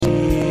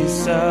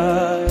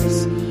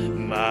Jesus,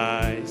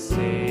 my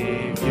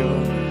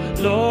Savior.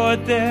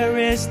 Lord, there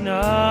is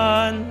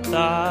none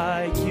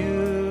like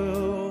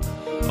you.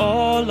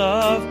 All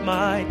of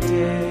my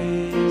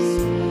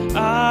days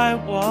I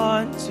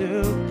want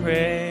to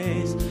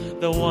praise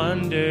the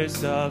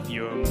wonders of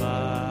your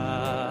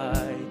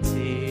mighty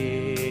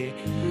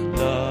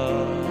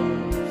love.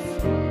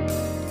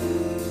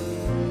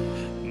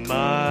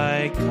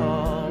 My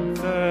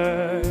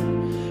comfort,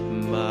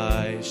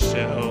 my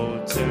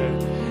shelter,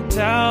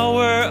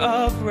 tower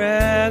of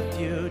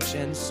refuge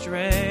and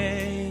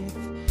strength.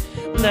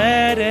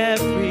 Let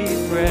every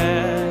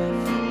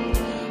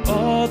breath,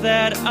 all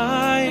that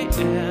I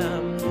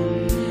am,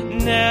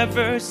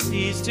 never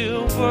cease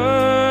to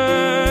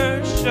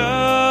worship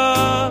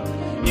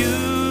you.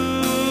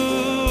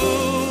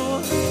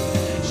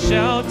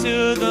 Shout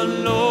to the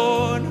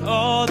Lord,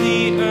 all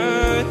the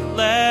earth,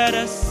 let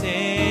us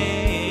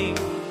sing.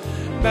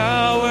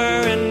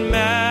 Power and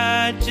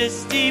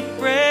majesty,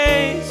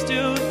 praise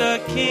to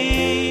the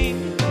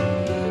King.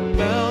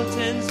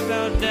 Mountains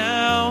bow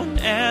down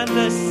and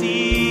the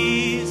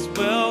seas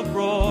will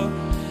roar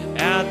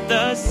at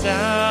the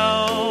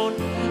sound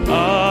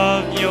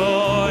of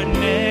your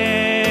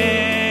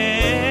name.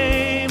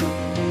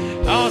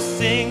 I'll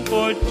sing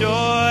for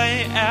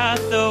joy at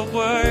the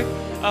work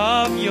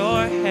of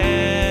your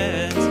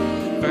hands.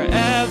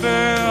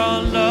 Forever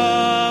I'll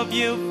love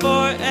you,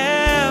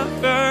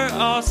 forever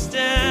I'll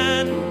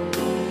stand.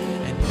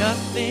 And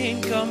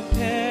nothing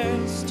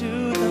compares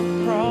to the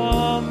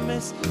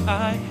promise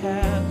I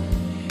have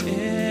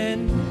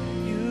in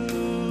you.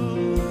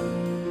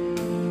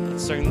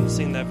 Let's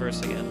sing that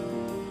verse again.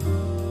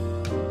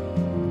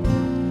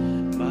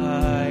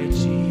 My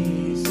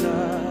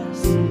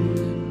Jesus,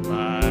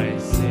 my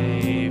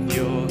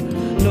Savior,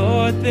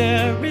 Lord,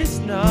 there is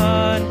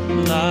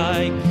none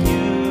like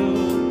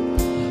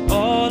you.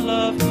 All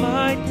of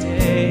my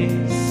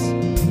days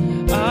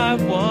I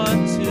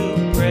want to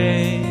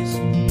praise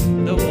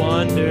the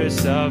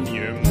wonders of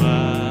your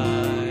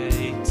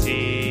mighty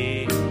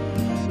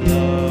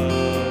love.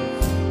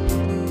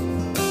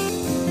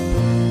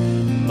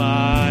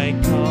 My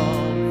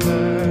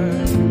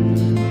comfort,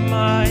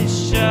 my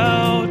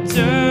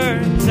shelter,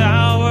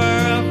 tower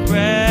of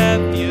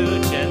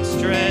refuge and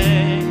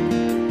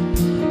strength.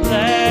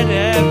 Let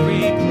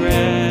every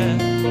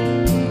breath,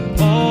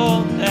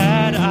 all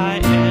that I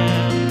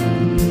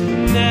am,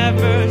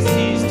 never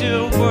cease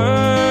to worship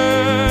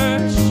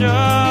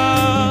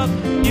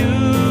you.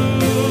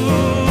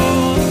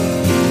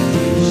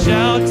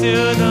 Shout to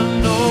the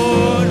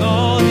Lord,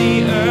 all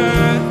the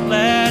earth,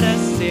 let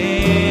us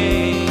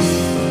sing.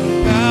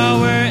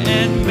 Power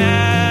and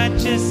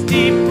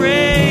majesty,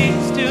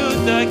 praise to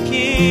the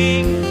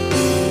King.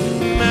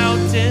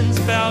 Mountains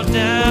bow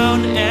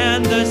down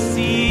and the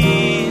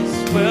seas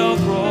will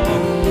roar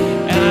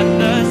at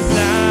the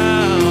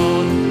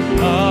sound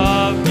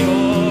of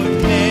your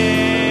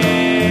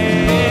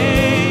name.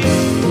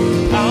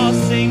 I'll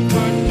sing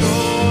for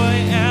joy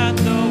at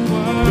the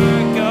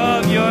work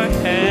of your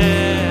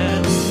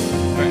hands.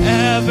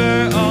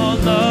 Forever I'll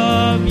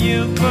love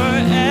you,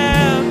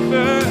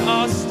 forever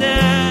I'll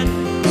stand.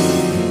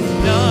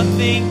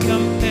 Nothing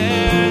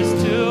compares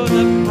to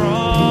the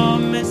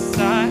promise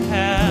I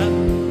have.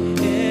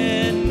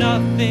 And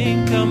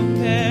nothing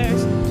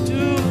compares to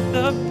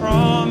the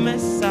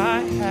promise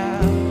I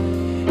have.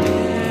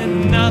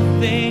 And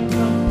nothing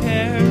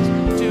compares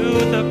to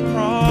the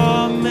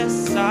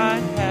promise I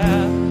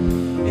have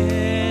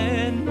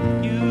in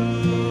you.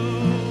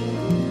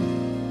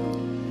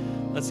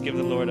 Let's give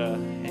the Lord a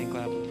hand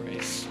clap of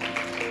praise.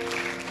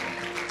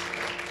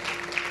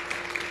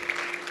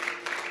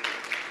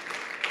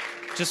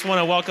 Just want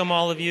to welcome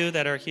all of you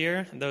that are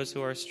here and those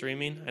who are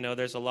streaming. I know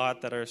there's a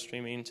lot that are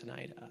streaming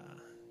tonight.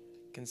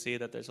 You can see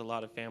that there's a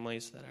lot of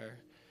families that are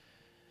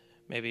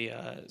maybe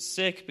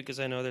sick because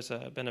I know there's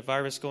been a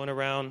virus going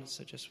around,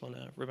 so just want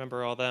to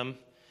remember all them.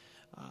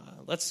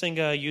 Let's sing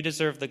You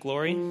Deserve the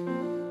Glory.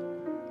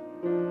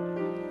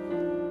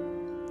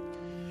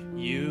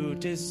 You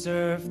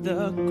deserve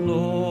the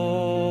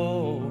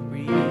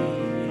glory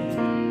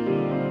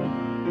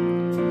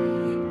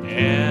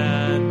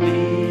and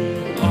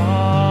the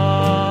honor.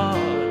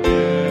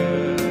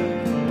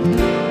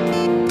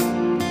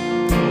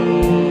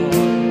 Lord,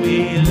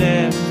 we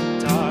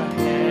lift our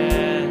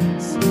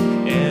hands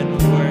in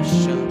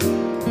worship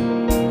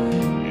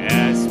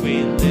as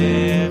we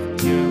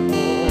lift your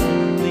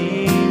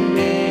holy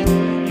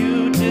name.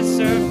 You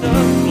deserve the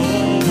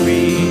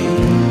glory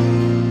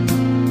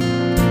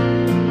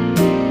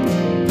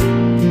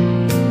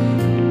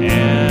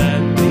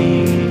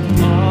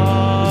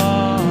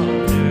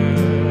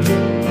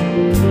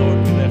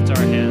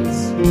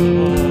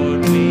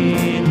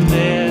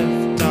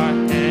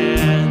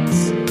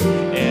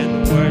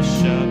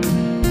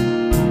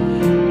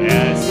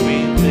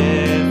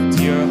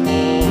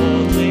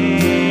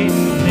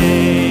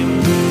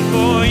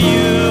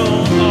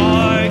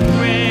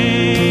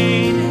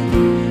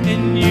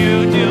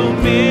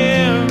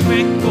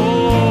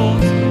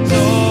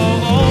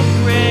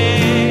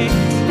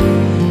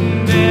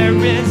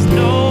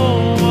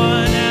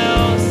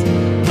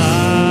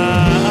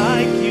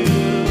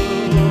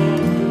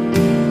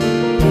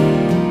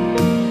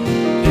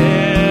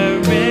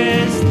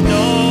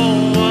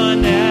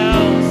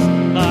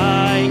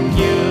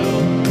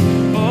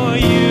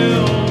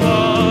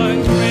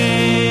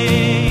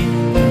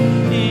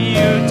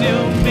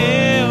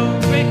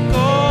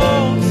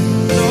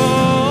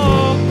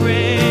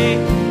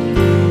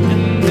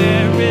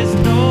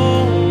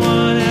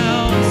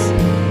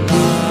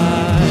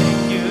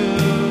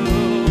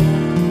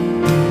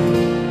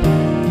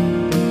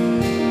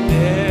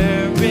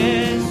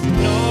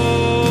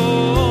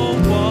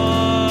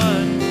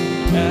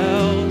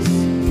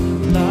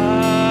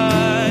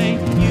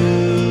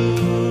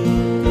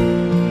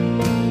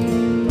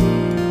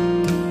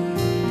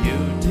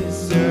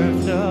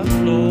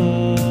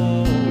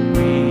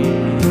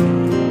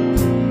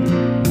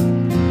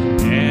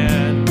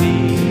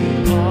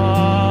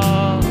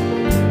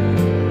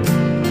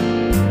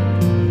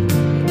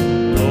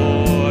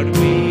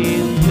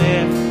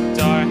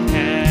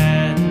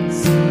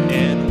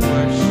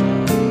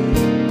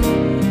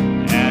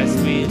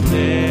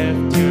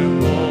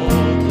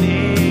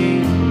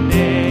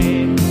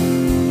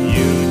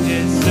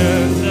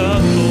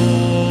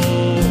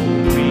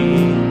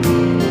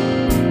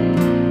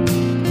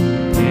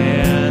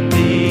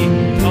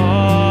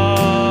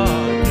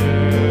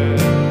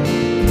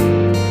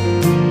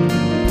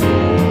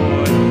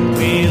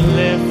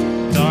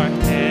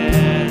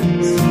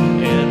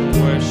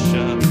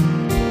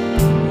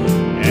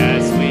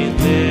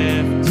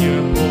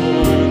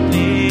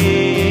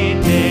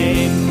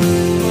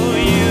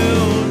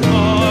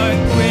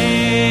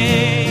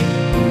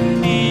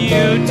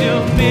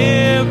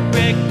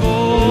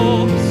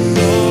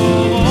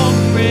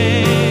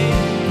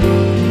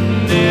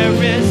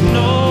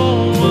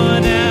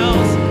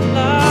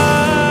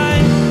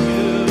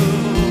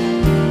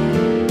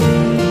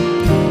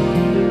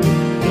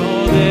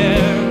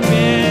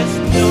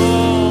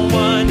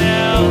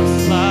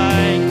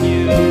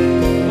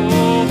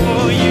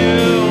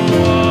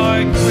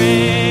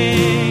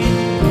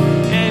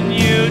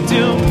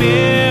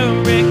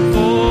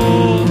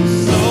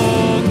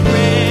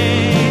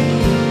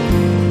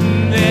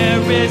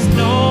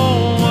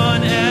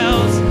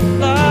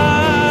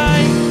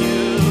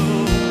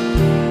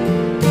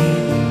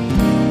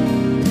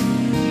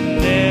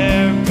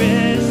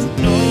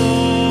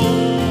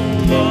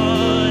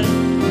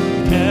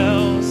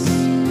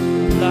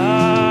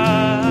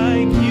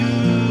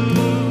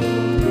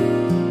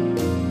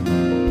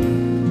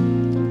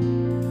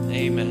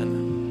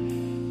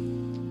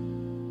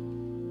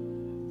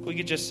we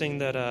could just sing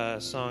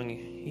that song,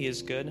 He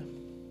is Good.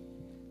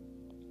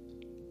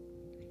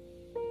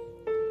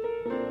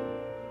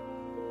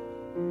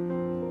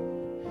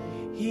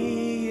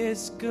 He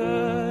is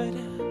good.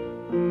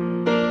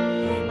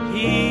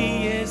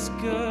 He is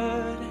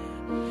good.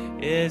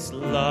 His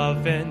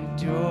love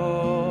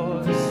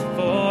endures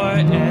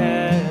forever.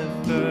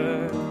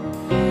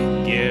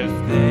 Give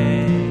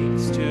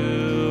thanks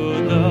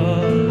to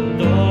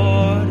the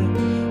Lord,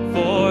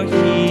 for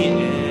He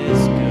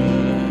is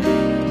good.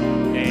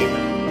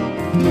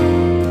 Amen.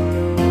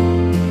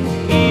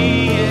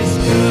 He is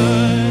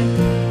good.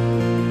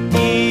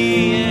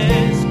 He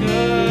is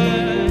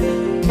good.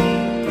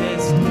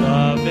 His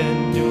love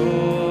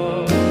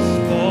endures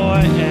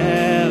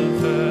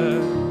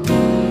forever.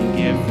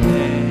 Give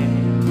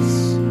thanks,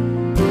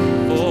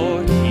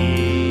 for He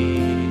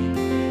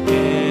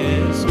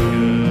is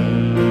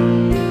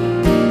good.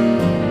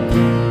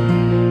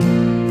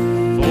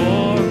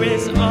 For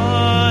His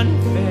unfailing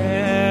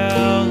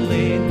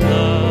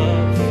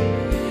love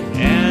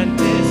and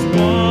His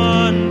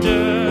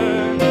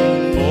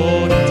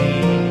wonderful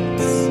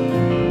deeds.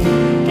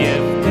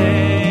 Give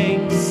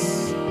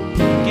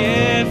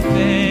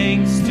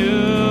thanks to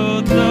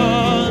the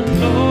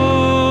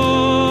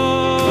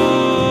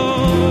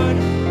Lord.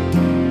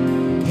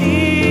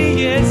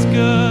 He is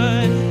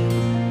good.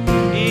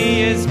 He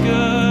is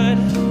good.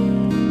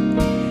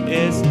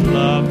 His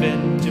love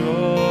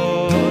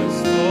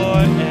endures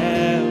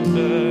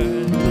forever.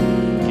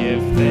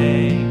 Give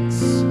thanks,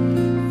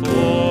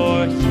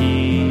 for He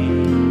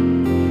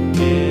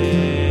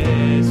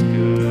is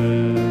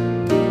good.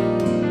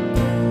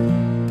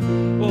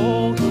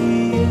 Oh,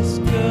 He is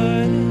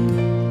good.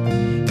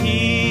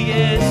 He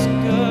is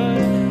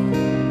good.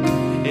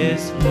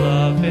 His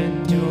love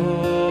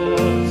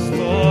endures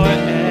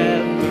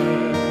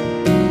forever.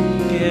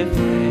 Give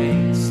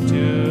thanks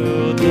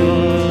to the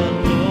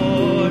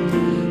Lord,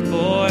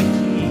 for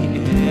He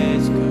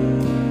is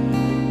good.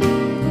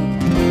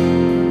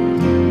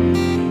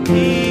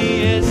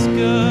 He is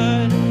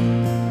good.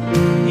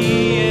 He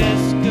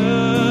is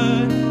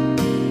good.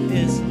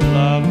 His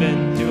love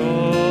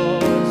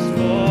endures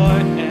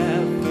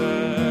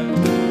forever.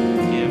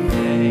 Give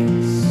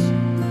thanks,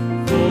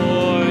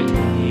 for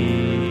He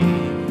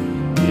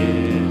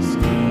is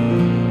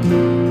good.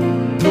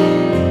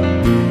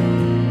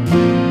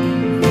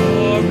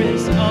 For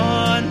His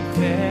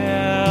unfailing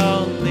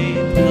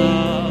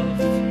love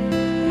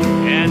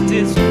and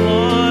His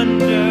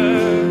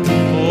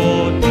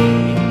wonderful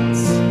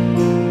deeds.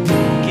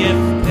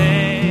 Give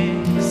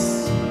thanks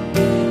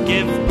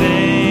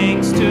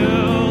to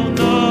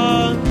the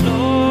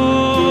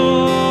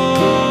Lord.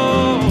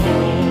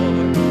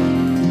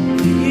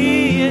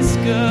 He is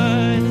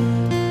good.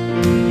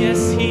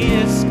 Yes, He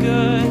is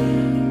good.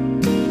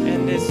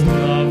 And His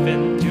love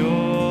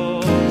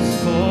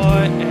endures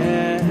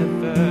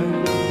forever.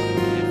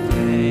 Give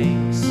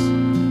thanks,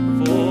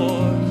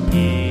 for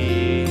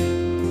He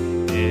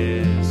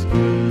is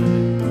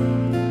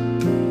good.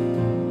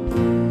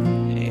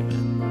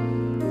 Amen.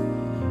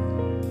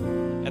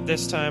 At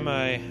this time,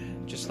 I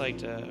just like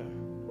to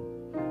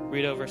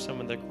read over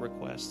some of the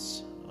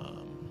requests,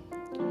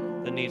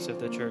 the needs of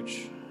the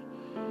church.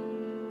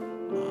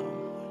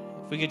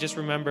 If we could just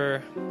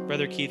remember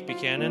Brother Keith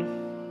Buchanan.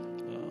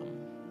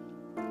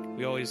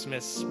 We always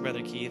miss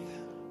Brother Keith.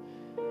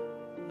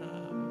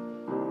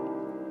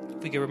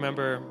 If we could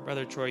remember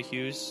Brother Troy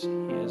Hughes.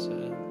 He has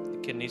the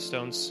kidney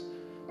stones,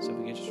 so if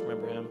we could just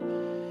remember him.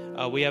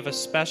 We have a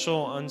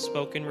special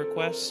unspoken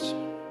request.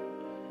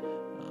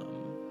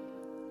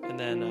 And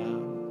then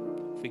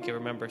if we could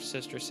remember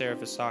Sister Sarah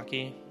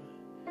Visaki.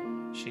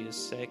 She is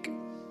sick.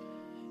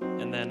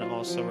 And then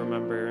also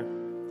remember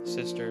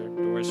Sister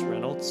Doris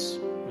Reynolds,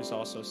 who's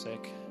also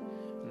sick.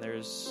 And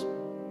there's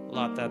a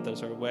lot that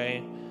goes our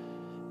way,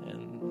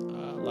 and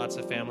lots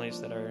of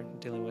families that are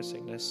dealing with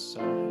sickness. So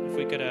if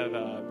we could have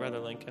Brother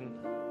Lincoln,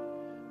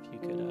 if you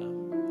could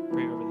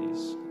pray over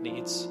these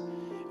needs.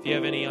 If you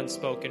have any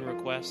unspoken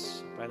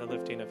requests, by the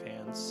lifting of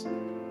hands.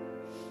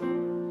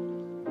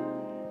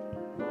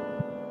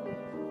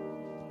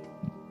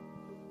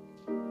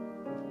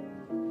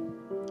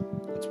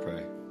 Let's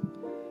pray.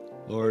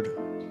 Lord,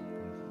 I'm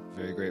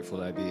very grateful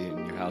that I be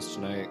in your house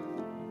tonight.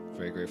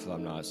 Very grateful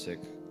I'm not sick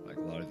like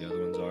a lot of the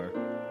other ones are.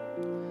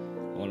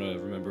 I want to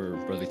remember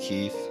Brother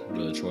Keith,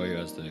 Brother Troy, who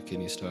has the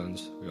kidney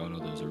stones. We all know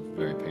those are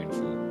very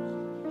painful.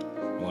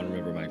 I want to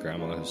remember my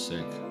grandma who's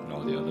sick and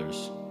all the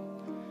others.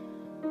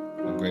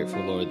 I'm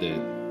grateful, Lord,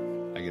 that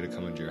I get to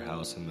come into your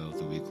house in the middle of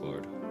the week,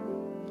 Lord,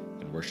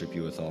 and worship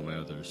you with all my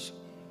others.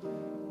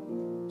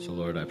 So,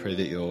 Lord, I pray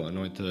that you'll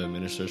anoint the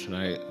minister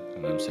tonight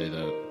and then say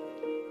that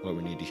what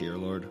we need to hear,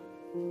 Lord.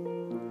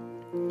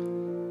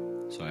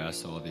 So I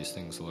ask all these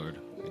things, Lord,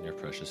 in your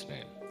precious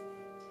name.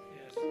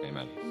 Yes.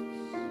 Amen.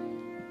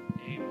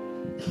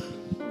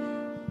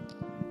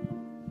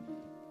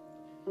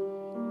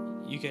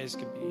 You guys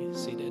can be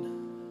seated.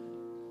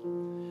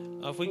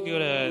 If we could go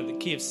to the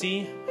key of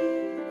C,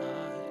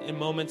 in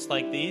moments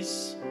like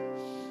these,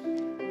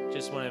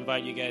 just want to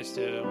invite you guys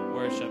to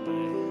worship. I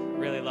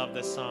really love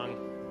this song.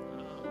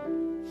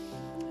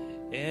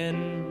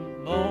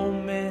 In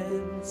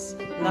moments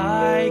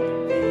like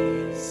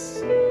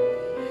these,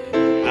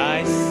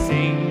 I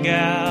sing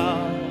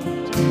out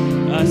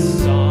a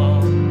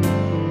song.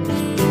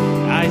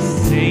 I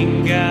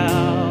sing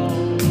out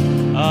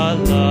a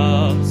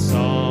love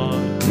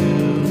song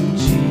to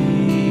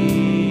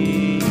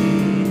Jesus.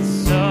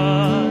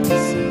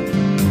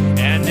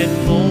 And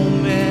in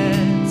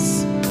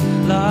moments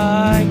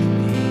like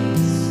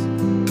these,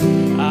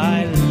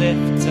 I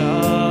lift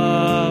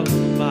up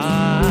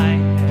my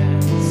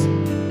hands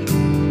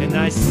and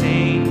I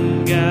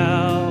sing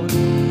out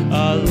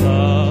a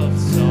love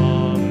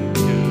song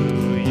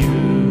to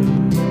you.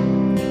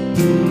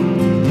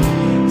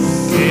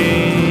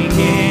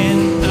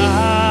 Singing, I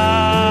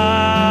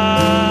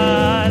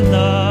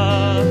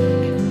love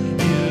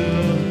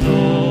you,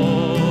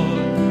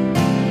 Lord.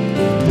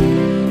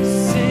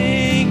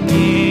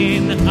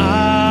 Singing,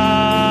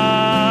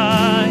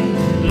 I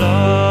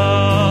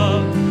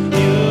love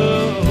you,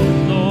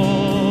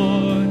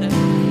 Lord.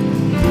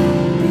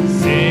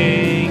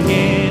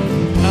 Singing,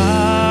 I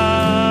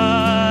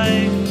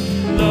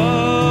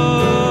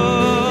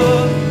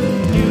love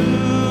you,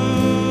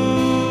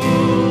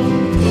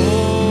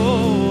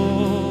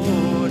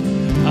 Lord.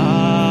 I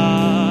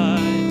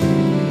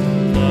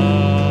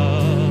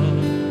love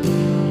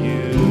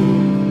you.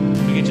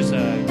 We can just go a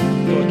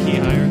key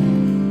higher.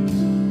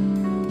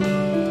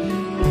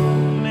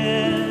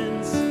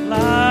 Moments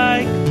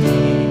like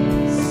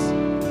these,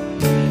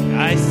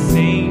 I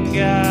sing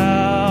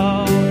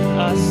out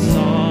a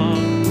song.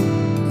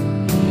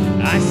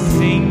 I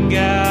sing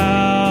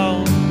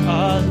out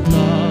a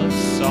love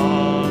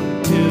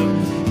song to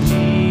Jesus.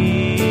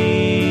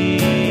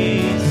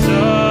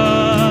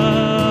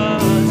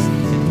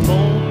 In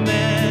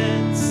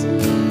moments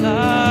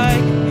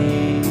like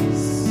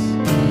these,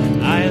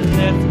 I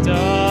lift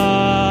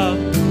up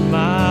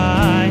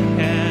my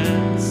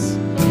hands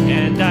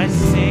and I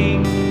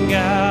sing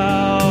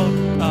out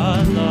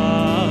a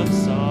love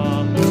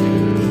song to you.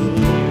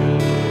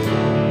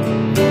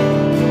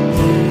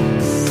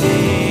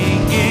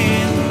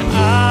 Singing, I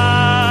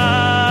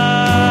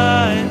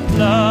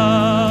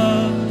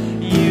love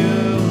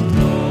you,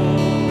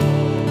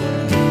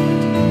 Lord.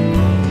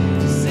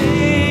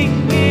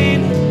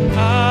 Singing, I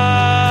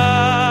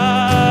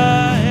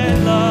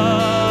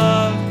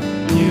love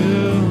you,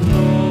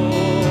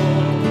 Lord.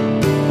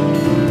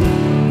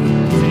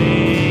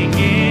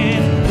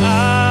 Singing, I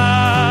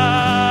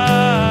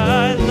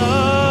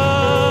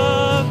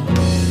love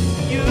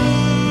you,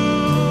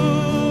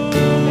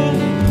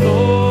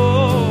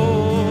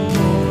 Lord.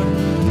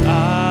 I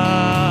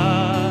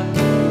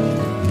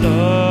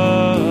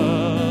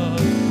love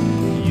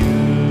you.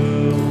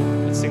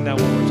 Let's sing that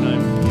one more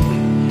time.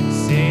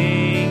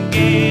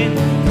 Singing,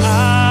 I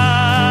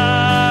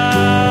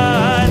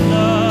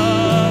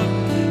love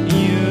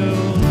you,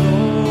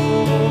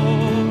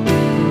 Lord.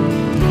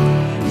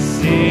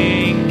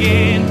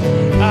 Singing,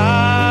 I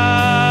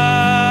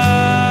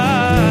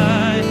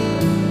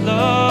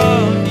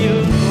love you,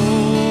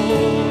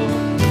 Lord.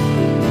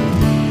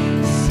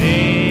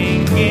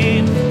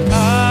 Singing, I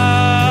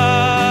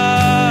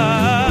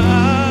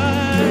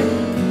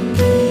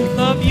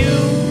love you,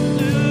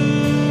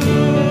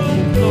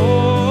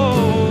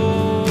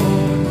 Lord.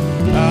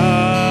 I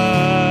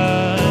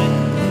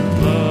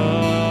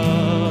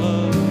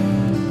love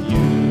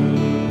you.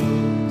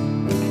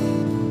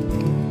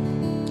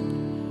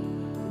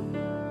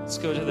 Let's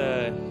go to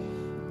the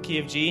key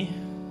of G.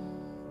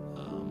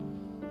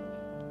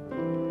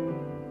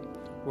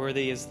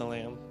 Worthy is the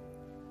Lamb.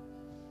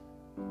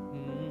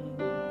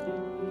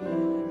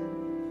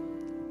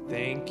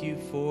 Thank you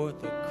for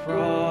the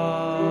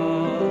cross,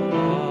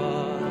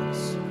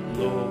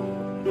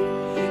 Lord.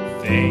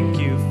 Thank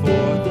you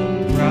for the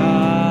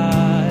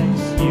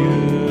price you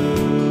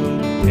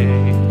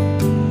paid,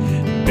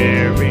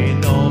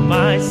 bearing all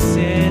my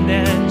sin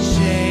and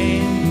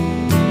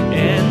shame.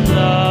 And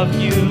love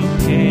you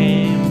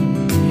came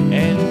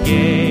and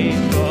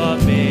gave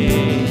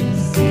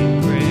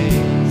amazing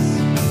grace.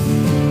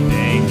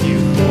 Thank you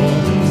for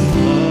this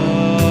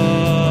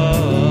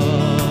love,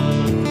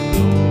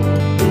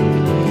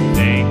 Lord.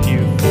 Thank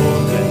you for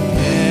the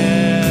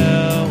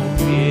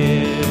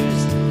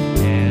nail-pierced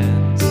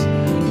hands.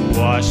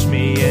 Wash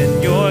me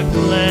in your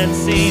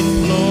cleansing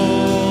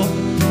flow.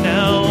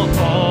 Now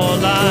all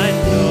I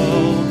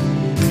know,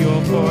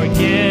 your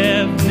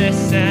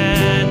forgiveness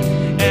and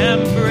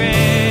embrace.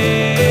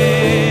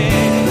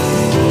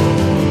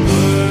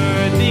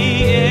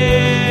 Worthy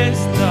is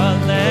the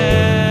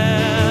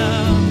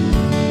Lamb,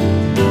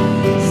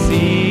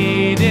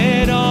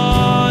 seated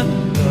on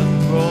the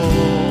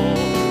throne.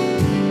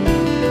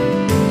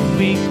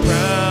 We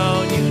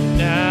crown you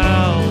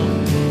now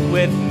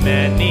with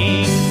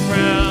many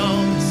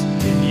crowns.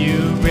 You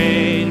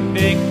reign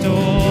victorious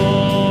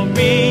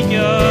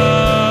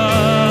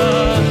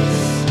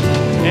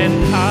and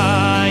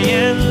high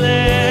and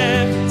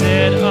lifted.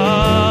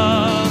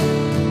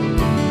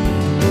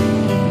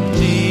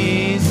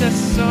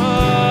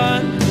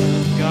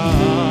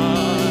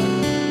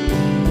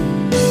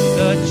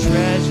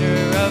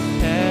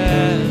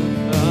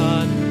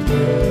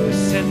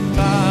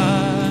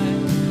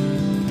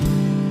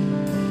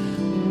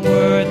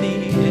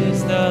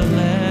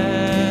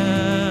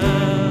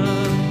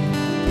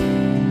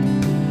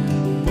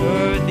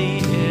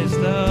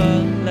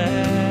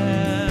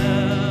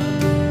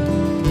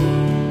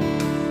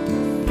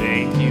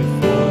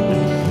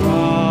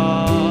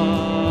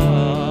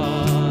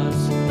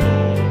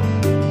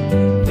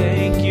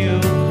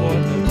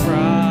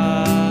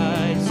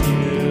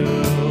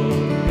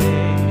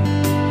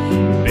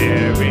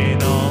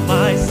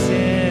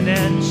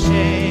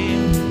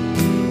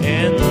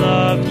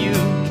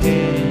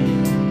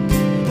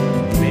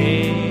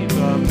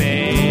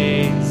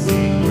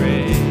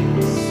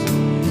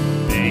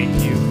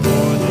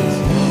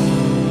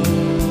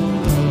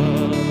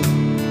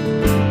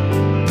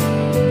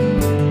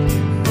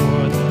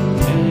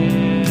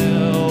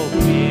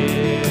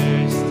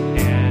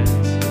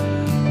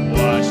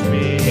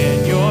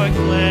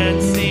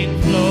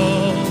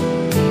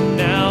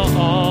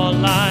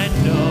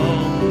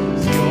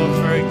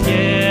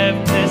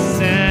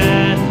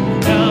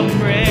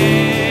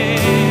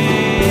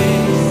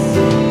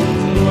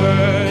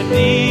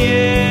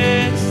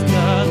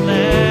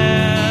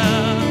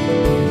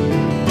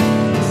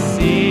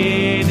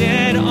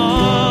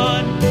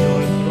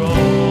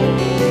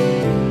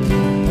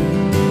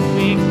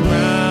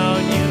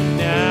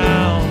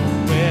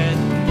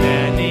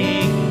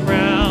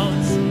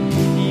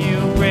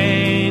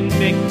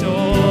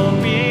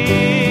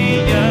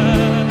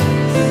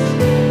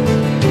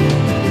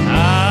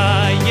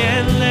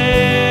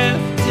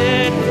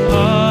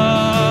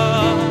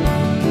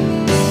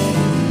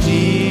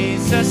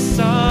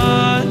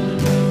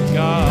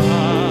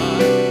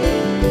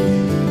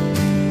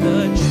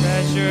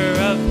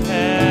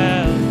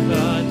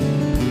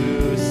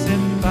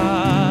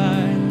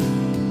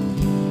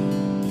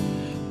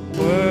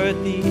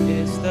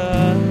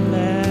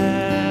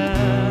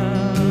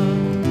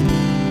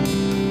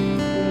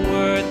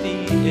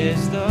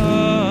 is the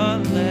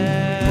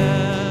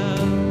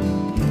Lamb.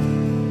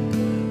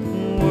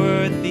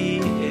 Worthy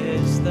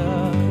is the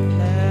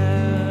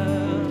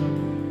Lamb.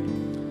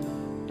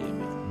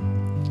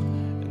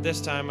 Amen. At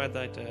this time, I'd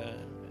like to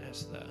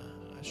ask the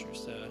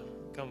ushers to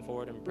come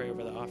forward and pray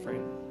over the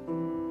offering.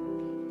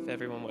 If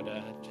everyone would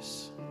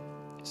just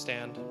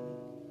stand.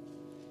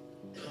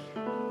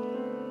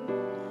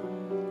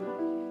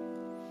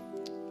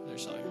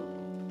 There's sorry.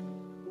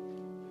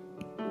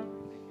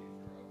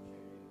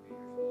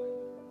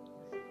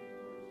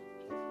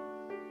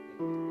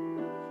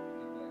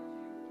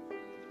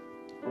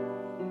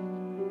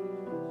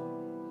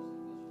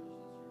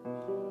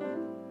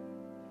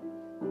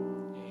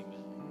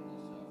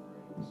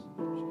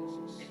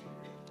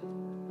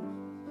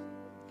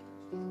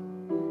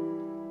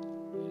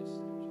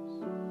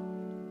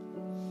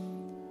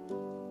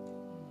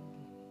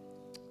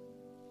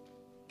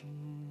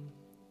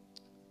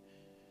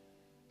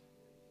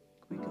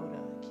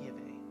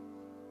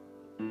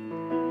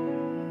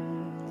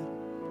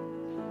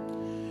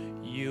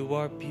 You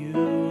are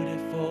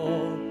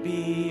beautiful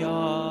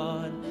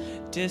beyond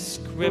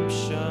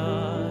description,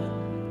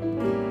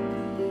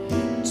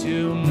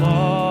 too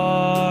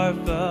marvelous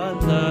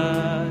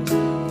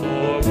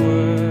for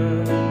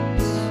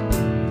words,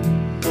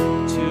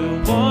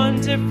 too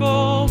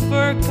wonderful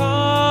for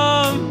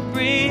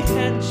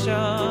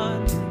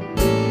comprehension,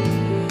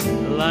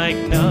 like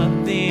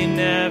nothing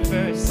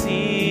ever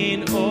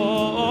seen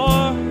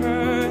or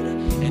heard.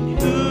 And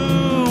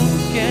who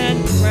can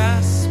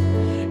grasp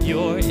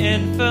your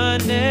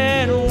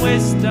infinite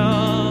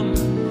wisdom,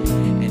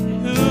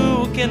 and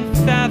who can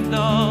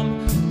fathom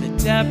the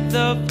depth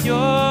of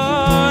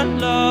your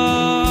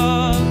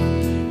love?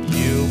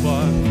 You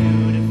are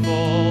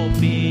beautiful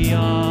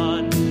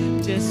beyond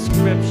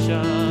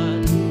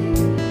description,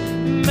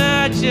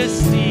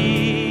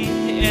 majesty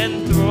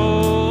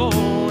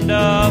enthroned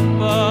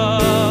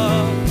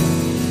above.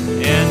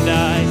 And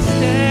I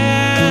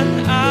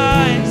stand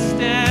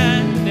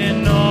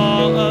in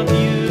awe of you.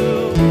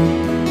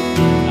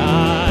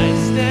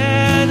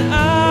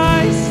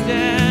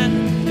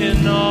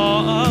 In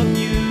awe of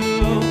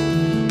you,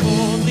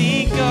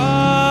 only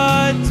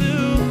God, to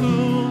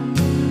whom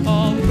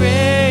all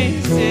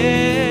praise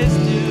is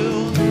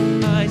due.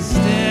 I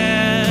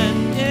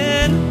stand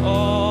in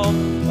awe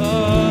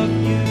of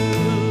you.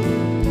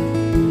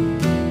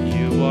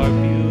 You are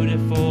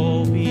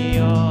beautiful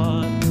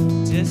beyond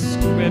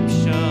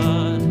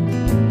description,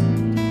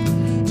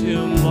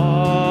 too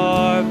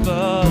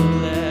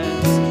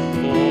marvelous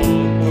for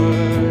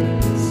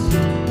words,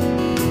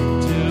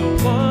 too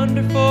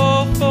wonderful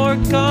for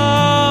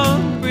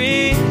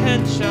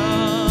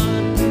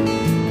comprehension,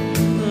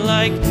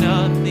 like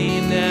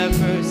nothing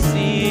ever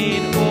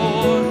seen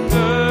or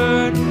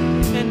heard.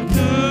 And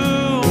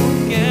who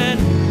can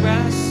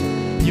grasp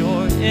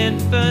your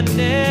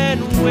infinite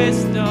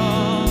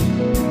wisdom,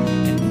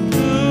 and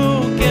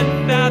who can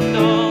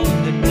fathom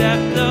the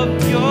depth of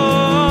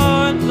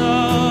your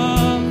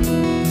love?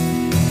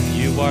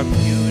 You are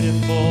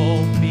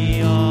beautiful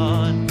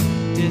beyond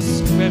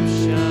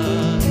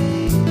description,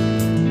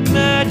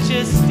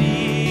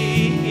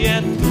 majesty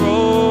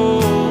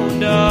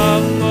enthroned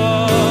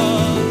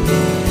above.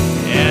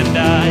 And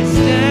I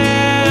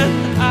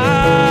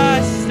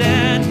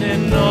stand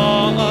in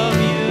awe of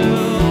you.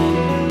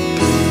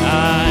 I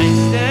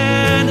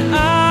stand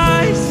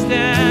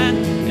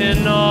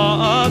in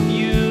awe of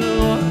you.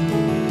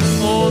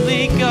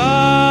 Only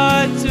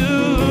God, to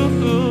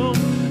whom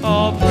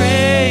all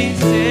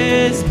praise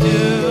is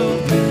due.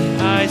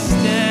 I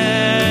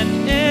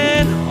stand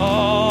in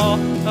awe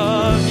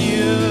of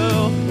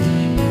you.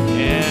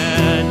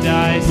 And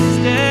I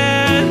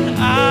stand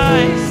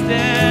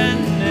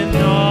in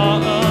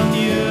awe of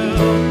you.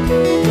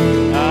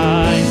 I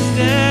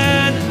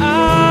stand,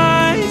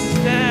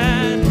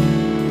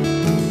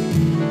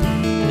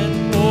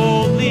 and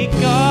holy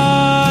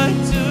God,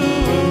 to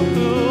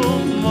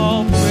whom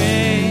all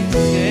praise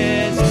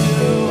is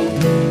due.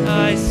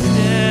 I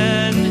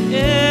stand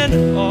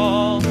in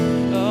awe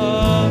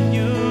of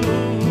you.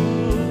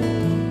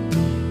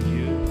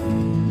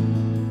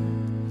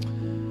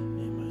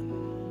 Amen.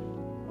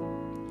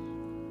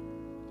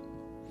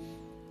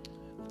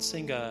 Let's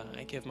sing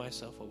I Give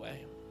Myself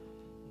Away.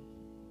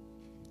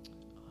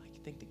 I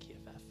think the key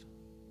of F.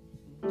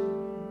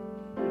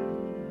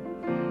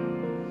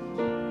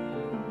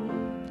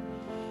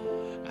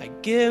 I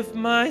give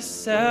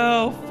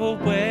myself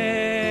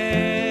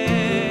away.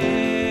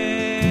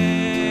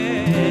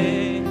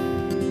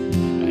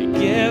 I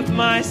give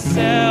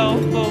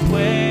myself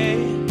away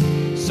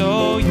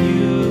so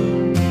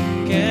you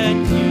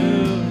can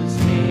use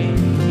me.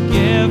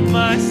 Give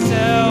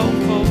myself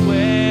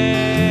away.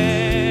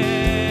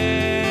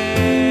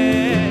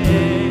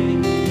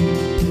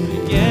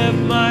 Give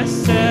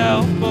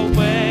myself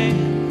away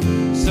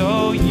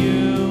so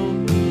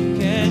you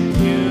can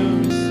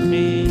use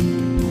me.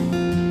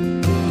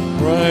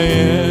 Here I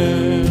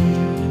am,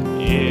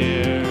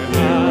 Here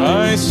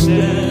I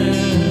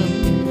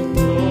stand.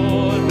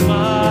 Lord,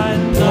 my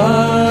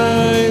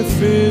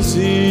Life is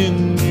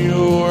in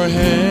your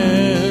hands.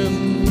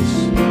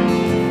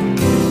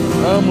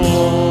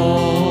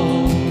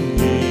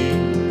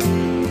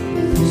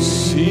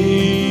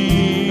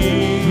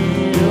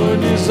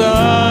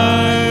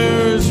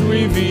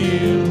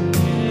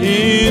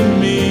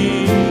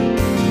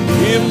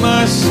 give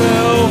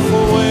myself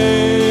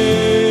away.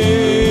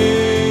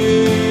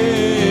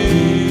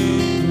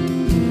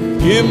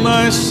 Give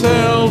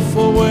myself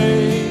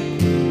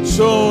away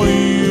so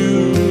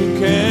you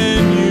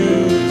can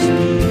use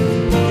me.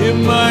 Give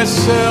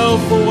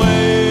myself away.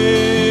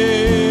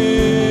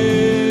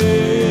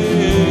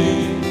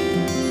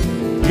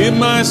 Give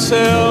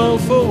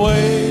myself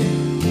away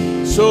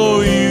so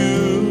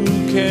you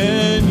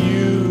can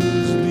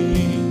use me.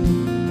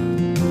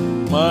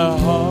 My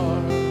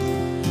heart,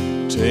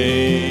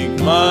 take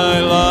my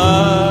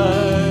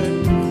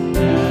life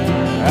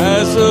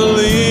as a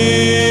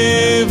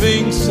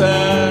living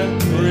sacrifice.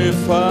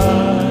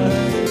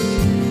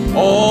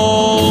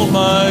 All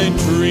my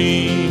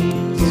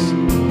dreams,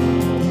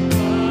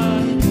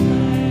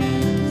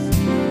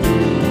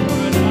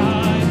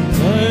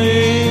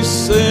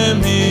 place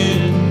them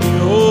in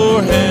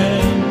your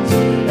hands,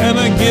 and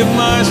I give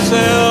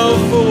myself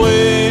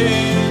away.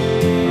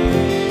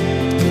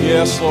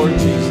 Yes, Lord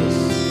Jesus.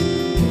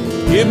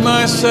 Give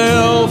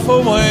myself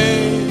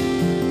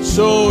away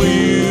so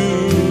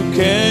you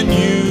can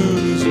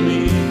use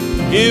me.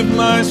 Give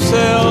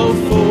myself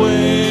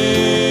away.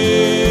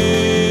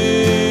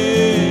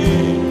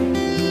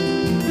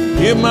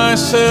 Give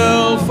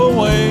myself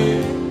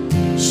away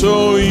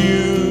so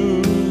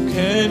you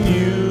can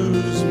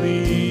use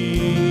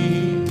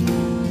me.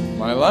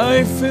 My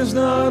life is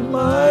not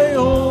my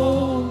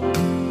own.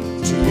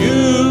 To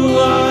you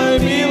I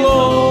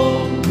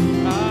belong.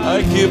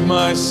 I give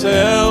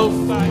myself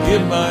to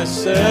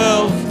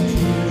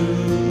you.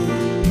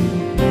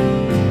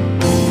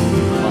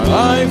 My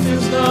life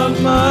is not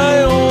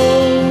my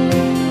own.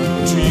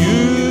 To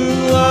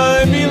you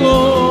I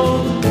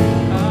belong.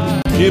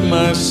 Give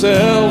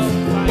myself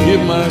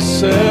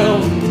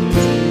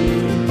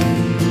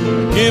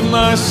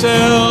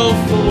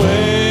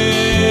away.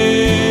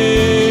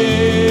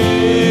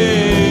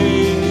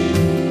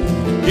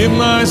 Give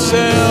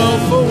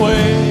myself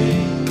away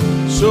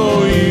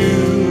so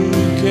you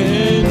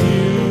can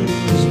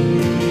use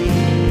me.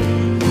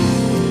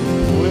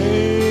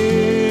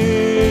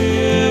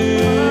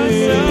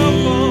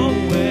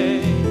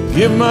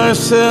 Give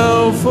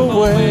myself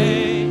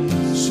away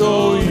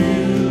so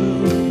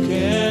you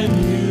can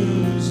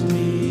use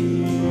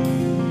me.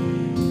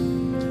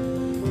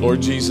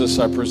 Lord Jesus,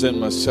 I present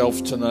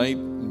myself tonight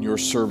in your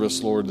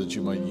service, Lord, that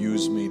you might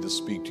use me to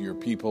speak to your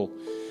people.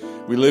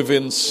 We live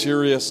in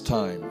serious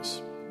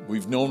times.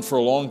 We've known for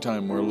a long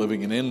time we're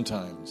living in end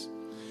times.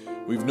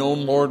 We've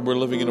known, Lord, we're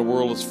living in a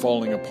world that's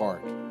falling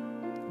apart.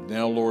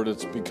 Now, Lord,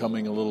 it's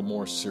becoming a little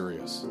more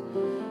serious.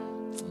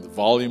 The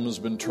volume has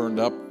been turned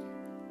up.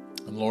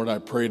 And Lord, I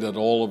pray that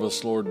all of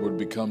us, Lord, would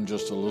become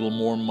just a little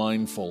more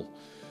mindful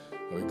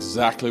of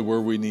exactly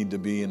where we need to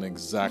be and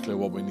exactly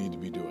what we need to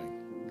be doing.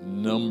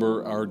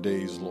 Number our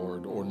days,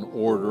 Lord, and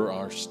order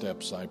our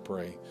steps, I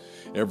pray.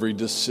 Every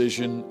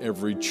decision,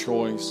 every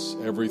choice,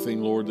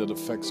 everything, Lord, that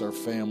affects our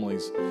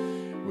families,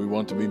 we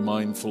want to be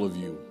mindful of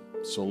you.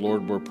 So,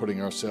 Lord, we're putting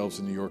ourselves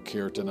into your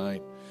care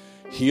tonight.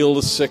 Heal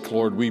the sick,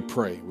 Lord, we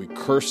pray. We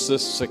curse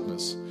this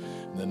sickness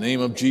in the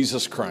name of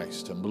Jesus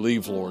Christ, and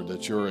believe, Lord,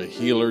 that you're a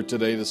healer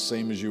today, the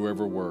same as you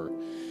ever were.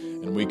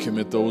 And we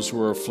commit those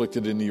who are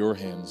afflicted into your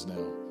hands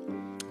now.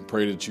 And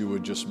pray that you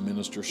would just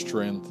minister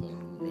strength and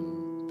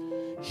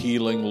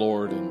healing,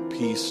 Lord, and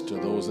peace to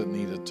those that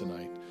need it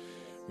tonight.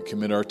 We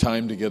commit our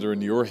time together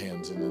into your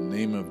hands. In the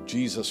name of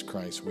Jesus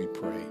Christ, we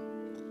pray.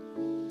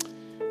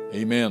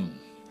 Amen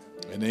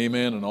and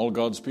amen. And all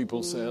God's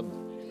people said,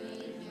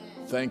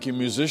 thank you,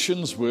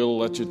 musicians. We'll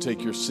let you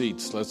take your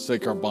seats. Let's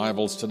take our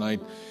Bibles tonight.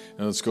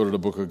 And let's go to the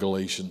book of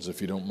Galatians,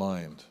 if you don't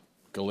mind.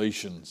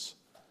 Galatians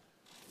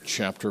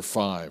chapter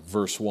 5,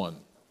 verse 1.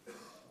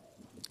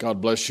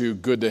 God bless you.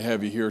 Good to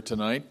have you here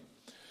tonight.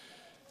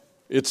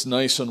 It's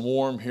nice and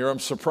warm here. I'm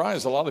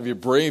surprised a lot of you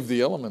braved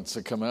the elements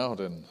that come out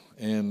and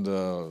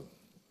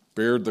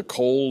bared the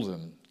cold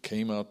and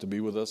came out to be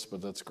with us,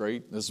 but that's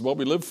great. This is what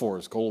we live for,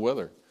 is cold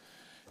weather.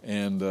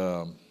 And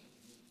I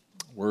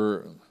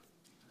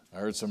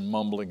heard some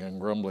mumbling and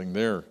grumbling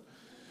there.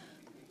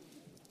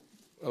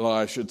 Well,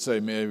 I should say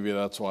maybe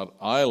that's what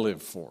I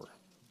live for,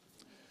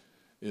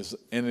 is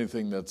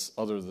anything that's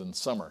other than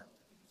summer.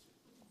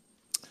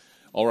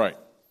 All right,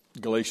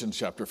 Galatians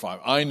chapter 5.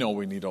 I know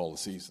we need all the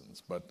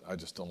seasons, but I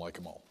just don't like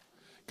them all.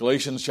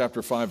 Galatians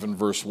chapter 5 and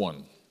verse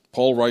 1.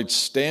 Paul writes,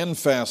 "Stand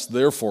fast,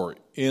 therefore,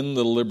 in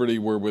the liberty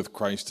wherewith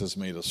Christ has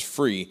made us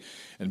free,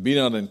 and be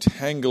not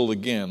entangled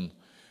again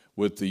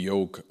with the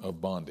yoke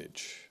of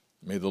bondage."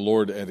 May the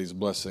Lord add his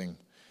blessing.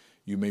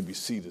 You may be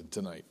seated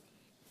tonight.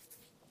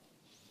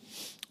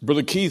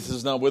 Brother Keith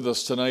is not with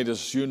us tonight.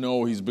 As you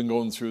know, he's been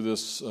going through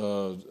this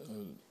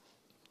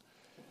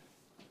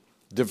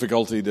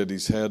difficulty that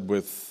he's had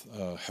with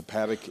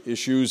hepatic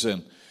issues.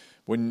 And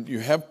when you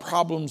have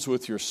problems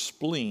with your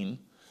spleen,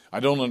 I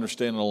don't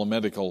understand all the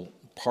medical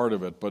part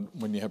of it, but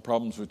when you have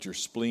problems with your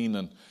spleen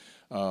and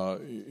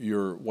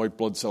your white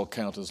blood cell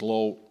count is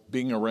low,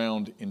 being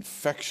around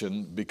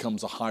infection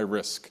becomes a high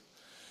risk.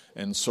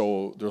 And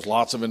so there's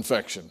lots of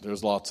infection.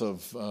 There's lots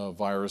of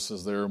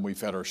viruses there, and we've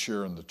had our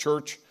share in the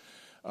church.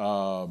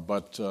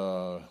 But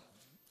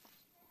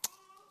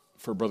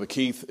for Brother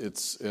Keith,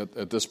 it's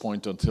at this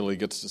point until he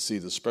gets to see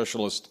the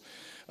specialist.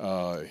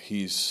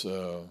 He's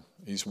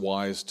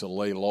wise to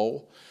lay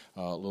low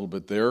a little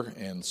bit there,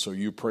 and so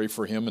you pray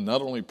for him, and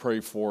not only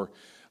pray for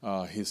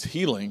his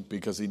healing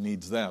because he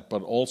needs that,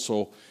 but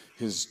also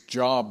his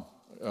job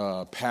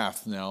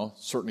path now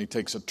certainly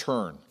takes a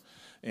turn,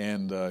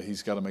 and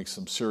he's got to make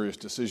some serious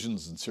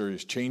decisions and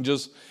serious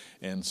changes,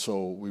 and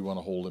so we want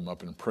to hold him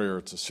up in prayer.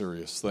 It's a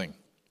serious thing.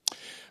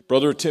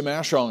 Brother Tim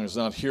Ashong is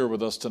not here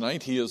with us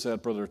tonight. He is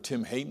at Brother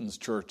Tim Hayton's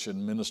church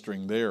and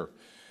ministering there.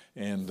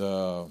 And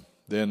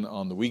then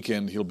on the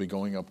weekend, he'll be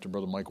going up to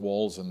Brother Mike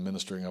Walls and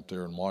ministering up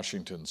there in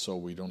Washington. So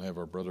we don't have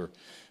our Brother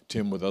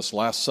Tim with us.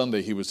 Last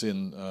Sunday, he was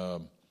in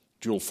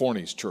Jewel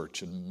Forney's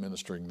church and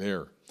ministering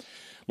there.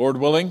 Lord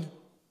willing,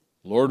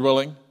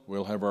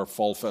 we'll have our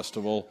fall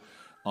festival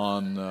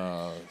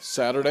on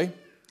Saturday.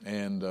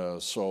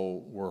 And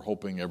so we're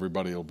hoping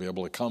everybody will be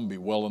able to come, be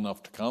well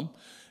enough to come.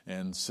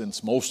 And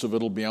since most of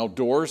it will be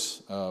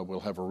outdoors,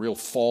 we'll have a real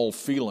fall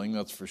feeling,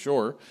 that's for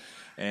sure.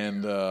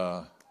 And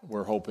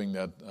we're hoping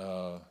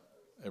that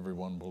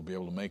everyone will be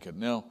able to make it.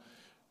 Now,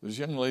 there's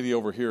a young lady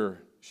over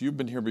here. You've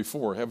been here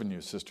before, haven't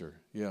you, sister?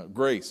 Yeah,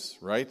 Grace,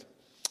 right?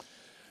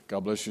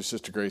 God bless you,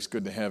 Sister Grace.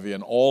 Good to have you.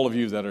 And all of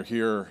you that are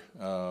here,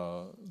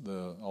 all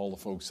the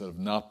folks that have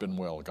not been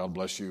well, God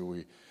bless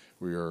you.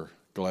 We are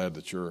glad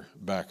that you're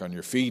back on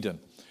your feet and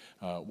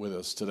with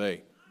us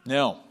today.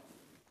 Now,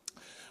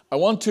 I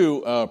want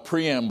to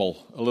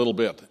preamble a little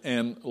bit.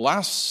 And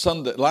last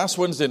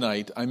Wednesday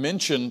night, I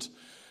mentioned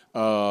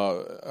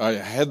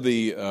I had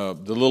the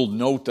little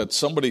note that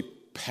somebody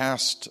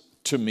passed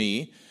to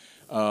me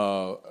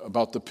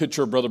about the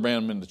picture of Brother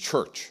Branham in the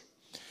church,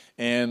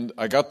 and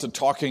I got to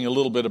talking a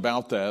little bit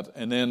about that.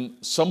 And then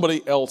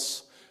somebody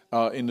else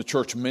in the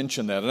church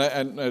mentioned that,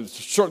 and I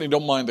certainly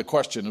don't mind the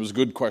question. It was a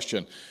good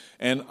question.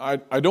 And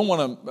I don't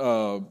want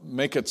to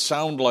make it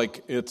sound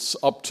like it's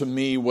up to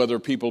me whether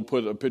people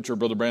put a picture of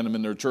Brother Branham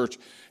in their church.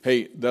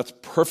 Hey, that's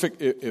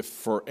perfect. If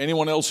for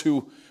anyone else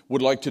who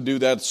would like to do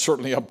that, it's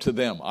certainly up to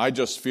them. I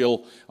just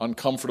feel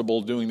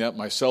uncomfortable doing that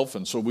myself,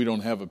 and so we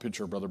don't have a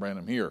picture of Brother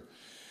Branham here.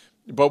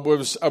 But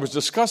I was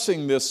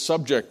discussing this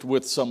subject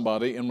with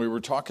somebody, and we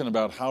were talking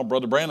about how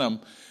Brother Branham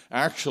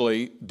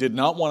actually did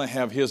not want to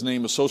have his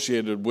name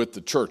associated with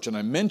the church. And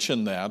I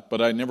mentioned that,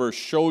 but I never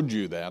showed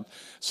you that.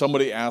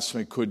 Somebody asked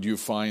me, could you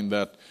find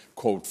that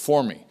quote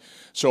for me?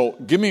 So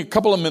give me a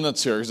couple of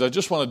minutes here, because I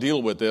just want to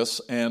deal with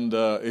this. And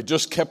it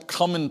just kept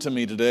coming to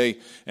me today,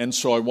 and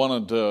so I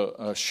wanted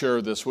to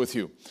share this with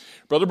you.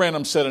 Brother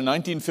Branham said in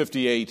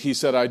 1958, he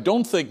said, I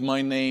don't think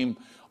my name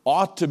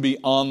ought to be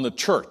on the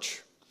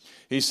church.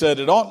 He said,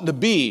 it oughtn't to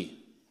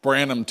be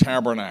Branham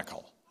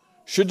Tabernacle.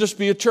 Should just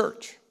be a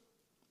church.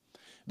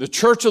 The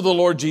Church of the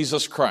Lord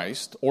Jesus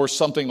Christ, or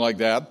something like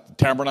that,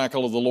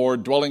 Tabernacle of the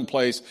Lord, dwelling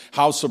place,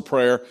 house of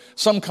prayer,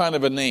 some kind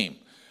of a name.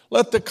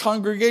 Let the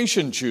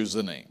congregation choose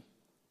the name.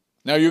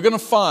 Now you're going to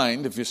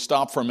find, if you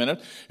stop for a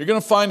minute, you're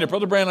going to find that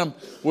Brother Branham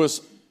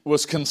was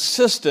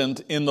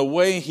consistent in the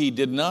way he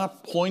did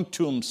not point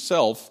to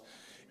himself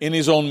in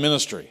his own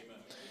ministry.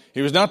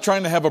 He was not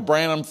trying to have a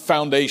Branham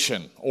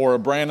Foundation or a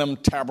Branham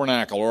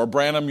Tabernacle or a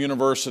Branham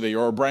University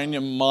or a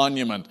Branham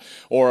Monument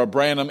or a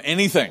Branham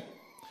anything.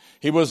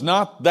 He was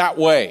not that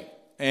way,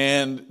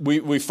 and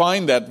we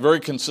find that very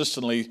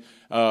consistently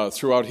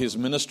throughout his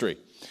ministry.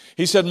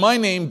 He said, my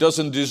name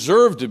doesn't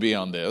deserve to be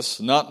on this,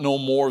 not no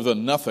more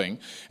than nothing.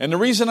 And the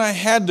reason I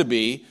had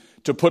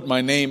to put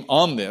my name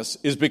on this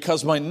is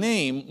because my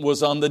name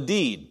was on the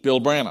deed,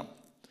 Bill Branham.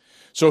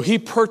 So he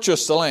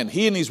purchased the land.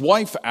 He and his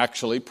wife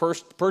actually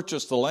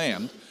purchased the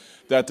land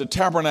that the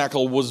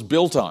tabernacle was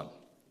built on.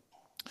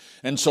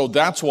 And so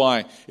that's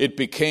why it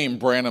became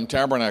Branham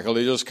Tabernacle.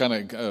 They just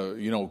kind of,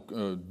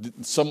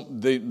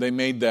 they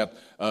made that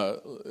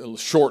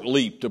short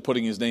leap to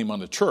putting his name on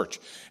the church.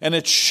 And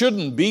it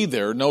shouldn't be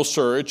there. No,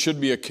 sir. It should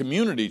be a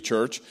community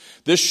church.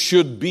 This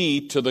should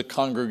be to the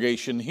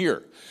congregation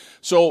here.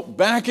 So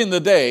back in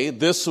the day,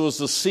 this was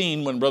the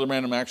scene when Brother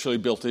Branham actually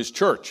built his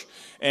church.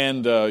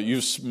 And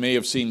you may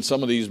have seen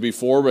some of these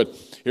before, but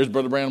here's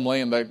Brother Branham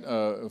laying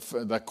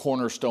that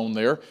cornerstone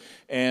there.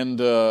 And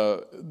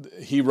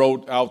he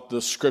wrote out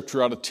the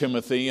scripture out of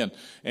Timothy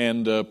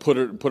and put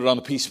it on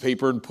a piece of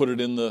paper and put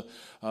it in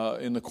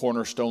the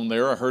cornerstone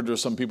there. I heard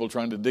there's some people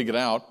trying to dig it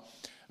out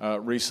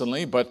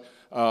recently, but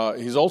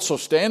he's also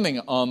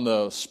standing on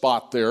the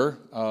spot there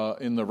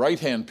in the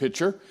right-hand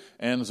picture,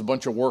 and there's a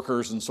bunch of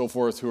workers and so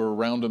forth who are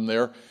around him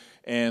there.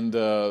 And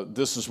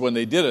this is when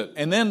they did it.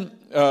 And then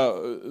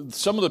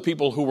some of the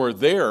people who were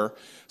there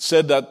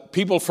said that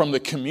people from the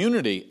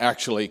community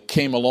actually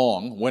came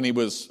along when they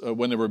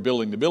were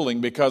building the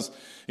building, because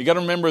you got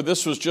to remember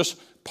this was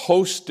just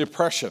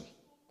post-Depression.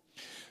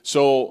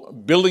 So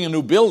building a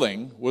new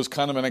building was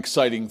kind of an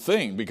exciting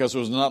thing because there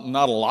was not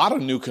a lot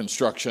of new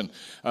construction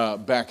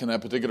back in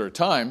that particular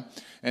time.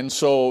 And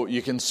so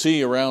you can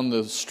see around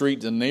the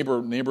street and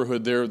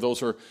neighborhood there,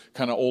 those are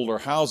kind of older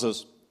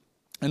houses.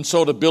 And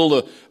so to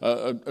build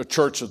a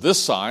church of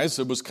this size,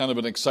 it was kind of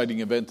an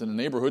exciting event in the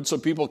neighborhood. So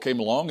people came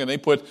along and they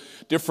put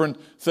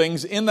different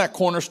things in that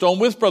cornerstone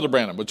with Brother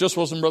Branham. But just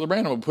wasn't Brother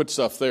Branham who put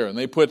stuff there. And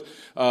they put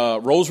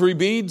rosary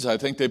beads. I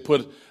think they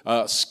put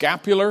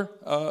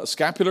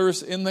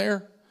scapulars in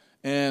there.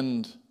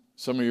 And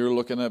some of you are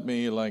looking at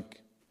me like,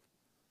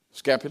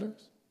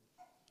 scapulars?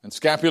 And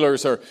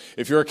scapulars are,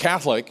 if you're a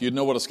Catholic, you'd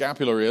know what a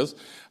scapular is.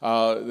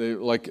 They,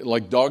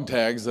 like dog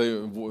tags,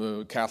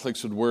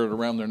 Catholics would wear it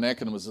around their neck,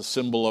 and it was a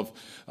symbol of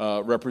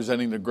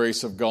representing the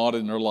grace of God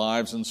in their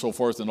lives and so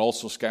forth. And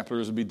also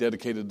scapulars would be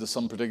dedicated to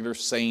some particular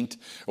saint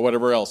or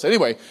whatever else.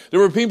 Anyway, there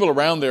were people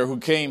around there who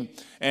came,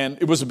 and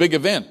it was a big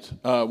event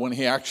when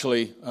he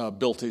actually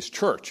built his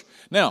church.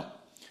 Now,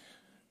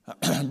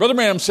 Brother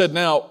Branham said,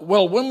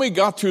 when we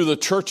got through the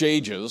church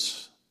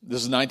ages,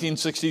 this is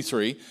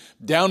 1963,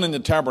 down in the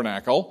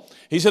tabernacle,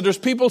 he said, there's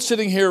people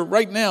sitting here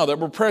right now that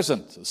were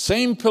present. The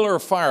same pillar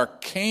of fire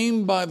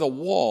came by the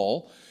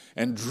wall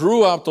and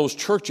drew out those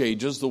church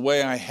ages the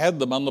way I had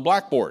them on the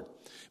blackboard.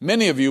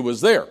 Many of you was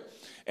there.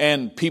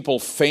 And people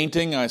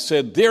fainting, I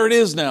said, there it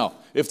is now,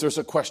 if there's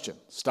a question.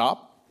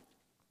 Stop.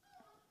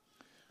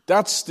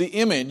 That's the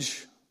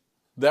image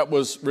that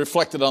was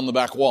reflected on the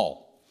back wall.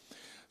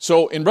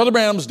 So in Brother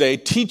Branham's day,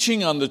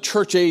 teaching on the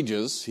church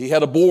ages, he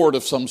had a board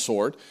of some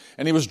sort,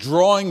 and he was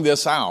drawing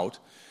this out.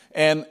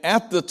 And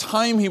at the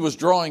time he was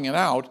drawing it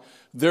out,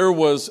 there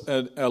was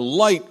a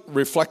light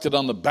reflected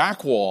on the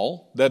back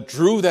wall that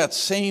drew that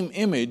same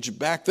image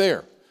back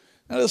there.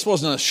 Now, this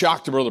wasn't a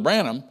shock to Brother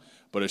Branham,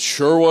 but it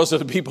sure was to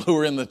the people who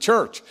were in the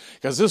church,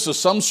 because this is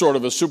some sort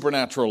of a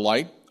supernatural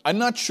light. I'm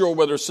not sure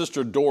whether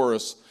Sister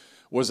Doris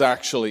was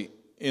actually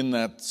in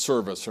that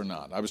service or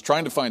not. I was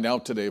trying to find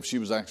out today if she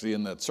was actually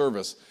in that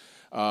service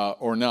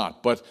or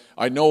not. But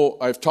I know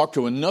I've talked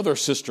to another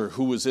sister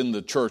who was in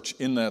the church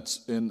in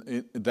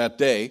that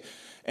day,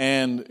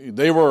 and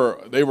there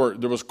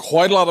was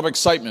quite a lot of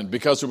excitement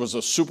because there was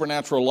a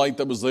supernatural light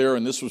that was there,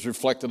 and this was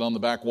reflected on the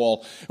back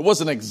wall. It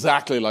wasn't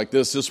exactly like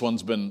this. This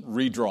one's been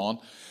redrawn,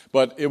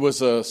 but it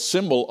was a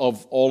symbol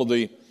of all of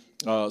the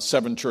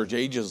 7 church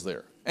ages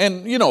there.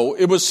 And,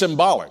 it was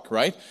symbolic,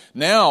 right?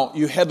 Now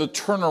you had to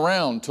turn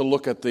around to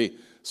look at the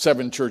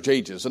 7 church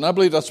ages. And I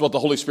believe that's what the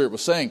Holy Spirit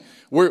was saying.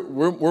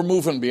 We're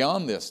moving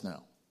beyond this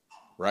now,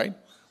 right?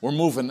 We're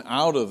moving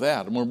out of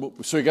that.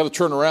 So you got to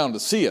turn around to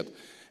see it.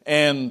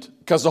 And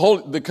because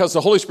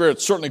the Holy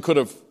Spirit certainly could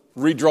have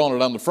redrawn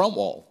it on the front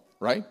wall,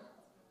 right?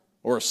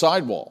 Or a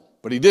side wall.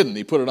 But he didn't.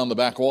 He put it on the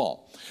back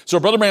wall. So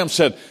Brother Branham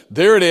said,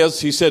 there it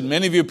is. He said,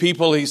 many of you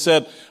people, he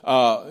said,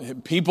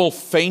 people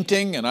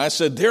fainting. And I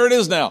said, there it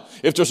is now,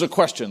 if there's a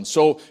question.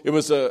 So it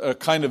was a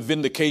kind of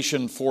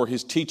vindication for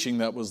his teaching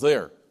that was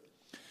there.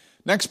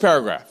 Next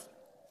paragraph.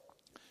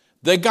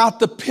 They got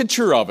the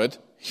picture of it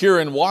here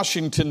in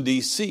Washington,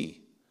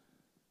 D.C.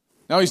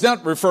 Now, he's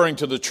not referring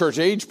to the church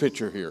age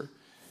picture here.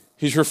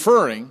 He's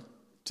referring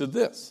to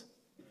this.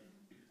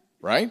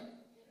 Right?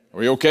 Are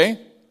we okay?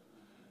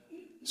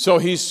 So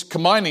he's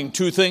combining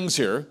 2 things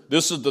here.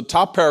 This is the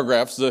top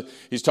paragraphs.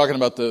 He's talking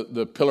about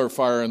the pillar of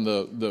fire and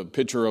the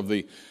picture of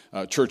the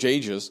church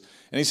ages.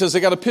 And he says they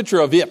got a picture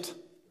of it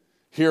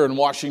here in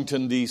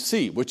Washington,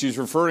 D.C., which he's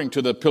referring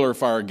to the pillar of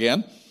fire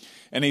again.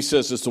 And he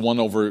says it's the one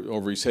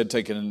over his head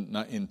taken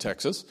in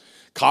Texas.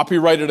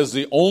 Copyrighted as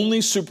the only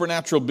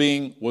supernatural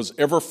being was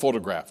ever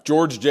photographed.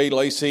 George J.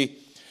 Lacey,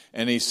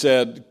 and he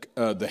said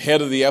the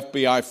head of the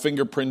FBI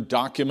fingerprint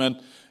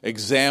document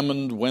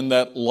examined when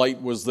that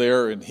light was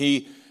there, and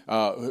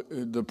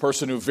the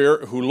person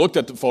who looked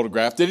at the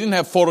photograph, they didn't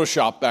have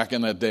Photoshop back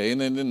in that day, and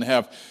they didn't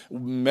have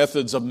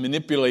methods of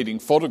manipulating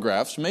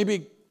photographs.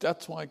 Maybe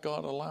that's why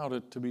God allowed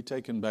it to be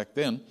taken back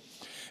then.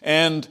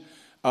 And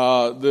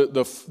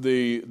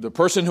the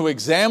person who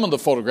examined the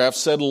photograph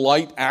said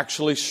light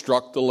actually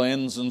struck the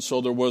lens, and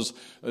so there was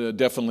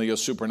definitely a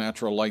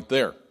supernatural light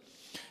there.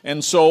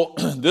 And so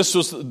this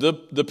was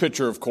the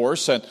picture, of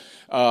course. And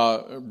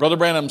Brother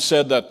Branham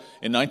said that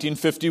in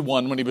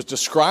 1951, when he was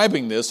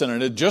describing this, and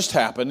it had just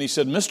happened, he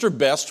said, Mr.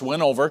 Best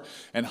went over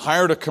and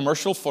hired a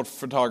commercial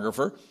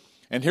photographer.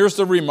 And here's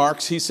the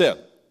remarks he said.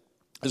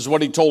 This is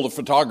what he told the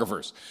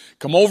photographers.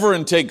 Come over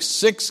and take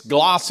 6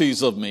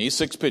 glossies of me,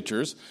 6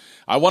 pictures.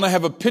 I want to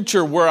have a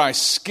picture where I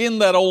skin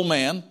that old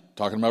man,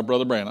 talking about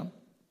Brother Branham,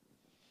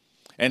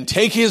 and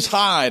take his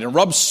hide and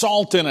rub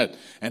salt in it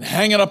and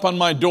hang it up on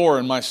my door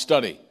in my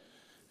study.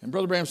 And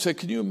Brother Branham said,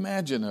 can you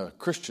imagine a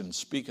Christian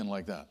speaking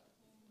like that?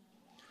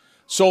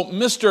 So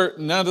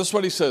now this is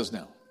what he says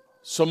now.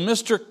 So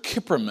Mr.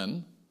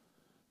 Kipperman,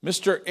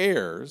 Mr.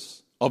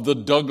 Ayers of the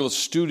Douglas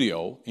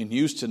Studio in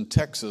Houston,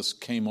 Texas,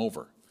 came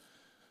over.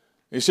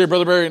 You say,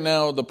 Brother Barry,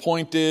 now the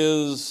point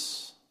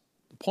is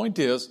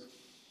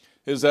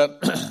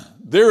that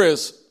there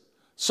is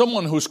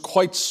someone who's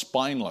quite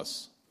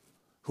spineless,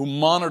 who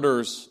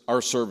monitors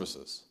our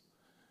services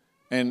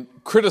and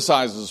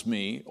criticizes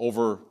me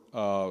over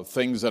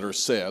things that are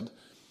said.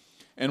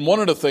 And one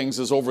of the things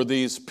is over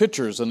these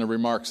pictures and the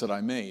remarks that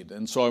I made.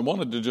 And so I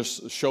wanted to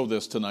just show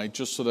this tonight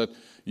just so that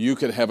you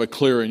could have it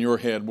clear in your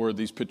head where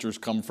these pictures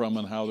come from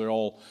and how they're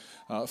all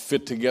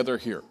fit together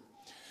here.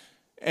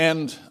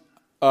 And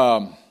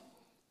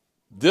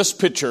this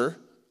picture,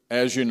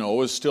 as you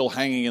know, is still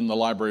hanging in the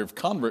Library of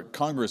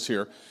Congress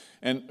here.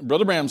 And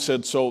Brother Branham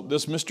said, so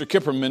this Mr.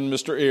 Kipperman,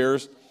 Mr.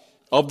 Ayers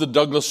of the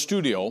Douglas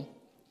Studio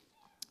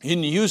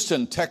in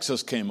Houston,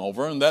 Texas came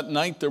over, and that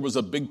night there was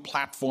a big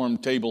platform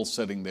table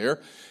sitting there,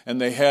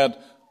 and they had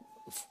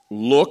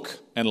Look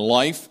and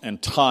Life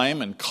and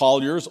Time and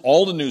Collier's,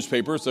 all the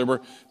newspapers. They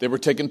were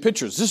taking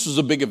pictures. This was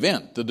a big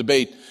event, the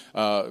debate,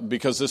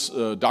 because this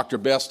Dr.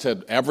 Best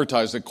had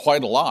advertised it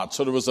quite a lot.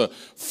 So there was a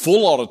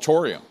full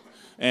auditorium,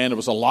 and there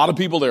was a lot of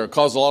people there. It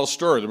caused a lot of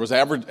stir. There was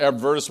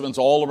advertisements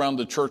all around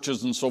the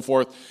churches and so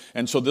forth,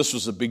 and so this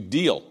was a big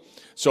deal.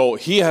 So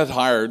he had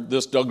hired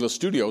this Douglas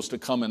Studios to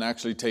come and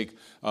actually take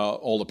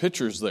all the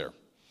pictures there.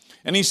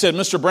 And he said,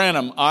 Mr.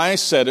 Branham, I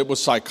said it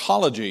was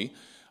psychology.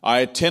 I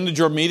attended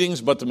your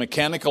meetings, but the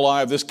mechanical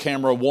eye of this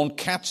camera won't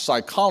catch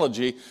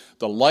psychology.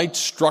 The light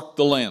struck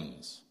the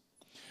lens.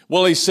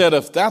 Well, he said,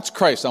 if that's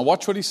Christ, now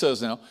watch what he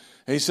says now.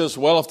 He says,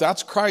 well, if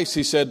that's Christ,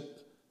 he said,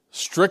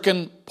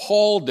 stricken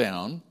Paul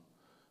down,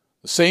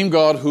 the same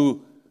God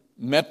who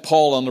met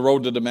Paul on the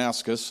road to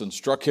Damascus and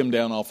struck him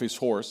down off his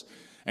horse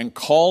and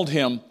called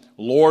him,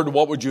 Lord,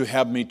 what would you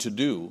have me to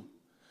do?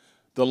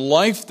 The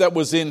life that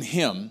was in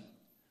him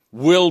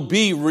will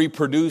be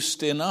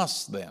reproduced in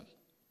us then.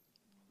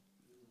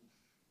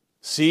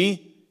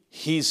 See,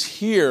 he's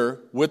here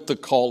with the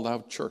called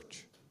out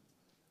church.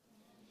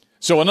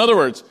 So in other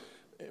words,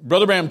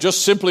 Brother Branham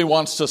just simply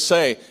wants to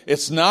say,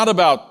 it's not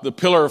about the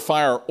pillar of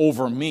fire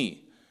over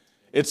me.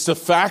 It's the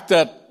fact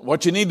that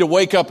what you need to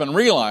wake up and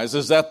realize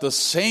is that the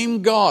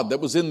same God that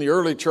was in the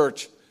early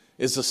church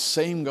is the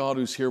same God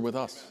who's here with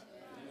us.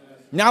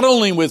 Not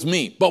only with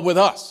me, but with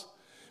us.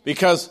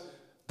 Because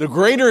the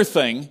greater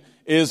thing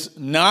is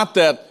not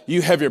that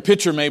you have your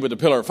picture made with a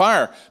pillar of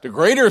fire. The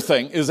greater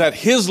thing is that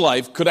his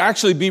life could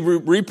actually be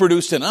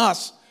reproduced in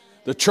us,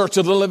 the church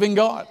of the living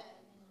God.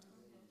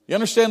 You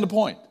understand the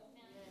point?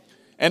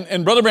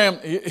 And Brother Branham,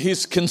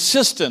 he's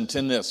consistent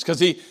in this because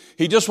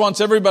he just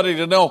wants everybody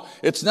to know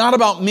it's not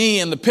about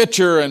me and the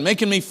picture and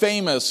making me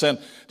famous. And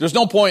there's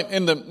no point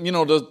in the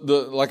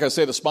like I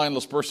say, the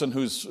spineless person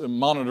who's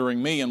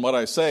monitoring me and what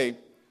I say.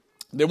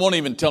 They won't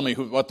even tell me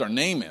what their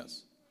name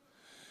is.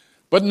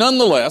 But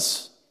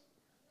nonetheless,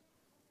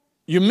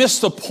 you miss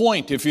the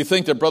point if you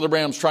think that Brother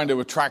Branham's trying to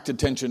attract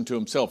attention to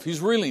himself. He's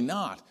really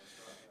not.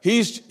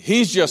 He's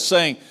just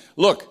saying,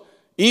 look,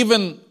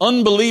 even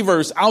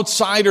unbelievers,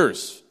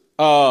 outsiders,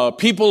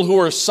 people who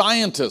are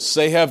scientists,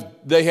 they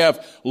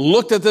have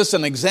looked at this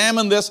and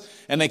examined this,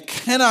 and they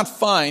cannot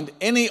find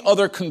any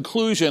other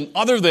conclusion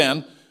other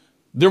than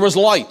there was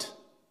light.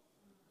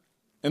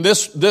 And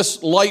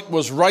this light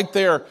was right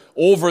there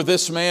over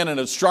this man, and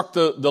it struck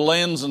the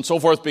lens and so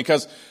forth,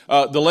 because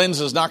the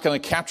lens is not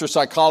going to capture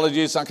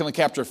psychology. It's not going to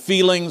capture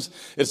feelings.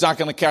 It's not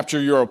going to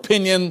capture your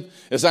opinion.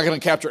 It's not going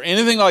to capture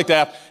anything like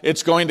that.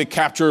 It's going to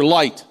capture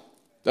light.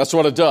 That's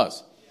what it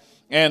does.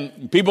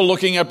 And people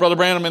looking at Brother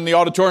Branham in the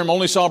auditorium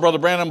only saw Brother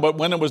Branham, but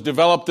when it was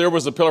developed, there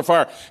was the pillar of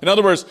fire. In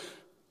other words,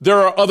 there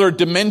are other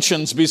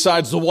dimensions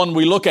besides the one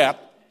we look at.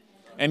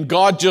 And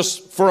God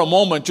just, for a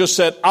moment, just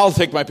said, I'll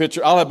take my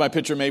picture. I'll have my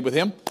picture made with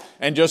him.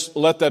 And just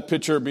let that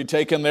picture be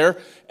taken there.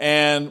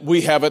 And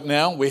we have it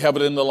now. We have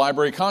it in the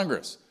Library of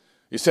Congress.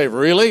 You say,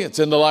 really? It's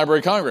in the Library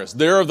of Congress.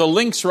 There are the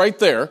links right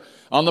there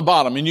on the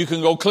bottom. And you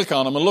can go click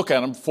on them and look at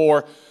them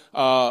for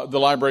the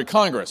Library of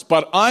Congress.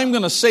 But I'm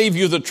going to save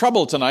you the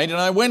trouble tonight. And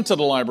I went to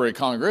the Library of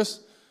Congress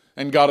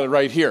and got it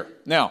right here.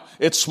 Now,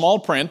 it's small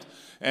print.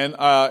 And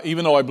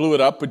even though I blew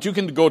it up, but you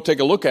can go take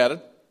a look at it.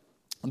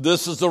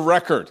 This is the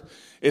record.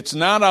 It's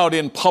not out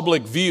in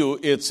public view.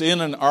 It's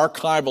in an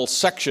archival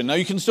section. Now,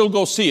 you can still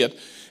go see it.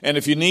 And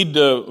if you need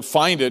to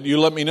find it, you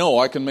let me know.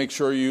 I can make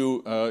sure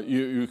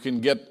you can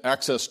get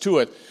access to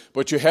it.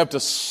 But you have to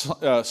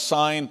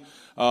sign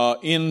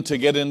in to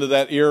get into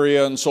that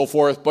area and so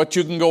forth. But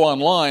you can go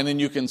online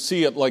and you can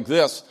see it like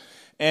this.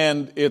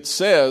 And it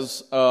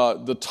says,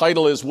 the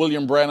title is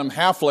William Branham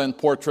Half-Length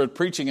Portrait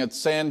Preaching at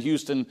Sand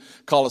Houston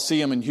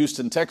Coliseum in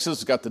Houston, Texas.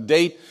 It's got the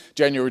date,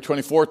 January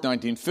 24th,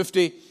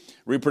 1950.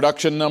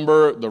 Reproduction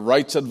number, the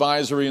rights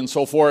advisory and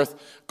so forth,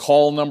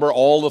 call number,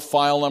 all the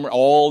file number,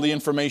 all the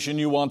information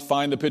you want,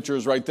 find the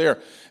pictures right there.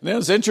 And then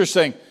it's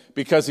interesting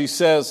because he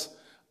says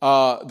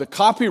the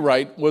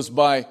copyright was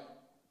by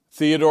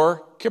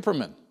Theodore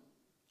Kipperman,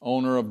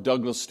 owner of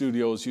Douglas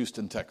Studios,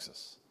 Houston,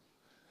 Texas.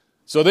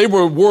 So they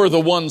were the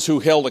ones who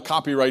held a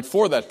copyright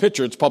for that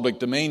picture. It's public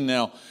domain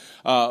now,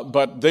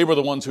 but they were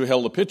the ones who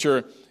held the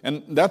picture.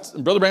 And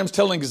Brother Branham's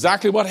telling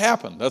exactly what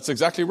happened. That's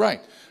exactly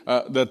right.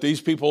 That these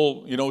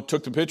people,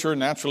 took the picture.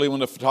 Naturally, when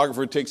the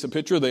photographer takes a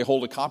picture, they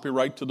hold a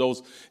copyright to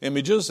those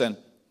images. And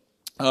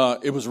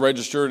it was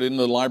registered in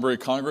the Library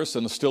of Congress,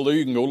 and it's still there.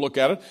 You can go look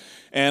at it.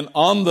 And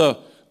on the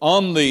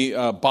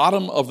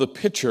bottom of the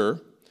picture,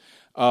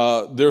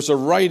 there's a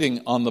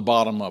writing on the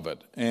bottom of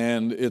it.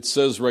 And it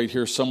says right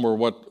here somewhere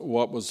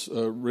what was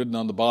written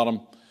on the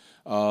bottom.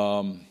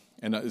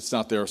 And it's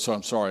not there, so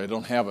I'm sorry, I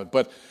don't have it.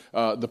 But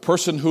the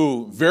person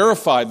who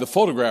verified the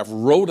photograph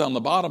wrote on the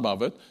bottom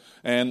of it,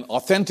 and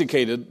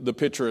authenticated the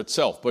picture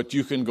itself, but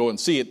you can go and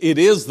see it. It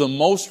is the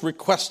most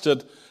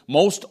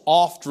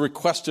oft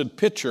requested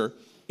picture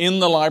in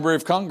the Library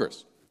of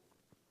Congress.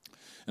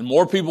 And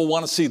more people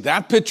want to see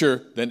that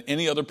picture than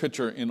any other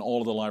picture in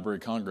all of the Library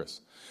of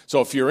Congress.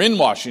 So if you're in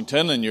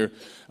Washington and you're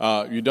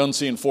done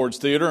seeing Ford's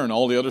Theater and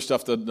all the other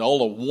stuff, all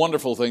the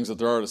wonderful things that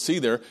there are to see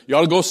there, you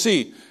ought to go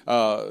see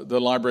the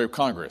Library of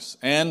Congress.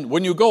 And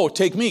when you go,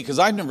 take me, because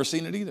I've never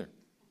seen it either.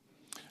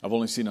 I've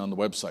only seen it on the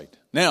website.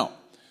 Now,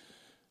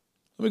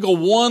 let me go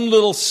one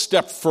little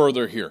step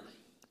further here.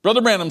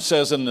 Brother Branham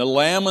says in The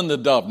Lamb and the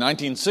Dove,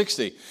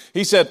 1960,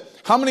 he said,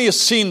 how many have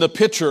seen the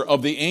picture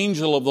of the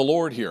angel of the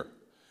Lord here?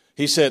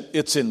 He said,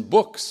 it's in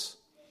books.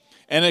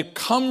 And it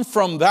come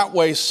from that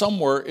way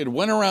somewhere. It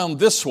went around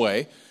this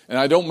way. And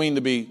I don't mean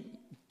to be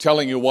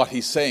telling you what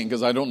he's saying,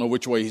 because I don't know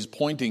which way he's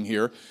pointing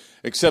here,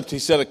 except he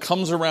said it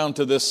comes around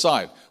to this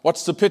side.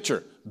 What's the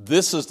picture?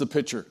 This is the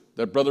picture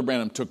that Brother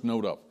Branham took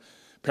note of.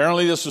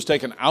 Apparently this was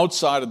taken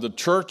outside of the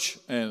church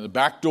and the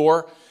back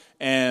door,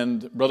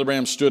 and Brother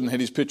Branham stood and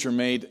had his picture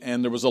made,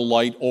 and there was a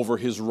light over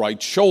his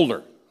right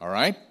shoulder. All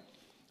right?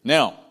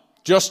 Now,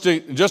 just to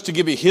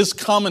give you his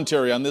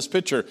commentary on this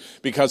picture,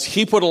 because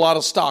he put a lot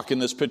of stock in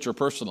this picture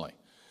personally.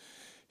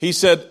 He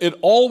said, it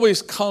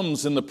always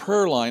comes in the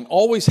prayer line,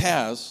 always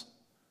has,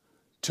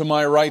 to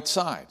my right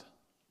side.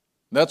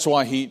 That's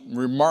why he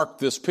remarked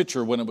this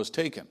picture when it was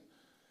taken.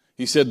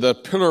 He said,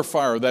 that pillar of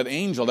fire, that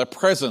angel, that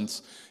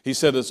presence, he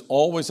said, is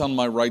always on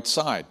my right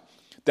side.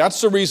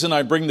 That's the reason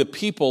I bring the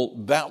people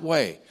that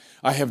way.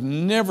 I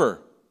never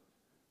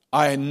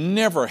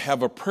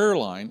have a prayer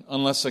line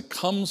unless it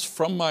comes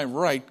from my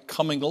right,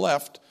 coming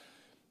left,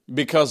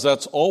 because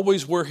that's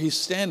always where he's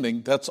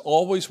standing. That's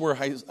always where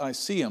I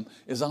see him,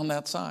 is on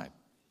that side.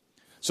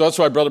 So that's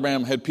why Brother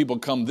Branham had people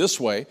come this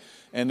way,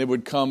 and they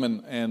would come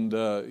and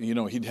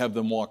he'd have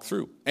them walk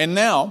through. And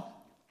now,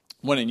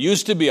 when it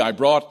used to be I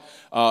brought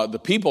the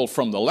people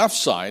from the left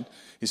side,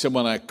 he said,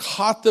 when I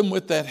caught them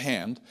with that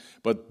hand,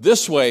 but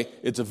this way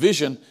it's a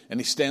vision, and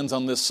he stands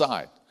on this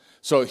side.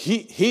 So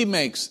he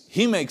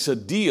makes a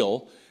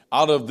deal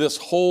out of this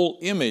whole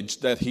image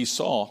that he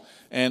saw,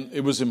 and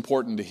it was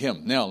important to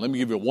him. Now, let me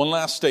give you one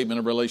last statement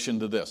in relation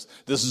to this.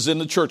 This is in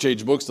the Church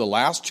Age books, the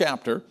last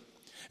chapter,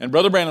 and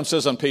Brother Branham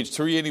says on page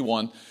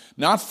 381,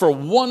 not for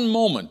one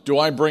moment do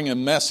I bring a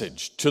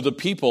message to the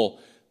people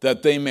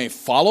that they may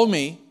follow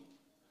me,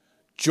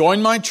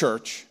 join my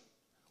church,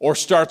 or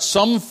start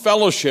some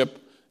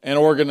fellowship and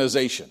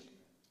organization.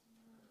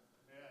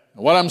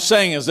 What I'm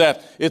saying is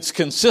that it's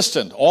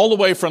consistent all the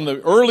way from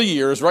the early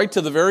years right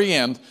to the very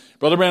end.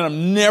 Brother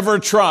Branham never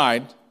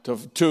tried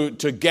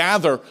to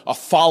gather a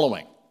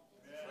following.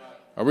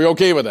 Are we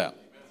okay with that?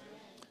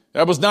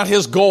 That was not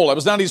his goal. That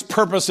was not his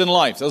purpose in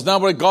life. That's not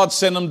what God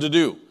sent him to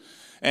do.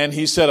 And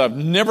he said, I've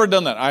never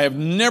done that. I have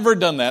never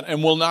done that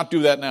and will not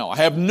do that now. I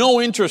have no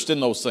interest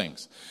in those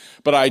things.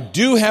 But I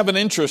do have an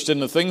interest in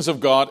the things of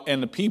God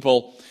and the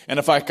people. And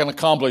if I can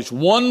accomplish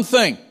one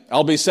thing,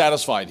 I'll be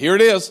satisfied. Here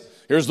it is.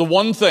 Here's the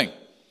one thing.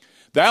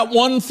 That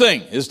one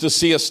thing is to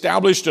see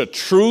established a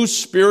true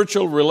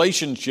spiritual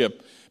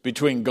relationship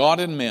between God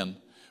and men,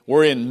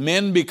 wherein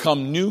men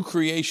become new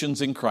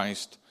creations in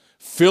Christ,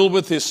 filled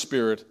with His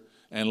Spirit,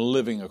 and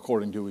living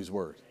according to His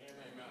Word.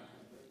 Amen.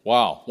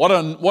 Wow, what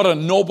a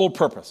noble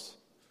purpose.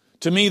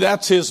 To me,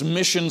 that's His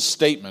mission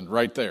statement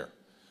right there.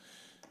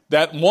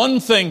 That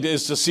one thing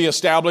is to see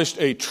established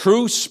a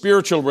true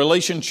spiritual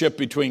relationship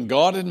between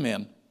God and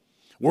men,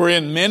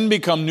 wherein men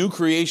become new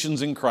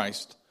creations in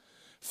Christ,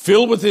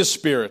 filled with His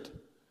Spirit,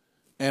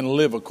 and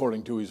live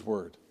according to His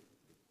Word.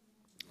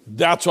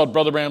 That's what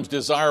Brother Branham's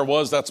desire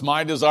was. That's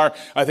my desire.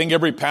 I think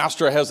every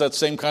pastor has that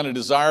same kind of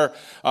desire,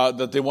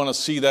 that they want to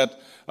see that,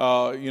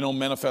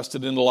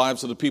 manifested in the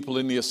lives of the people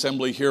in the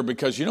assembly here.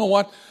 Because you know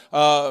what?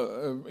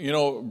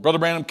 Brother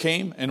Branham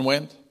came and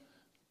went.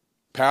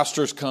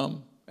 Pastors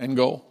come and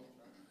go.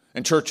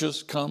 And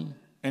churches come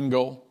and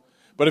go.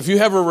 But if you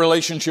have a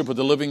relationship with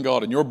the living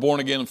God and you're born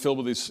again and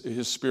filled with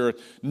His Spirit,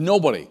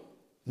 nobody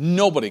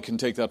can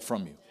take that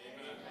from you.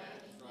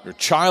 You're a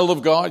child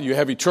of God. You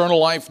have eternal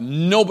life.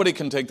 Nobody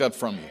can take that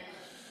from you.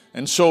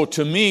 And so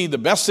to me, the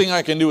best thing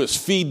I can do is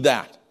feed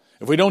that.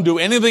 If we don't do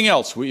anything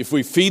else, if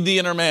we feed the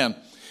inner man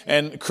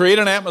and create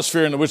an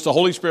atmosphere in which the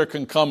Holy Spirit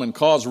can come and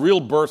cause real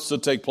births to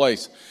take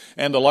place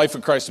and the life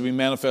of Christ to be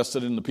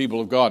manifested in the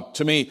people of God,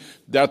 to me,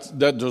 that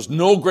there's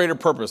no greater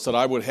purpose that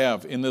I would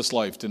have in this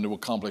life than to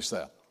accomplish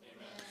that.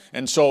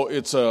 And so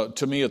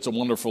to me, it's a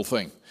wonderful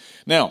thing.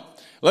 Now,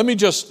 let me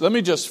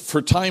just,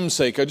 for time's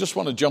sake, I just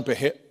want to jump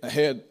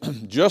ahead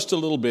just a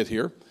little bit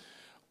here.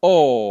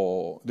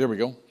 Oh, there we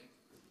go.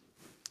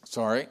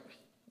 Sorry.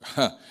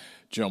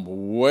 Jump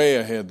way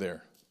ahead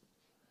there.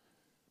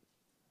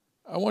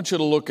 I want you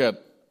to look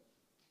at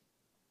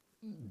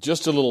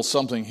just a little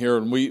something here.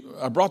 And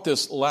I brought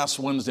this last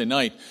Wednesday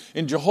night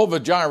in Jehovah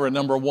Jireh,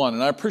 number 1.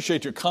 And I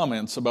appreciate your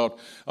comments about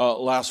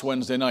last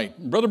Wednesday night.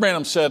 Brother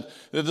Branham said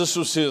that this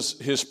was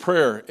his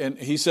prayer. And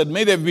he said,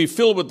 may they be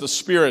filled with the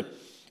Spirit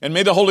And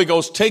may the Holy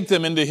Ghost take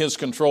them into His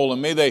control,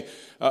 and may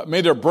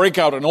there break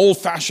out an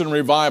old-fashioned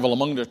revival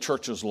among their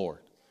churches, Lord.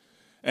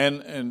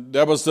 And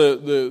that was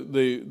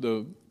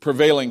the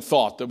prevailing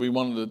thought that we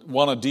want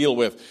to deal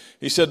with.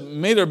 He said,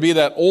 may there be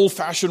that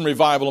old-fashioned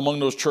revival among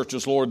those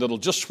churches, Lord, that'll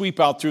just sweep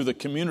out through the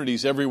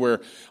communities everywhere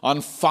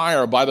on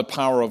fire by the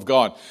power of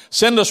God.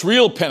 Send us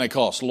real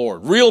Pentecost,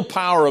 Lord, real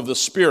power of the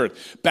Spirit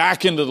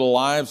back into the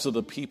lives of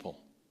the people.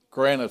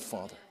 Grant it,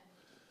 Father.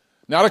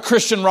 Not a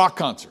Christian rock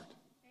concert,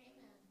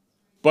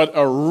 but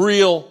a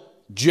real,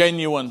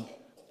 genuine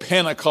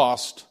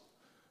Pentecost,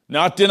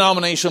 not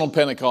denominational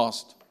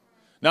Pentecost,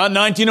 not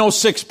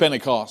 1906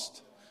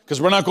 Pentecost,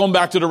 because we're not going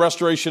back to the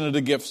restoration of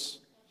the gifts.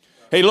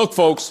 Hey, look,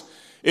 folks,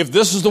 if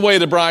this is the way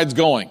the bride's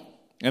going,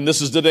 and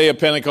this is the day of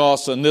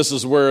Pentecost, and this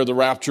is where the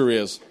rapture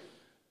is,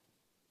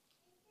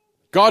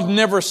 God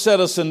never set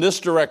us in this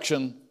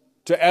direction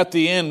to, at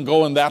the end,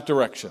 go in that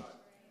direction.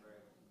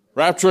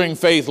 Rapturing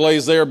faith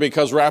lays there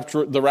because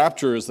the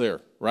rapture is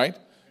there, right?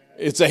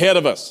 It's ahead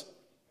of us.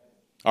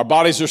 Our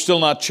bodies are still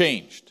not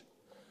changed.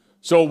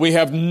 So we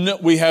have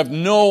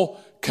no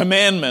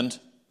commandment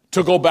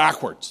to go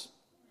backwards.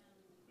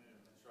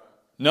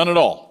 None at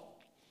all.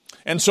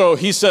 And so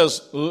he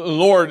says,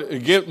 Lord,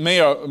 may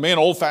an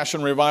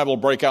old-fashioned revival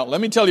break out. Let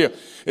me tell you,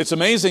 it's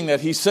amazing that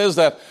he says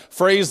that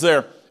phrase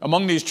there,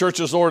 among these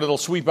churches, Lord, it'll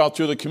sweep out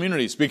through the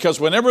communities. Because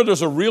whenever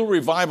there's a real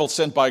revival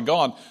sent by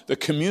God, the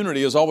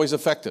community is always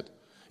affected.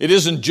 It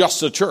isn't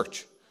just the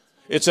church.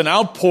 It's an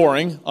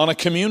outpouring on a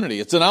community.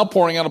 It's an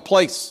outpouring on a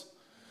place.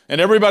 And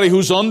everybody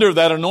who's under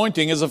that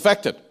anointing is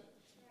affected.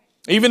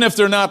 Even if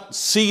they're not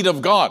seed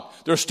of God,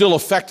 they're still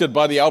affected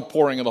by the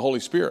outpouring of the Holy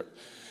Spirit.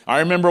 I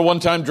remember one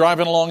time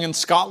driving along in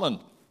Scotland,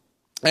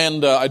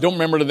 and I don't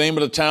remember the name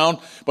of the town,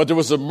 but there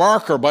was a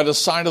marker by the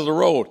side of the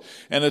road,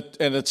 and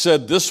it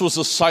said this was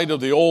the site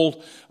of the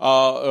old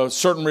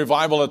certain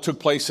revival that took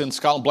place in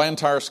Scotland,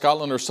 Blantyre,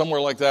 Scotland, or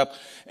somewhere like that.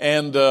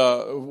 And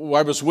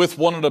I was with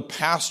one of the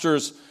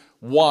pastor's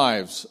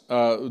wives.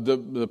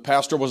 The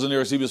pastor wasn't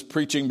there as he was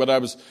preaching, but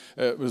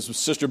it was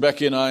Sister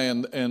Becky and I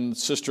and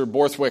Sister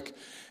Borthwick.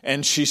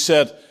 And she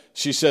said,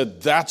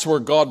 that's where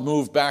God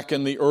moved back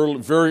in the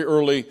very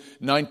early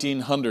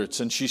 1900s.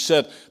 And she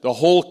said the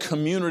whole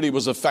community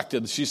was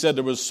affected. She said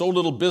there was so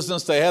little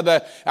business, they had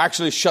to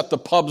actually shut the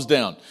pubs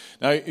down.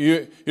 Now,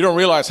 you don't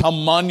realize how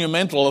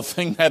monumental a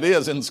thing that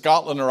is in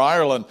Scotland or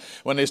Ireland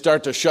when they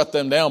start to shut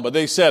them down. But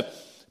they said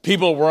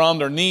people were on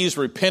their knees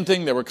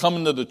repenting. They were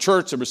coming to the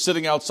church. They were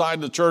sitting outside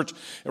the church.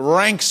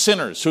 Rank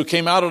sinners who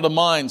came out of the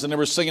mines, and they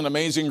were singing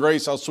Amazing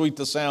Grace, how sweet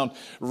the sound.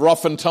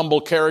 Rough and tumble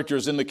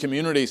characters in the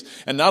communities.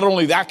 And not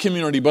only that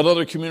community, but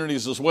other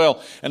communities as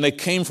well. And they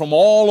came from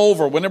all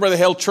over. Whenever they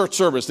held church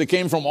service, they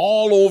came from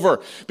all over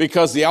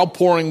because the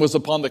outpouring was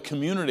upon the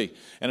community,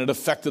 and it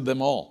affected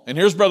them all. And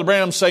here's Brother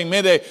Branham saying,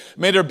 may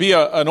there be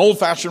an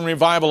old-fashioned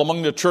revival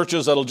among the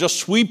churches that'll just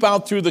sweep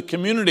out through the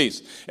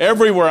communities,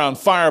 everywhere on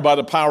fire by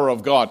the power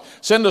of God.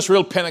 Send us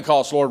real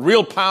Pentecost, Lord,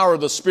 real power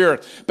of the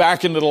Spirit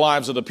back into the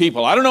lives of the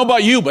people. I don't know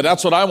about you, but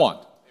that's what I want.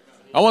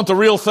 I want the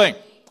real thing.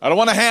 I don't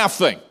want a half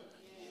thing.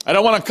 I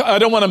don't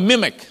want a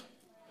mimic.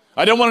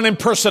 I don't want an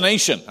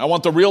impersonation. I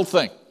want the real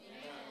thing.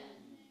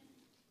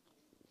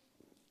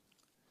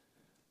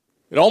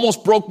 It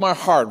almost broke my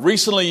heart.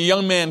 Recently, a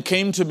young man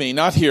came to me,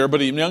 not here,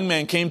 but a young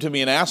man came to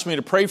me and asked me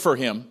to pray for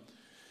him.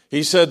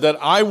 He said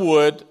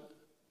that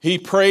he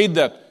prayed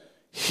that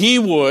he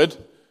would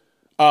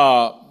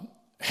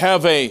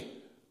have a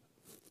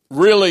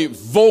really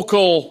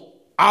vocal,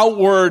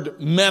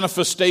 outward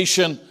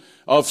manifestation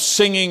of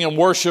singing and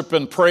worship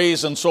and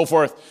praise and so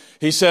forth.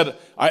 He said,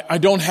 I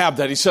don't have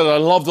that. He said, I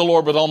love the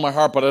Lord with all my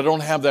heart, but I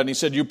don't have that. And he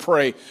said, you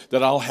pray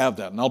that I'll have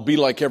that, and I'll be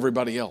like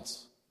everybody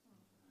else.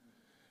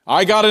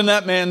 I got in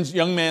that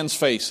young man's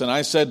face, and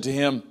I said to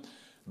him,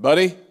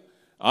 buddy,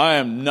 I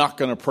am not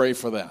going to pray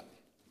for that.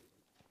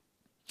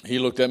 He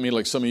looked at me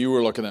like some of you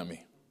were looking at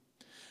me.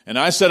 And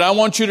I said, I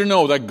want you to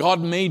know that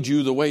God made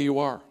you the way you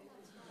are.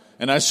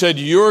 And I said,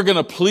 you're going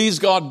to please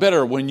God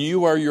better when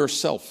you are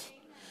yourself.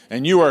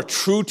 And you are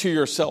true to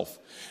yourself.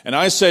 And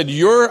I said,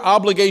 your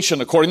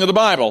obligation, according to the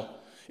Bible,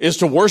 is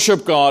to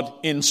worship God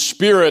in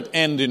spirit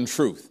and in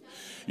truth.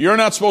 You're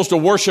not supposed to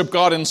worship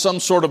God in some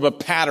sort of a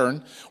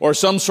pattern or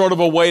some sort of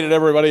a way that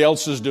everybody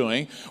else is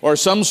doing or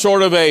some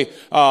sort of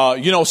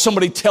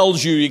somebody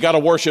tells you got to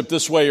worship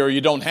this way or you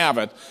don't have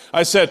it.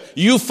 I said,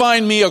 you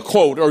find me a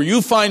quote or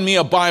you find me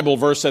a Bible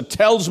verse that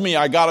tells me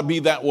I got to be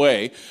that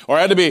way or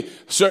I had to be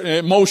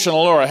emotional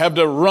or I have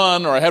to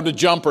run or I have to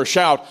jump or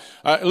shout.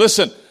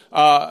 Listen,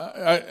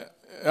 I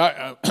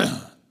got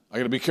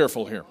to be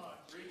careful here.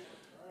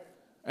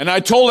 And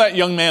I told that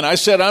young man, I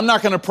said, I'm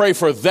not going to pray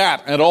for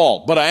that at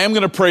all, but I am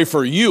going to pray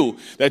for you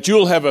that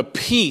you'll have a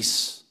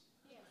peace.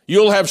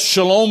 You'll have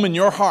shalom in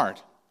your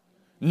heart,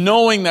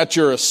 knowing that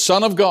you're a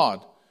son of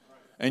God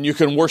and you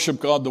can worship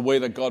God the way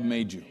that God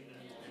made you.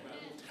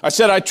 I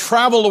said, I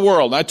travel the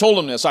world. And I told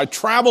him this. I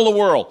travel the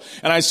world,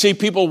 and I see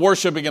people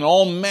worshiping in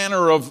all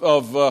manner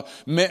of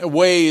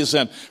ways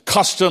and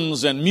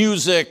customs and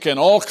music and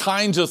all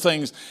kinds of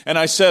things. And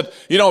I said,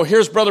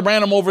 here's Brother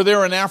Branham over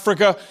there in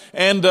Africa,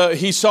 and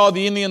he saw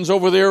the Indians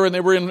over there, and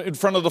they were in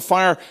front of the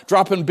fire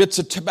dropping bits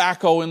of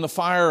tobacco in the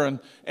fire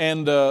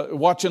and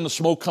watching the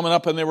smoke coming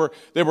up, and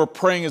they were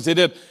praying as they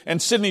did.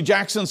 And Sidney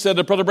Jackson said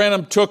that Brother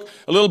Branham took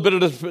a little bit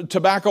of the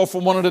tobacco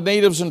from one of the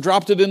natives and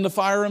dropped it in the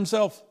fire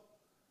himself.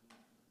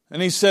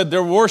 And he said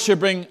they're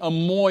worshiping a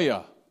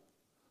Moya,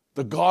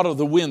 the god of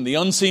the wind, the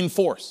unseen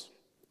force.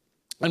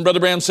 And Brother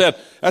Branham said,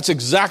 that's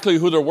exactly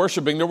who they're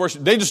worshiping.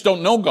 They just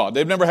don't know God.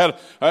 They've never had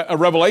a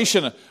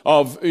revelation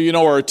of,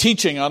 or a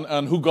teaching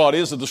on who God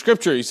is of the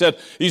Scripture. He said,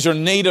 these are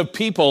native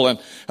people. And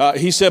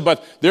he said,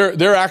 but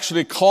they're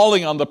actually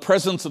calling on the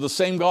presence of the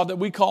same God that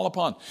we call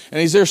upon.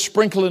 And he's there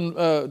sprinkling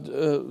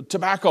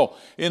tobacco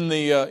in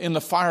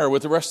the fire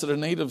with the rest of the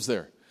natives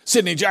there.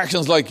 Sidney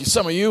Jackson's like,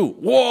 some of you,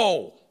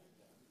 whoa.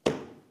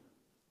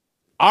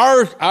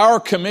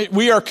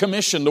 We are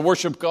commissioned to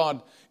worship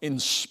God in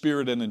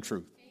spirit and in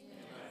truth.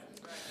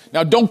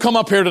 Now, don't come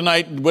up here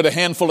tonight with a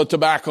handful of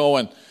tobacco,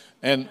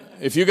 and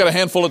if you got a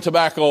handful of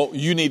tobacco,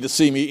 you need to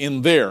see me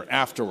in there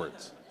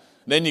afterwards.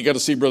 Then you got to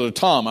see Brother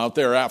Tom out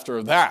there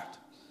after that.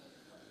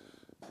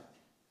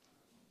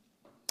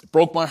 It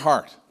broke my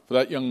heart for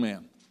that young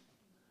man,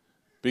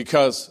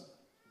 because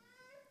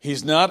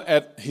he's not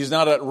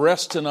at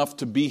rest enough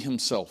to be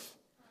himself.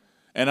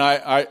 And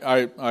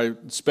I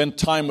spent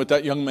time with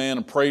that young man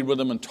and prayed with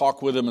him and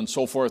talked with him and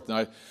so forth.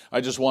 And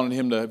I just wanted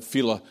him to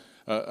feel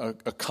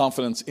a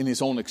confidence in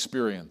his own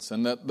experience.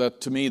 And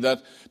that to me,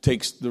 that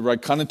takes the right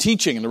kind of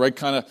teaching and the right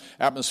kind of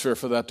atmosphere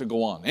for that to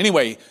go on.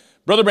 Anyway,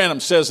 Brother Branham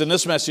says in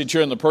this message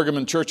here in the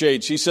Pergamon church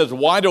age, he says,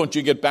 why don't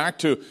you get back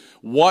to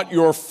what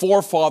your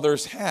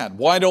forefathers had?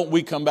 Why don't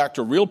we come back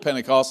to real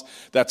Pentecost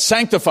that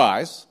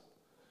sanctifies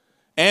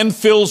and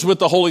fills with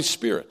the Holy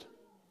Spirit,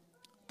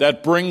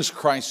 that brings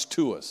Christ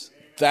to us?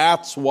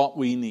 That's what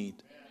we need.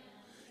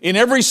 In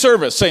every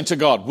service, saints of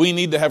God, we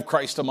need to have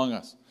Christ among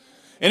us.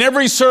 In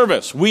every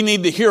service, we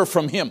need to hear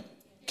from Him.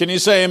 Can you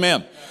say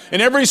amen?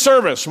 In every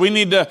service, we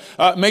need to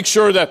make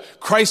sure that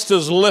Christ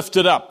is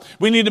lifted up.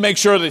 We need to make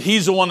sure that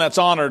He's the one that's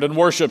honored and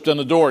worshiped and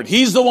adored.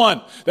 He's the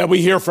one that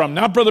we hear from,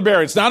 not Brother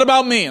Barry. It's not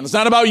about me, and it's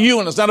not about you,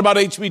 and it's not about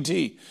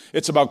HBT.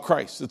 It's about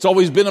Christ. It's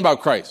always been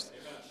about Christ.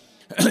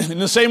 In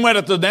the same way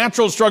that the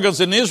natural struggles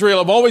in Israel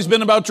have always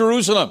been about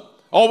Jerusalem.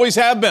 Always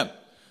have been.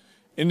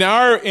 In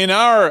our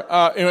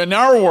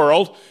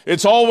world,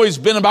 it's always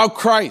been about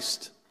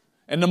Christ.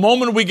 And the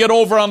moment we get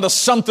over onto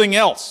something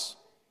else,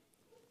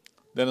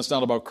 then it's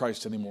not about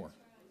Christ anymore.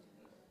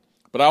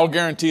 But I'll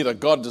guarantee that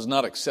God does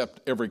not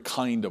accept every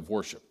kind of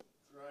worship.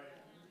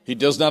 He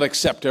does not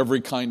accept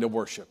every kind of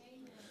worship.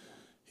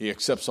 He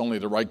accepts only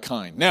the right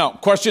kind. Now,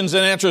 questions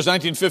and answers,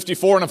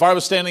 1954. And if I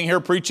was standing here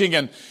preaching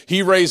and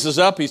he raises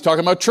up, he's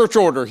talking about church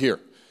order here.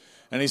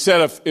 And he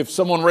said, if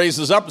someone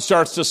raises up and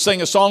starts to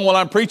sing a song while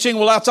I'm preaching,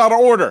 well, that's out of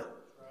order.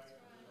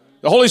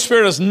 The Holy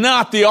Spirit is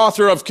not the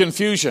author of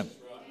confusion.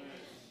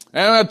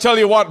 And I'll tell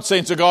you what,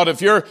 saints of God,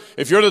 if you're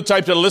the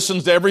type that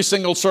listens to every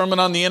single sermon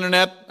on the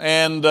internet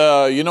and,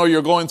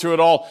 you're going through it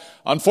all,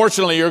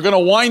 unfortunately, you're going to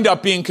wind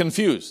up being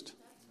confused.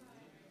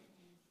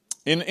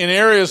 In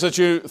areas that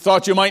you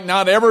thought you might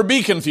not ever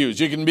be confused,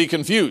 you can be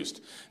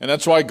confused. And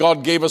that's why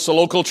God gave us a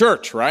local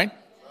church, right?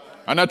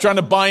 I'm not trying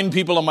to bind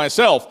people to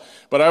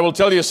myself, but I will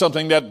tell you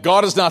something, that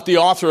God is not the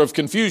author of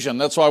confusion.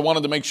 That's why I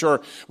wanted to make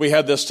sure we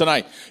had this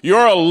tonight.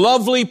 You're a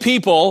lovely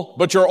people,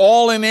 but you're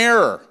all in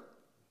error.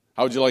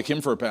 How would you like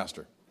him for a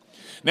pastor?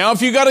 Now,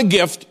 if you got a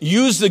gift,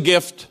 use the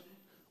gift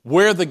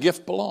where the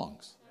gift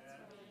belongs.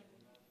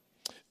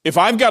 If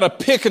I've got a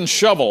pick and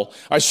shovel,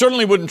 I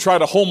certainly wouldn't try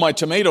to hoe my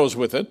tomatoes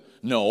with it.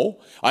 No,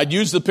 I'd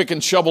use the pick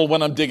and shovel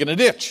when I'm digging a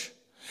ditch.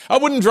 I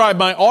wouldn't drive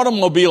my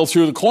automobile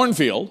through the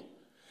cornfield.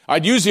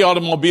 I'd use the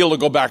automobile to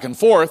go back and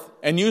forth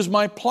and use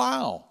my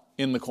plow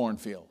in the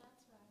cornfield.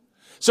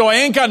 So I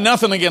ain't got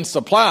nothing against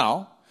the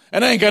plow,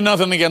 and I ain't got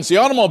nothing against the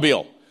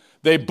automobile.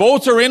 They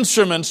both are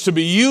instruments to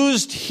be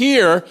used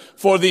here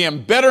for the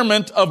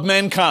embetterment of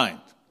mankind.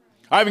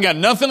 I haven't got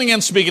nothing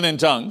against speaking in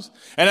tongues,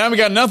 and I haven't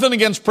got nothing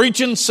against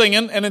preaching,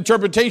 singing, and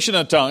interpretation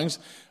of tongues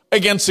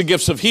against the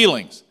gifts of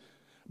healings.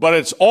 But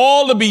it's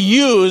all to be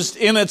used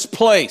in its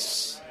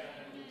place.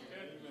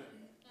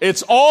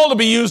 It's all to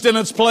be used in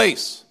its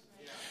place.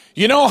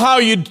 You know how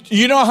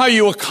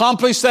you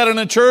accomplish that in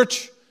a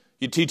church?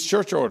 You teach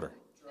church order.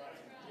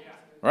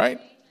 Right?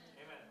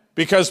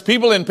 Because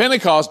people in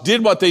Pentecost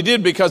did what they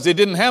did because they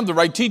didn't have the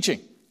right teaching.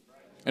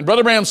 And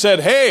Brother Branham said,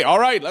 hey, all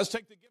right, let's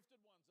take the gifted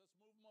ones.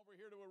 Let's move them over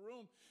here to a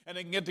room and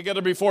they can get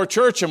together before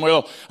church, and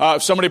we'll,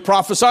 if somebody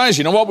prophesies,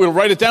 you know what, we'll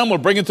write it down, we'll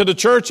bring it to the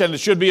church, and it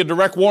should be a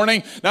direct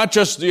warning. Not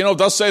just,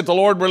 thus saith the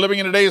Lord, we're living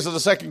in the days of the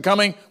second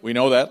coming. We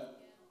know that.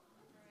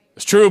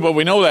 It's true, but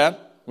we know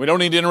that. We don't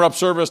need to interrupt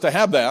service to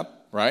have that,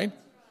 right?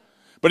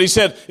 But he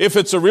said, if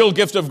it's a real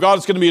gift of God,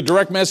 it's going to be a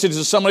direct message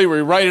to somebody where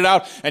we write it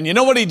out. And you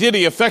know what he did?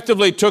 He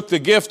effectively took the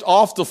gift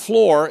off the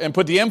floor and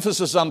put the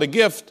emphasis on the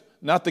gift,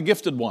 not the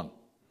gifted one.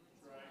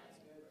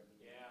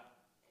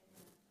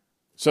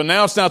 So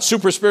now it's not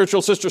super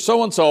spiritual sister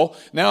so-and-so.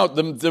 Now,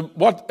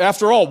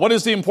 after all, what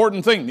is the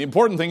important thing? The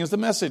important thing is the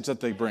message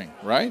that they bring,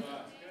 right?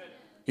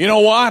 You know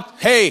what?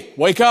 Hey,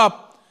 wake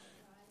up.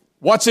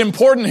 What's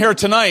important here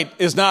tonight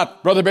is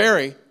not Brother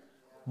Barry,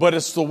 but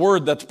it's the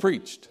word that's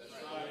preached.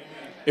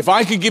 If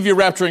I could give you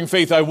rapturing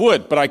faith, I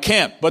would, but I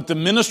can't. But the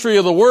ministry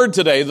of the word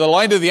today, the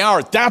light of the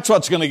hour, that's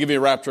what's going to give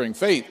you rapturing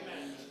faith.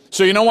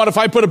 So you know what? If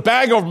I put a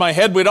bag over my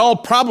head, we'd all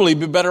probably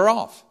be better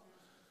off.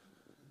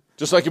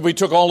 Just like if we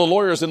took all the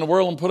lawyers in the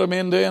world and put them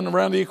end to end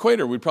around the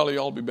equator, we'd probably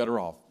all be better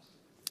off.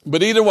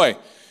 But either way,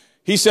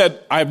 he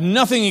said, I have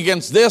nothing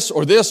against this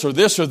or this or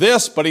this or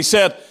this, but he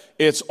said,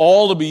 it's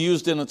all to be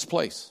used in its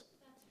place.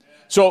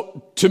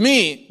 So to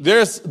me,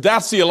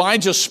 that's the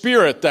Elijah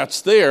spirit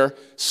that's there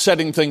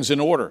setting things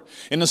in order.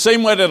 In the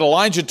same way that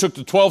Elijah took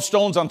the 12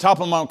 stones on top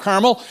of Mount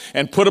Carmel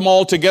and put them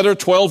all together,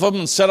 12 of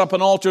them, and set up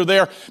an altar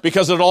there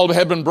because it all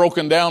had been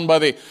broken down by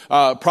the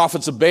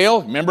prophets of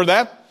Baal. Remember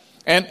that?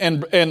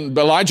 And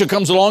Elijah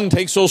comes along and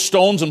takes those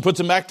stones and puts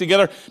them back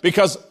together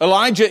because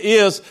Elijah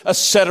is a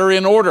setter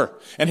in order.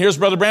 And here's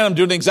Brother Branham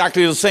doing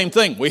exactly the same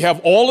thing. We have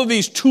all of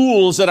these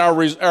tools at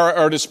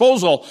our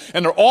disposal,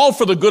 and they're all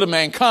for the good of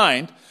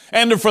mankind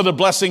and for the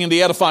blessing and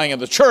the edifying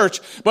of the church,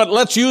 but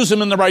let's use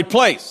them in the right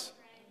place.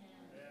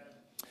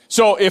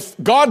 So if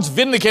God's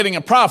vindicating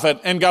a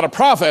prophet and got a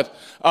prophet,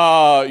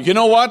 you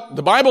know what?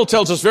 The Bible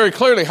tells us very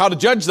clearly how to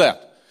judge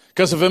that.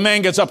 Because if a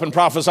man gets up and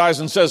prophesies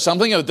and says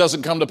something and it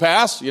doesn't come to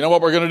pass, you know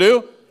what we're going to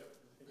do?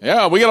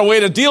 Yeah, we got a way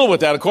to deal with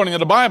that according to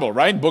the Bible,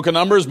 right? Book of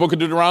Numbers, Book of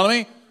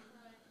Deuteronomy.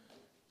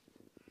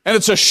 And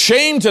it's a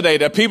shame today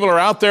that people are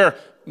out there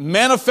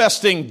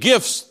manifesting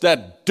gifts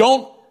that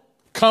don't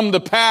come to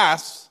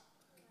pass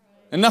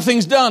and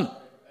nothing's done.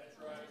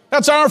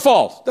 That's our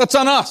fault. That's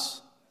on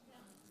us.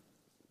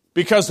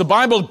 Because the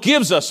Bible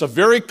gives us a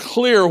very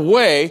clear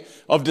way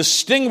of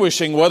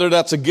distinguishing whether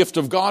that's a gift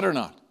of God or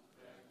not.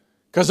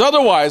 Because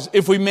otherwise,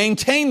 if we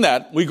maintain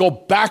that, we go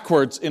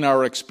backwards in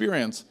our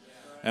experience.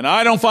 And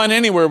I don't find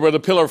anywhere where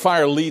the pillar of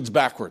fire leads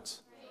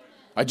backwards.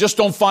 I just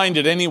don't find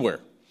it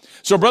anywhere.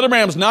 So Brother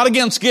Branham's not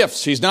against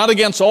gifts. He's not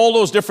against all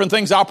those different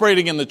things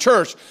operating in the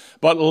church.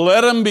 But let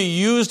them be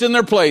used in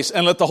their place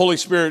and let the Holy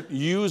Spirit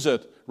use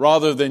it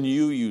rather than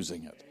you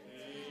using it.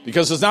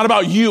 Because it's not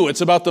about you,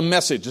 it's about the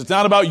message. It's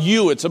not about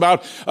you, it's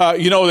about,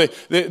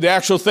 the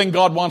actual thing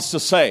God wants to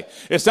say.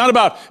 It's not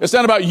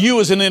about you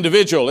as an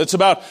individual. It's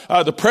about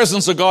the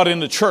presence of God in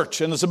the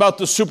church. And it's about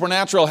the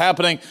supernatural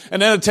happening.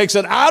 And then it takes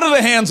it out of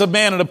the hands of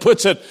man and it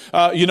puts it,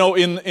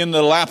 in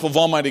the lap of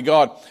Almighty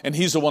God. And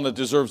He's the one that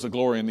deserves the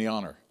glory and the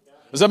honor.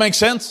 Does that make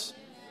sense?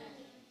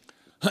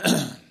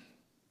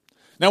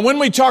 Now, when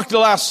we talked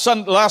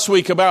last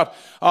week about,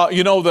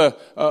 the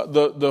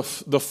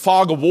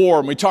fog of war,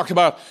 and we talked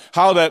about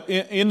how that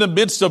in the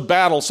midst of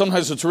battle,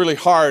 sometimes it's really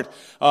hard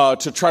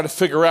to try to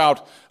figure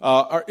out,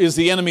 is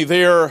the enemy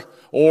there,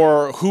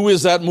 or who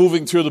is that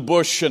moving through the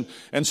bush,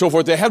 and so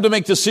forth. They have to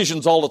make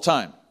decisions all the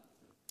time.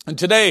 And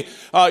today,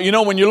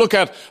 when you look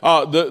at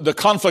the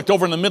conflict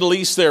over in the Middle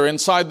East there,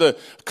 inside the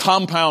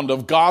compound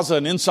of Gaza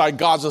and inside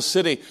Gaza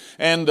City,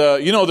 and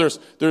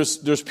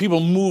there's people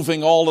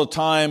moving all the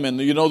time, and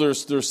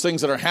there's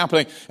things that are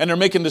happening, and they're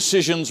making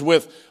decisions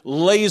with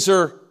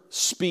laser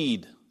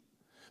speed.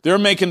 They're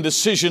making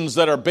decisions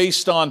that are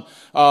based on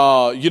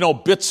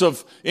bits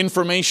of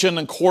information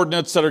and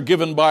coordinates that are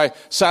given by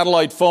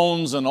satellite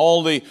phones and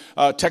all the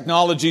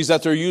technologies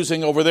that they're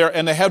using over there,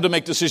 and they have to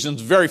make decisions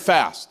very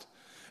fast.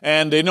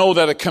 And they know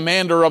that a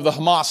commander of the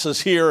Hamas is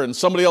here and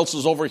somebody else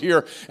is over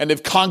here and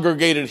they've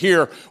congregated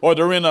here or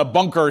they're in a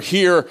bunker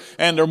here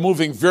and they're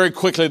moving very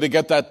quickly to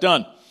get that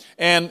done.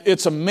 And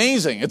it's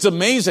amazing. It's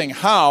amazing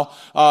how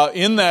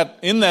in that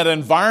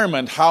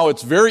environment, how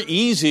it's very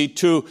easy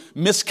to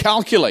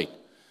miscalculate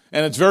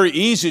and it's very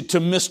easy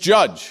to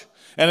misjudge.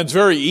 And it's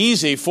very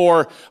easy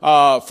for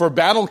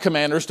battle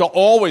commanders to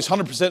always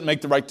 100%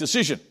 make the right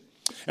decision.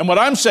 And what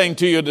I'm saying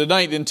to you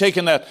tonight in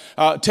taking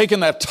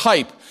that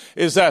type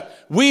is that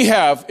we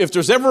have, if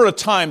there's ever a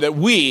time that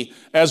we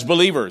as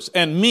believers,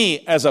 and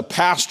me as a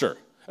pastor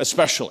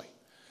especially,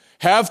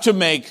 have to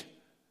make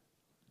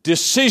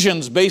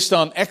decisions based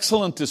on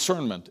excellent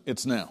discernment,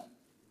 it's now.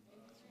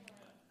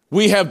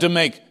 We have to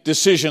make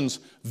decisions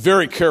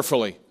very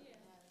carefully,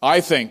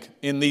 I think,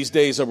 in these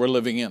days that we're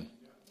living in.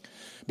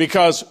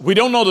 Because we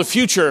don't know the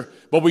future,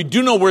 but we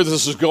do know where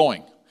this is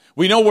going.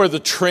 We know where the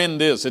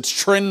trend is. It's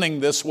trending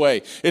this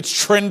way. It's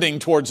trending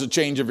towards the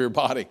change of your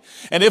body.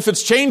 And if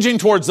it's changing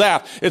towards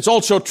that, it's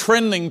also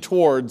trending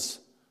towards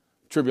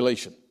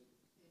tribulation.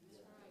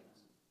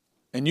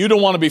 And you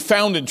don't want to be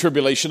found in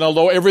tribulation,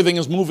 although everything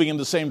is moving in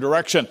the same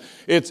direction.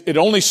 It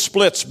only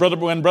splits.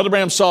 When Brother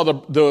Branham saw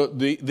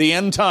the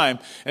end time,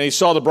 and he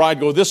saw the bride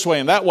go this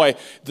way and that way,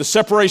 the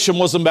separation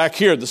wasn't back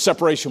here. The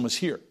separation was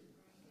here.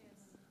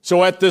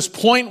 So at this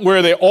point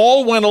where they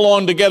all went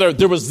along together,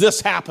 there was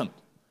this happen.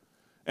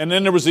 And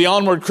then there was the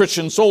onward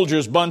Christian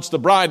soldiers bunch, the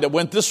bride that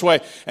went this way,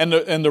 and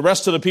the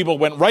rest of the people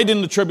went right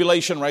into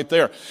tribulation right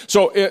there.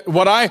 So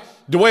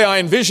the way I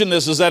envision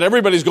this is that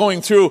everybody's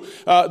going through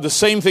the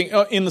same thing,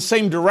 in the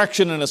same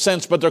direction in a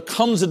sense, but there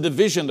comes a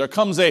division, there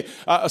comes a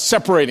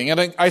separating.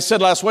 And I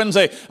said last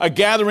Wednesday, a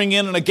gathering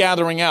in and a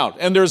gathering out.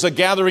 And there's a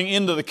gathering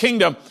into the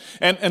kingdom,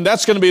 and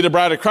that's going to be the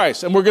bride of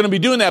Christ. And we're going to be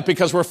doing that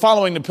because we're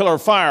following the pillar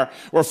of fire,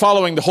 we're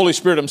following the Holy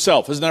Spirit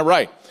himself. Isn't that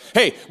right?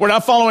 Hey, we're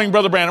not following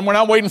Brother Branham. We're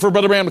not waiting for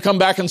Brother Branham to come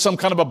back in some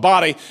kind of a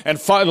body and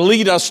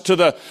lead us to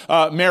the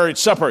marriage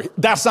supper.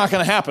 That's not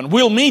going to happen.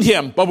 We'll meet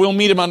him, but we'll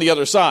meet him on the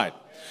other side.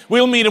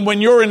 We'll meet him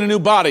when you're in a new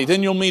body.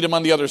 Then you'll meet him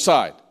on the other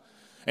side.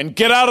 And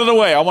get out of the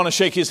way. I want to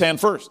shake his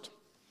hand first.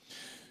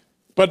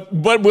 But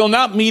we'll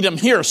not meet him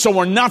here. So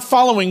we're not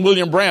following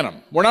William Branham.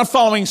 We're not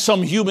following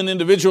some human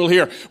individual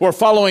here. We're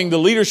following the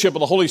leadership of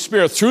the Holy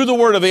Spirit through the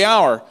word of the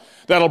hour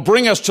that'll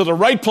bring us to the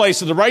right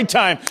place at the right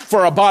time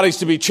for our bodies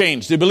to be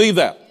changed. Do you believe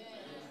that?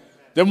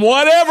 Then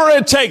whatever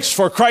it takes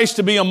for Christ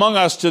to be among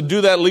us to do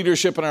that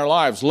leadership in our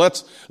lives,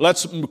 let's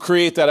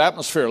create that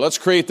atmosphere. Let's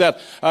create that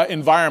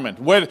environment.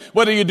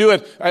 Whether you do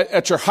it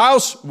at your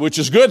house, which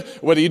is good,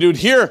 whether you do it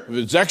here,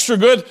 it's extra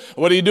good,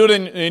 whether you do it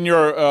in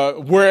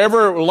your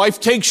wherever life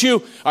takes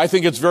you, I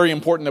think it's very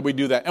important that we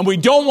do that. And we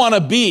don't want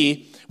to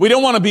be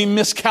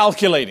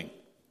miscalculating.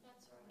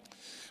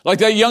 Like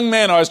that young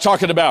man I was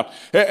talking about.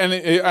 And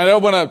I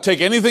don't want to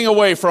take anything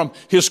away from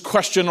his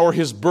question or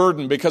his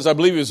burden, because I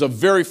believe he was a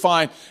very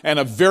fine and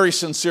a very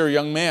sincere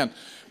young man.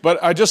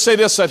 But I just say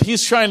this, that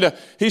he's trying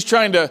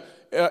to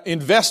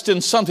invest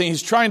in something.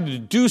 He's trying to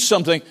do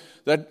something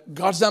that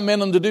God's not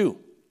meant him to do.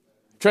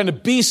 Trying to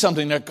be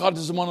something that God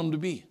doesn't want him to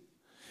be.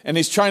 And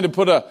he's trying to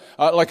put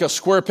like a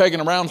square peg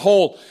in a round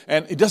hole.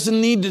 And he doesn't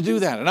need to do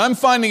that. And I'm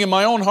finding in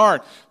my own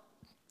heart,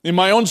 in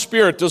my own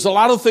spirit, there's a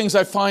lot of things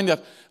I find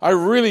that I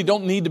really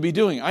don't need to be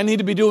doing. I need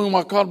to be doing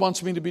what God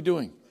wants me to be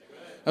doing.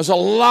 There's a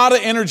lot of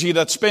energy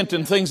that's spent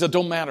in things that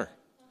don't matter.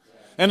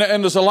 And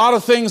there's a lot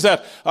of things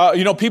that,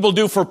 people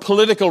do for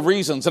political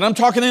reasons. And I'm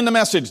talking in the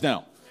message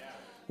now.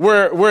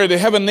 Where they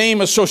have a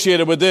name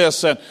associated with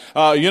this. And,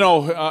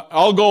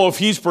 I'll go if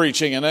he's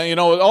preaching. And,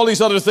 all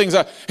these other things.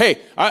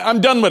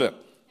 I'm done with it.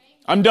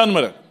 I'm done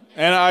with it.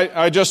 And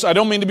I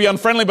don't mean to be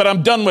unfriendly, but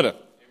I'm done with it.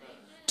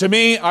 To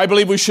me, I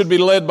believe we should be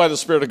led by the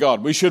Spirit of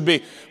God. We should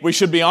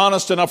be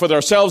honest enough with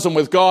ourselves and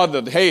with God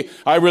that, hey,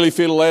 I really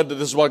feel led that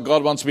this is what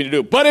God wants me to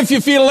do. But if you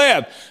feel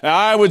led,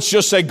 I would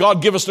just say,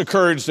 God, give us the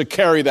courage to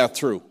carry that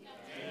through.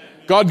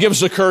 God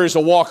gives us the courage to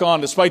walk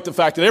on despite the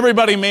fact that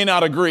everybody may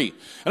not agree.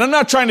 And I'm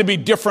not trying to be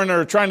different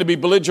or trying to be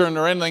belligerent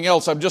or anything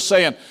else. I'm just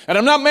saying, and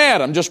I'm not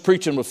mad, I'm just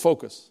preaching with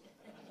focus.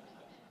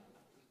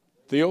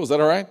 Theo, is that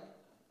all right?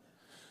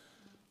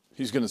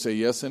 He's going to say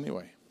yes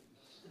anyway.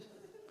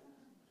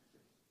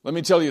 Let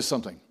me tell you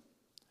something.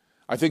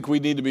 I think we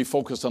need to be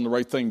focused on the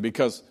right thing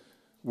because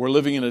we're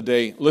living in a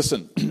day.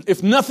 Listen,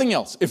 if nothing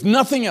else,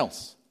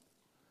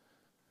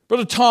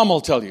 Brother Tom will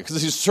tell you, because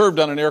he's served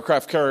on an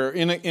aircraft carrier,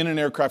 in an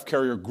aircraft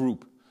carrier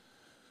group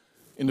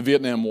in the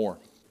Vietnam War.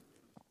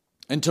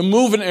 And to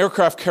move an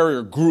aircraft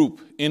carrier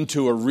group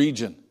into a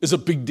region is a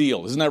big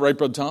deal. Isn't that right,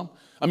 Brother Tom?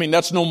 I mean,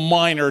 that's no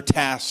minor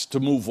task to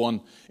move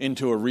one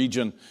into a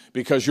region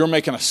because you're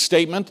making a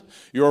statement.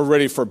 You're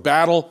ready for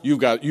battle.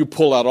 You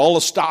pull out all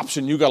the stops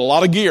and you got a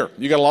lot of gear.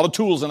 You got a lot of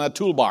tools in that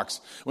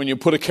toolbox when you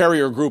put a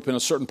carrier group in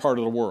a certain part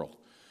of the world.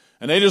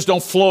 And they just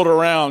don't float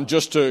around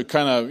just to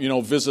kind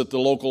of, visit the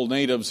local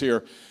natives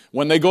here.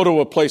 When they go to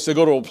a place, they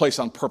go to a place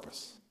on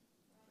purpose.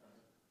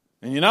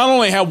 And you not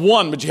only have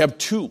one, but you have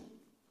two.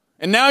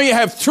 And now you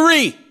have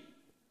three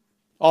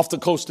off the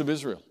coast of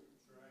Israel.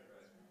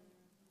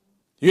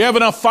 You have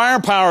enough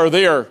firepower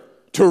there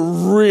to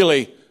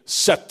really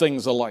set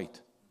things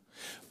alight.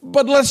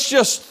 But let's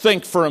just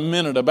think for a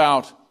minute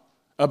about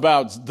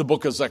the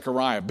book of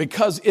Zechariah,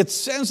 because it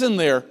says in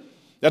there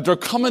that there'll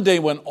come a day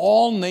when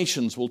all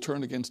nations will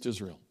turn against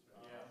Israel.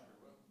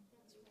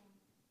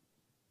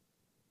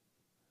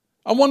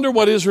 I wonder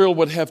what Israel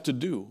would have to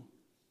do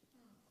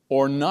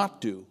or not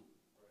do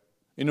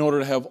in order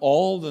to have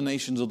all the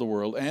nations of the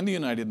world and the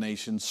United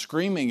Nations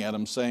screaming at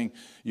them saying,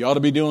 you ought to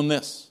be doing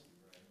this.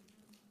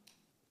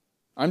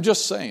 I'm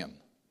just saying.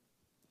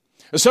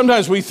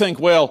 Sometimes we think,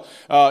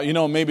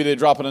 maybe they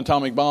drop an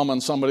atomic bomb on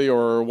somebody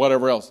or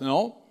whatever else.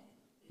 No.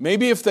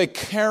 Maybe if they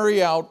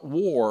carry out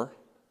war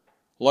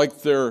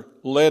like they're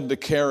led to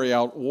carry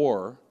out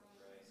war,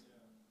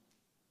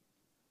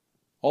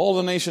 all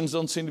the nations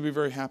don't seem to be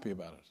very happy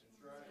about it.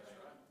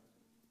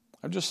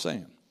 I'm just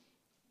saying.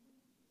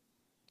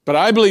 But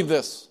I believe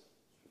this.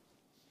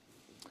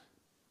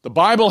 The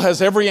Bible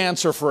has every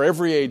answer for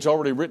every age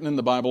already written in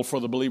the Bible for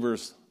the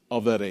believers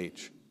of that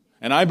age.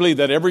 And I believe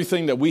that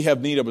everything that we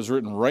have need of is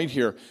written right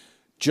here,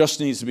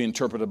 just needs to be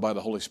interpreted by the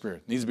Holy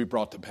Spirit, needs to be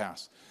brought to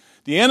pass.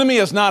 The enemy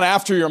is not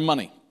after your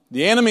money.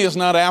 The enemy is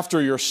not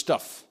after your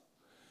stuff.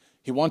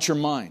 He wants your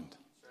mind.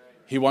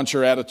 He wants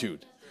your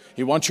attitude.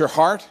 He wants your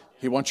heart.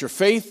 He wants your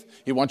faith.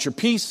 He wants your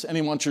peace, and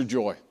he wants your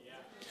joy.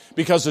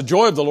 Because the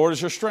joy of the Lord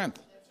is your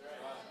strength.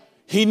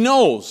 He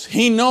knows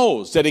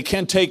that he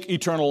can't take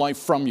eternal life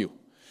from you,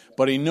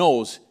 but he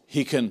knows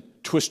he can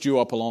twist you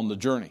up along the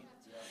journey.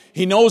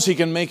 He knows he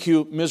can make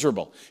you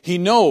miserable. He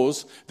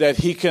knows that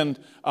he can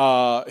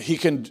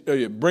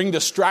bring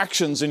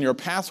distractions in your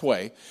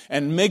pathway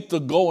and make the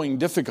going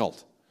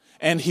difficult.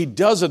 And he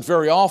does it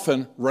very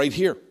often right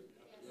here.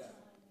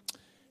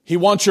 He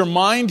wants your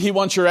mind, he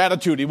wants your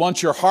attitude, he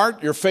wants your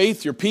heart, your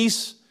faith, your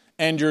peace,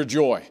 and your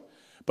joy.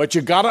 But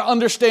you got to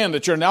understand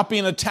that you're not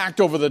being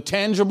attacked over the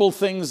tangible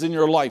things in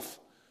your life.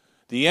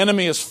 The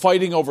enemy is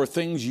fighting over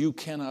things you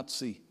cannot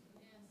see.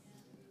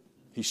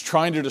 He's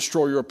trying to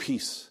destroy your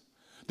peace.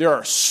 There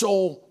are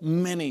so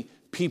many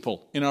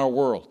people in our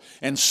world,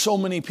 and so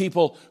many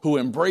people who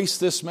embrace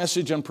this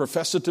message and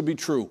profess it to be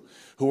true,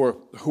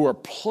 who are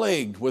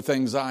plagued with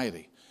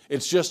anxiety.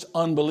 It's just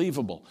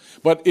unbelievable.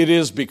 But it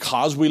is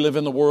because we live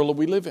in the world that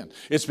we live in.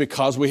 It's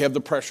because we have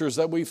the pressures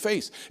that we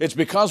face. It's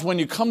because when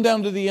you come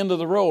down to the end of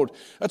the road,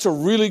 that's a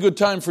really good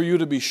time for you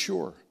to be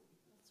sure.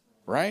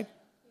 Right?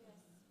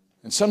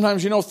 And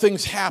sometimes,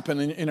 things happen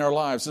in our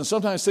lives. And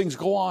sometimes things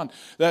go on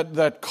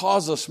that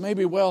cause us,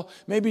 maybe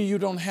you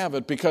don't have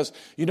it because,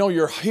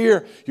 you're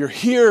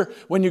here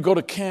when you go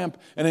to camp,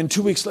 and then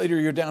 2 weeks later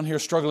you're down here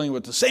struggling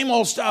with the same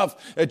old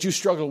stuff that you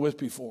struggled with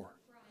before.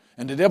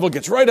 And the devil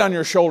gets right on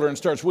your shoulder and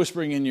starts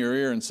whispering in your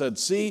ear and said,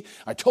 see,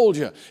 I told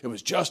you, it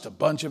was just a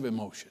bunch of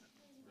emotion.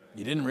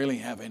 You didn't really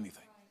have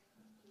anything.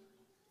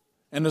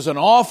 And there's an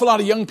awful lot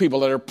of young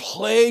people that are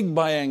plagued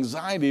by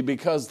anxiety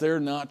because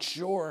they're not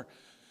sure.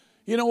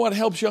 You know what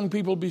helps young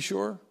people be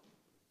sure?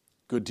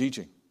 Good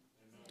teaching.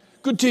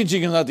 Good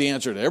teaching is not the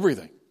answer to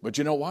everything. But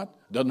you know what?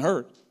 It doesn't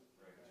hurt.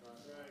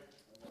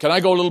 Can I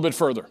go a little bit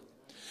further?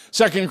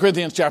 2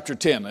 Corinthians chapter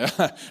 10.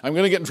 I'm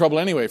going to get in trouble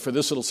anyway for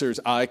this little series.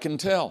 I can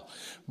tell.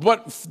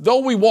 But though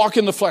we walk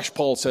in the flesh,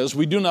 Paul says,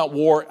 we do not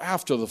war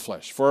after the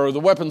flesh. For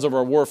the weapons of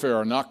our warfare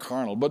are not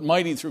carnal, but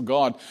mighty through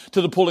God to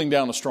the pulling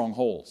down of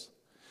strongholds,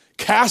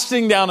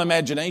 casting down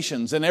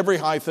imaginations and every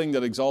high thing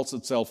that exalts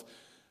itself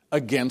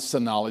against the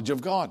knowledge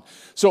of God.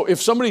 So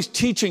if somebody's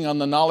teaching on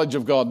the knowledge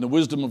of God and the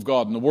wisdom of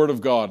God and the word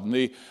of God and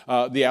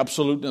the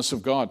absoluteness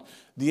of God,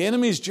 the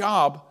enemy's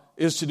job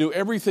is to do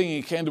everything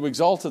he can to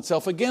exalt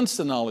itself against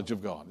the knowledge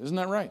of God. Isn't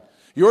that right?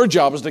 Your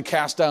job is to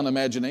cast down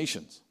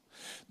imaginations.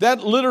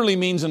 That literally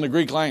means in the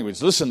Greek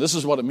language, listen, this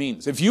is what it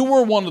means. If you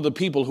were one of the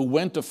people who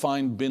went to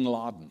find bin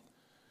Laden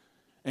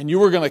and you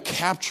were going to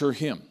capture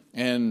him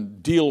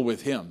and deal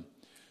with him,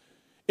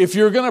 if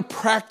you're going to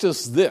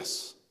practice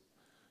this,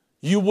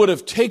 you would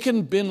have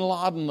taken bin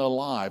Laden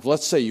alive.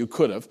 Let's say you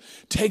could have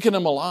taken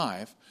him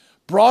alive,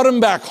 brought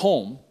him back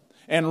home,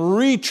 and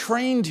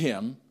retrained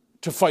him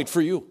to fight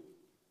for you.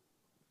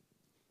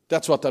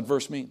 That's what that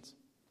verse means.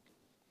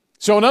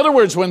 So in other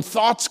words, when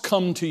thoughts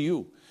come to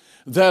you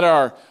that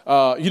are,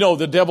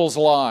 the devil's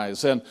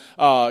lies and,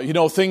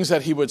 things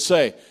that he would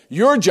say,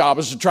 your job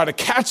is to try to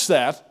catch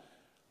that,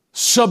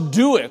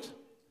 subdue it,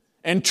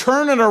 and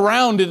turn it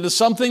around into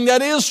something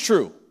that is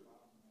true.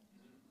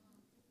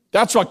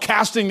 That's what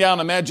casting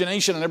down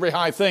imagination and every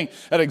high thing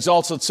that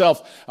exalts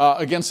itself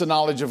against the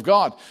knowledge of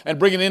God, and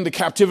bringing into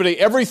captivity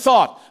every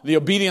thought, the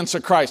obedience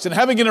of Christ, and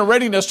having in a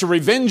readiness to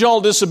revenge all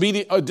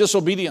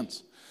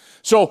disobedience.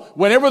 So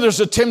whenever there's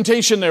a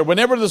temptation there,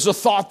 whenever there's a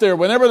thought there,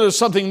 whenever there's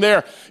something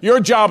there, your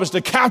job is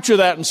to capture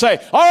that and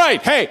say, all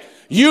right, hey,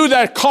 you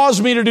that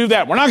caused me to do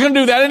that, we're not going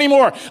to do that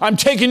anymore. I'm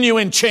taking you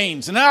in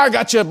chains. And now I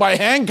got you by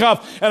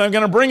handcuff, and I'm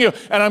going to bring you,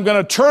 and I'm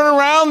going to turn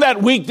around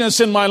that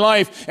weakness in my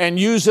life and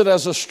use it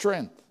as a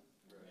strength.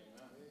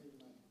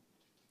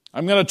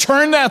 I'm going to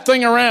turn that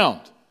thing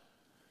around,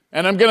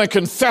 and I'm going to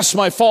confess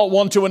my fault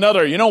one to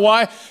another. You know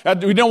why?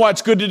 You know why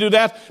it's good to do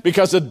that?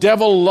 Because the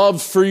devil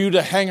loves for you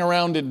to hang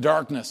around in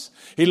darkness.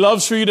 He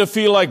loves for you to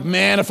feel like,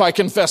 man, if I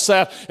confess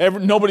that,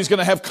 nobody's going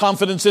to have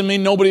confidence in me.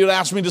 Nobody would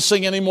ask me to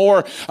sing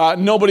anymore.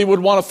 Nobody would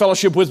want to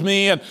fellowship with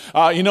me. And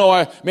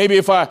maybe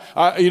if I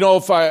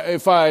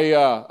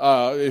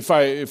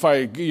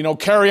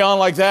carry on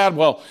like that,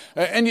 well,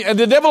 and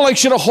the devil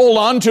likes you to hold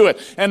on to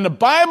it. And the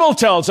Bible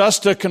tells us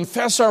to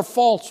confess our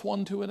faults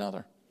one to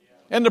another,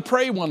 and to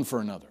pray one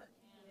for another.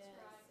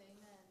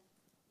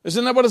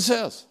 Isn't that what it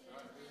says?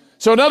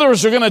 So in other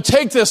words, we're going to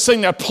take this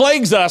thing that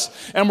plagues us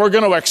and we're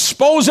going to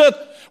expose it,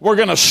 we're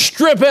going to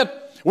strip it,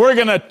 we're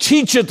going to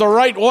teach it the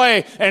right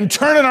way and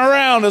turn it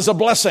around as a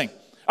blessing.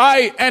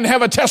 And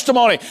have a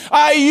testimony.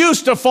 I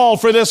used to fall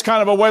for this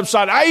kind of a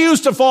website. I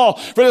used to fall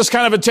for this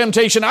kind of a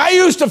temptation. I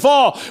used to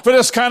fall for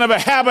this kind of a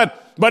habit.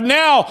 But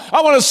now,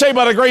 I want to say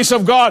by the grace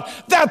of God,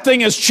 that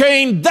thing is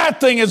chained, that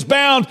thing is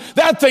bound,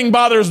 that thing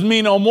bothers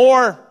me no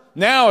more.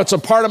 Now it's a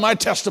part of my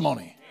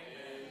testimony.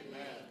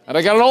 And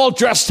I got it all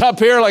dressed up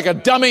here like a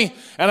dummy,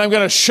 and I'm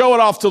going to show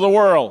it off to the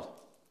world.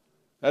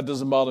 That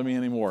doesn't bother me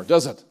anymore,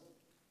 does it?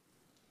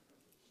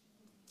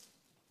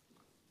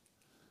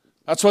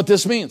 That's what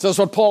this means. That's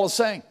what Paul is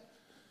saying.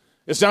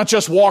 It's not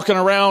just walking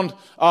around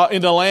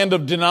in the land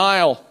of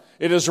denial.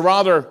 It is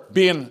rather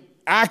being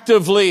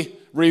actively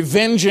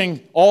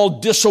revenging all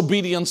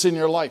disobedience in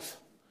your life.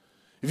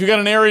 If you've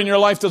got an area in your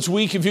life that's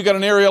weak, if you've got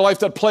an area of life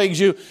that plagues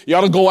you, you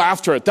ought to go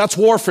after it. That's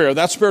warfare.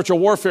 That's spiritual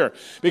warfare.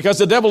 Because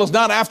the devil is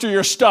not after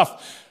your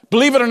stuff.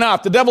 Believe it or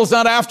not, the devil's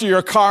not after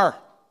your car.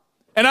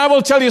 And I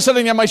will tell you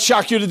something that might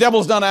shock you. The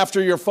devil's not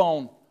after your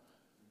phone.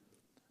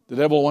 The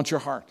devil wants your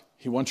heart.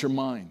 He wants your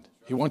mind.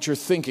 He wants your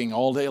thinking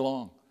all day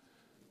long.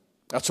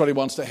 That's what he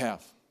wants to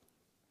have.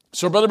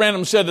 So Brother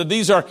Branham said that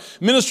these are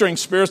ministering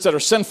spirits that are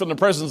sent from the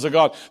presence of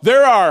God.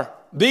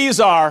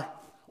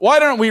 Why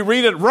don't we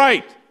read it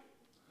right?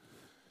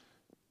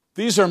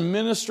 These are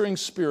ministering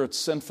spirits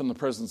sent from the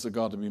presence of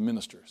God to be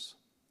ministers.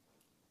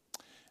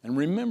 And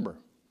remember,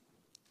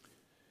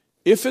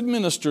 if it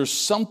ministers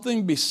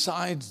something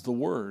besides the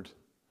word,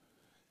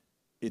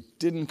 it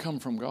didn't come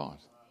from God.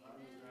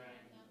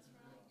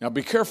 Now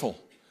be careful.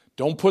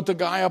 Don't put the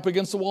guy up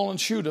against the wall and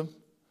shoot him.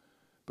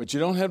 But you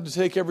don't have to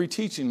take every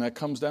teaching that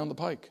comes down the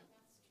pike.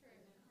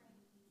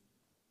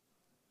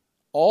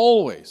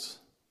 Always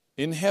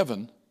in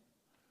heaven,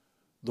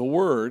 the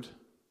word,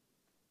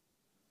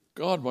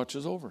 God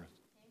watches over it.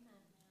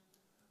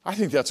 I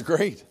think that's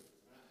great.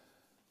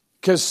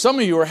 Because some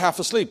of you are half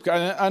asleep.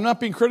 I'm not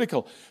being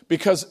critical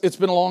because it's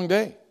been a long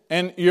day.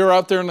 And you're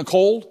out there in the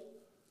cold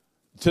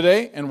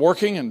today and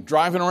working and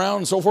driving around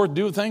and so forth,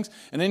 doing things.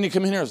 And then you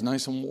come in here, it's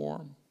nice and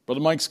warm.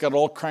 Brother Mike's got it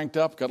all cranked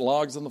up, got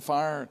logs on the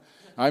fire.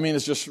 I mean,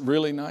 it's just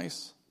really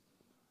nice.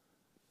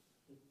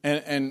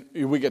 And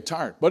we get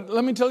tired. But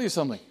let me tell you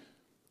something.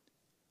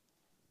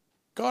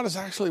 God is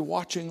actually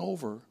watching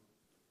over.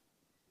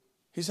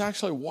 He's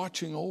actually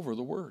watching over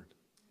the word.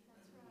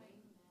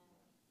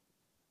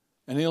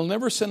 And he'll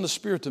never send the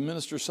Spirit to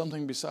minister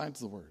something besides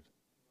the word.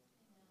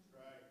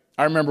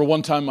 I remember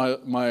one time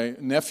my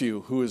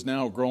nephew, who is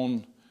now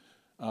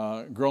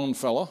a grown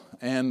fellow,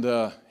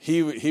 and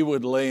he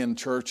would lay in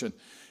church, and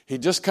he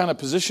just kind of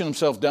positioned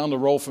himself down the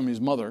row from his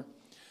mother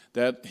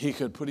that he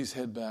could put his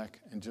head back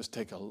and just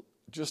take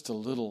just a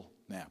little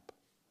nap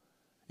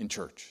in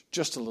church,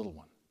 just a little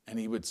one. And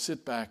he would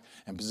sit back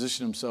and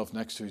position himself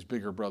next to his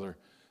bigger brother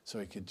so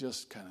he could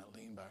just kind of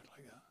lean back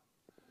like that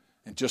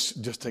and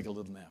just take a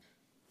little nap.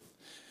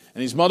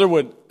 And his mother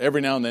would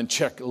every now and then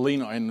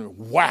lean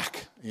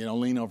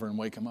over and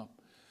wake him up.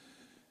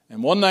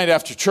 And one night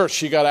after church,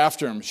 she got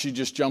after him. She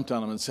just jumped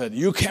on him and said,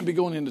 "You can't be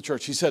going into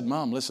church." He said,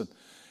 "Mom, listen."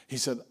 He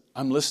said,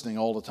 "I'm listening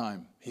all the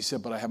time." He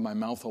said, "But I have my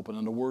mouth open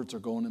and the words are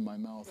going in my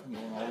mouth and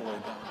going all the way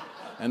down.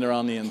 And they're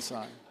on the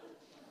inside."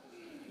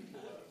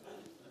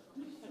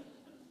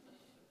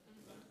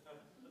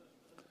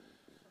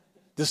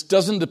 This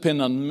doesn't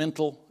depend on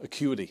mental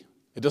acuity.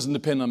 It doesn't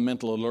depend on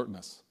mental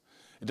alertness.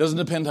 It doesn't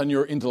depend on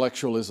your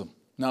intellectualism.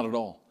 Not at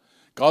all.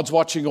 God's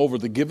watching over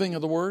the giving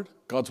of the word.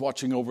 God's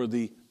watching over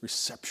the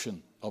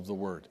reception of the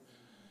word.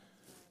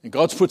 And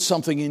God's put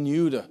something in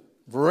you to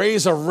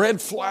raise a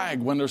red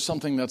flag when there's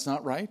something that's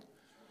not right.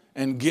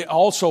 And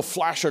also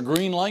flash a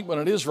green light when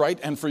it is right.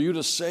 And for you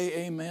to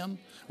say amen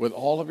with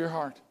all of your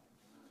heart.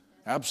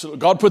 Absolutely.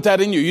 God put that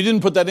in you. You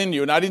didn't put that in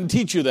you, and I didn't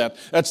teach you that.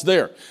 That's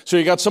there. So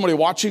you got somebody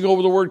watching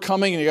over the word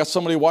coming, and you got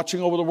somebody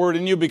watching over the word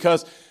in you,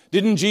 because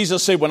didn't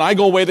Jesus say, "When I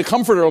go away, the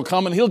Comforter will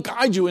come, and he'll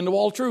guide you into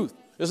all truth"?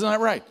 Isn't that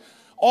right?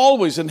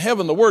 Always in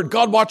heaven, the word,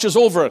 God watches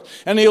over it,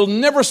 and he'll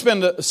never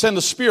send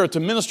a spirit to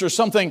minister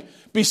something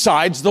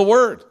besides the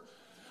word.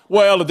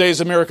 Well, the days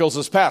of miracles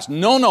is past.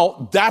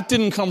 No, that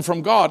didn't come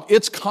from God.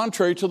 It's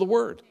contrary to the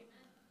word.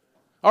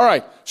 All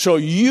right, so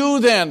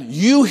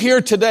you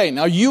hear today.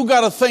 Now you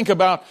got to think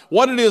about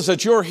what it is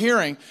that you're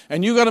hearing,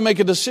 and you got to make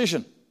a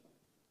decision.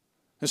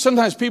 And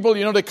sometimes people,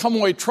 they come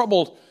away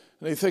troubled,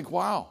 and they think,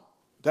 "Wow,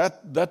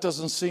 that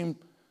doesn't seem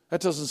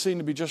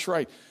to be just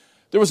right."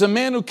 There was a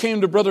man who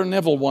came to Brother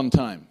Neville one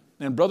time,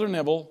 and Brother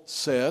Neville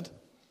said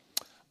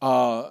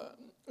to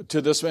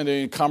this man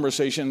in a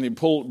conversation, and he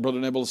pulled Brother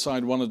Neville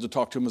aside, wanted to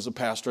talk to him as a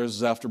pastor. This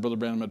is after Brother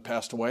Branham had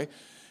passed away,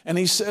 and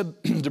he said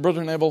to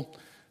Brother Neville,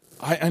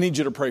 I need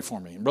you to pray for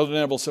me. And Brother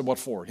Neville said, "What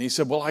for?" He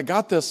said, "Well, I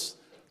got this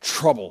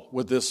trouble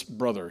with this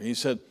brother." He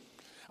said,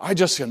 "I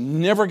just can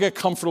never get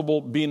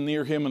comfortable being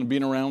near him and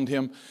being around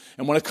him.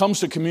 And when it comes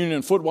to communion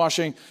and foot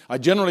washing, I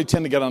generally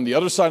tend to get on the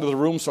other side of the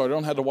room so I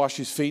don't have to wash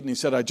his feet." And he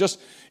said,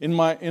 in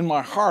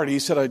my heart, he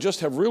said, "I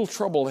just have real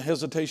trouble and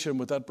hesitation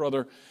with that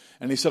brother."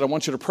 And he said, "I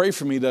want you to pray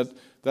for me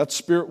that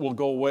spirit will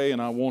go away and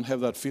I won't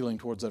have that feeling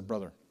towards that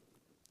brother."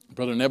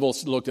 Brother Neville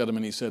looked at him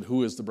and he said,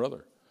 "Who is the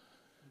brother?"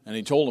 And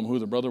he told him who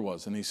the brother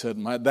was. And he said,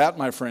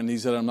 my friend, he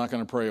said, "I'm not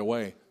going to pray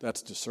away.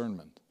 That's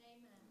discernment."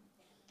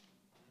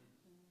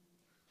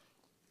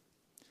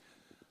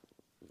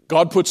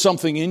 God put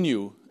something in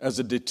you as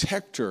a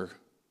detector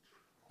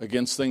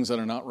against things that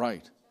are not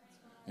right.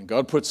 And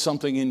God put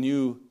something in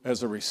you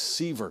as a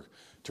receiver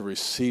to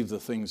receive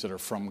the things that are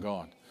from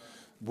God.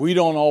 We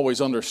don't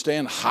always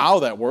understand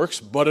how that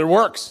works, but it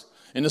works.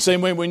 In the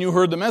same way when you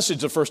heard the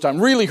message the first time,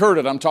 really heard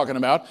it, I'm talking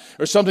about,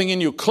 or something in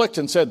you clicked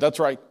and said, "That's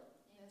right."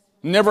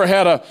 Never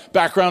had a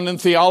background in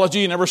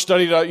theology, never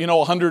studied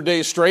 100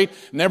 days straight,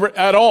 never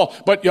at all.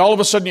 But all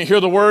of a sudden you hear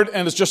the word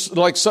and it's just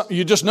like,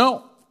 you just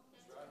know.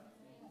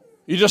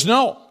 You just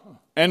know.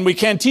 And we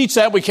can't teach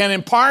that, we can't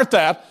impart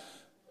that.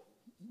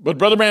 But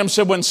Brother Branham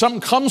said when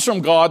something comes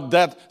from God,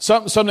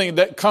 something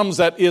that comes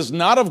that is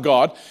not of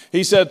God,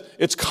 he said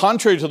it's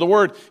contrary to the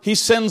word. He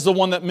sends the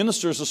one that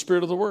ministers the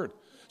spirit of the word.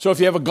 So if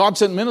you have a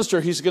God-sent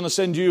minister, he's going to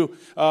send you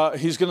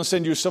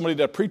somebody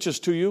that preaches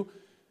to you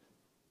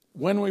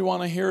when we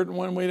want to hear it and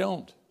when we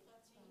don't.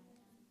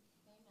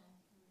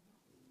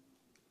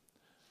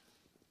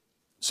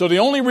 So the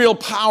only real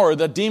power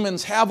that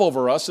demons have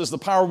over us is the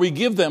power we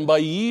give them by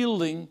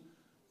yielding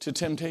to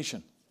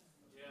temptation.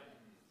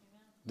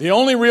 The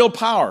only real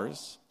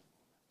powers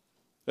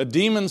that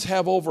demons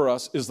have over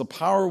us is the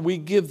power we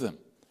give them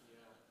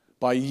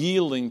by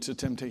yielding to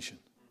temptation.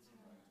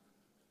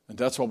 And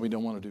that's what we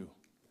don't want to do.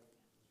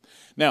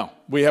 Now,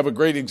 we have a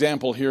great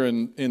example here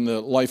in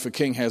the life of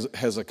King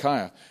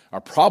Hezekiah.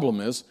 Our problem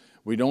is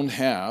we don't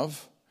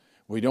have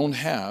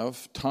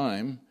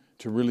time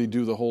to really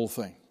do the whole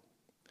thing.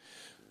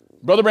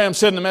 Brother Branham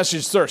said in the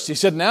message Thirst, he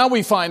said, now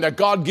we find that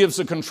God gives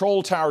a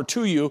control tower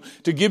to you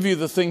to give you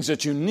the things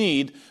that you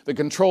need. The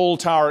control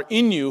tower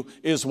in you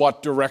is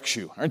what directs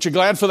you. Aren't you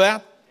glad for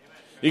that?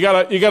 You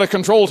got a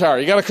control tower.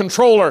 You got a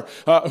controller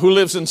who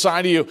lives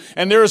inside of you.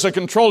 And there is a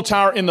control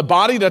tower in the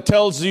body that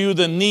tells you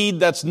the need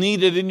that's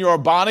needed in your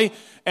body,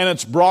 and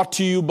it's brought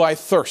to you by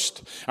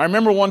thirst. I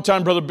remember one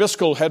time Brother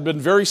Biscoe had been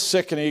very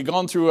sick, and he had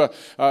gone through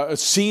a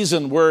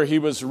season where he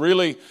was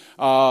really,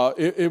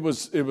 it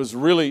was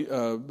really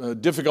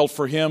difficult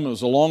for him. It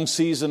was a long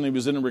season. He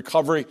was in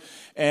recovery,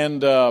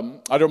 and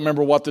I don't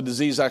remember what the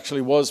disease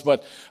actually was,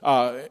 but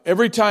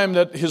every time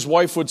that his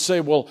wife would say,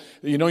 well,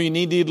 you know, you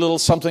need to eat a little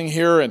something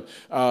here, and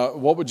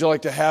what would you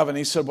like to have? And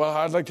he said, well,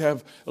 I'd like to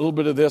have a little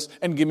bit of this,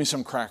 and give me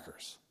some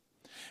crackers.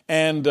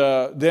 And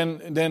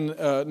then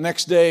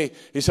next day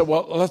he said,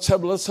 "Well, let's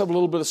have a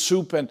little bit of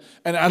soup, and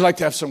I'd like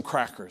to have some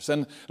crackers.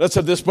 And let's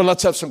have this, but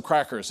let's have some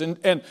crackers."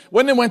 And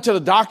when they went to the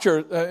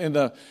doctor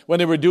when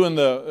they were doing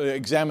the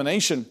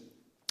examination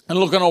and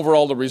looking over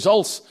all the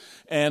results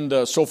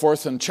and so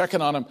forth and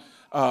checking on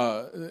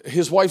him,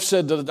 his wife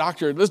said to the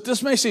doctor,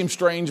 "This may seem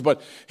strange,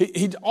 but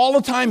he all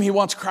the time he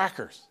wants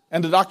crackers."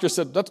 And the doctor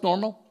said, "That's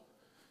normal."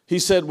 He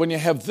said, "When you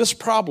have this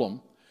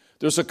problem,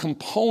 there's a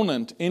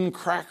component in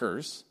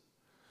crackers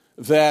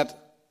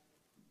that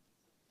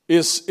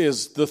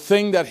is the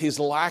thing that he's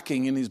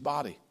lacking in his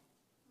body."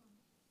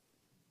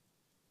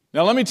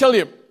 Now let me tell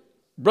you,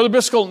 Brother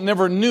Biscoe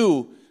never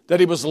knew that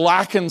he was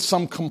lacking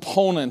some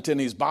component in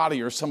his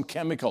body or some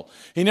chemical.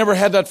 He never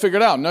had that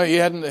figured out. No, he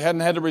hadn't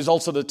had the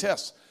results of the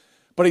tests.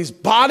 But his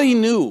body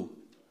knew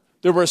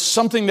there was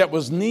something that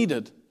was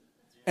needed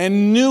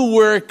and knew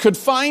where it could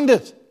find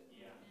it.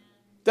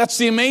 That's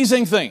the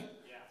amazing thing.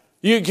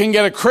 You can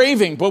get a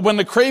craving, but when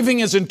the craving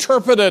is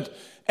interpreted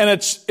and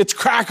it's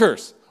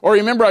crackers. Or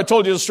remember I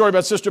told you the story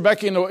about Sister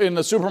Becky in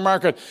the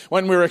supermarket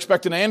when we were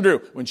expecting Andrew,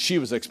 when she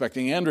was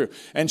expecting Andrew,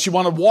 and she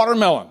wanted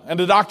watermelon. And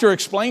the doctor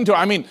explained to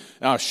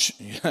her, she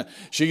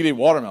could eat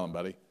watermelon,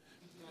 buddy.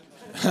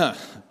 I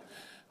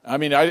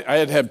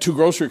had to have 2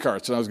 grocery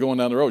carts and I was going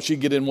down the road. She'd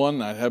get in one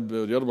and I'd have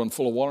the other one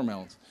full of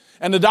watermelons.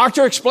 And the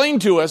doctor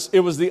explained to us it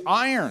was the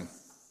iron.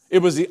 It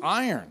was the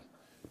iron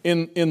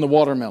in the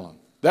watermelon.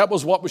 That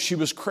was what she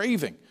was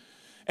craving.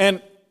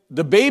 And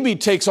the baby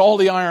takes all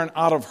the iron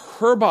out of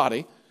her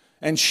body,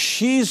 and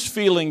she's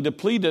feeling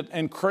depleted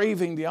and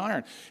craving the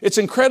iron. It's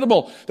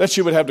incredible that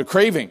she would have the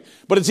craving,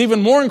 but it's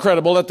even more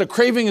incredible that the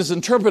craving is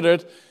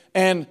interpreted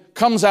and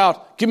comes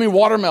out, "Give me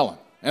watermelon."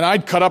 And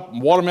I'd cut up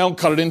watermelon,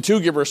 cut it in 2,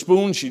 give her a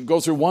spoon. She'd go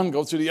through one,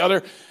 go through the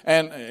other,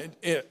 and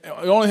the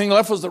only thing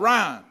left was the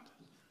rind.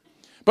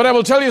 But I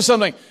will tell you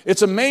something.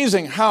 It's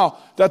amazing how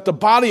that the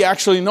body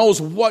actually knows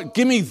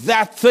give me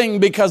that thing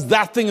because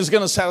that thing is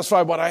going to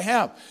satisfy what I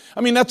have.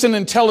 That's an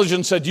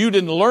intelligence that you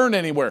didn't learn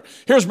anywhere.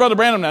 Here's Brother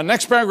Branham now.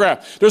 Next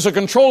paragraph. There's a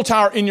control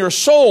tower in your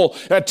soul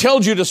that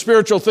tells you the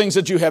spiritual things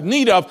that you have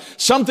need of,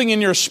 something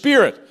in your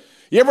spirit.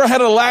 You ever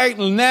had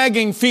a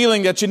nagging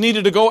feeling that you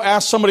needed to go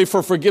ask somebody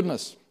for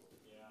forgiveness?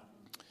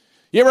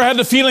 You ever had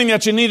the feeling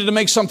that you needed to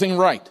make something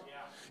right?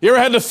 You ever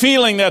had the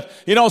feeling that,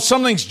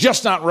 something's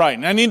just not right,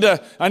 and I need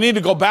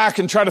to go back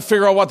and try to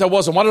figure out what that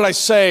was, and what did I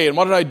say, and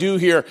what did I do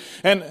here?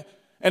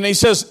 And he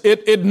says,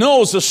 it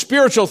knows the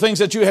spiritual things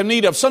that you have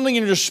need of, something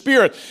in your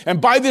spirit.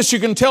 And by this you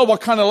can tell what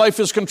kind of life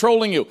is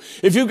controlling you.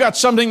 If you've got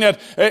something that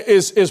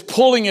is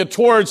pulling you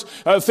towards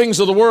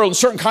things of the world, and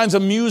certain kinds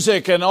of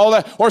music and all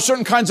that, or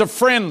certain kinds of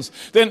friends,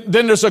 then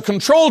there's a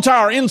control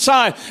tower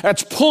inside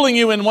that's pulling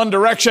you in one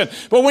direction.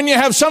 But when you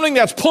have something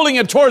that's pulling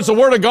you towards the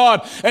Word of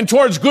God, and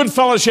towards good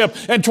fellowship,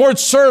 and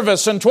towards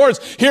service, and towards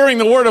hearing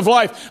the Word of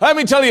life, let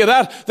me tell you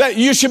that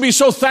you should be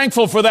so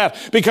thankful for that,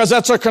 because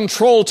that's a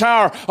control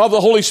tower of the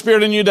Holy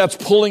Spirit in you that's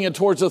pulling it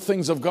towards the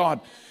things of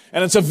God.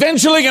 And it's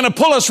eventually going to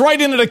pull us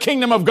right into the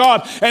kingdom of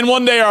God, and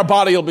one day our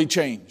body will be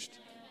changed.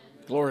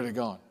 Glory to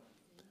God.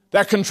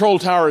 That control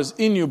tower is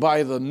in you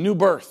by the new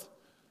birth.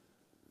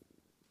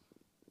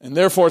 And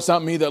therefore it's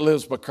not me that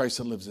lives, but Christ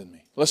that lives in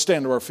me. Let's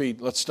stand to our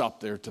feet. Let's stop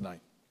there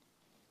tonight.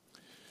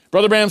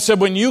 Brother Branham said,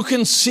 when you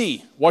can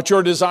see what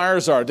your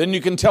desires are, then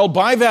you can tell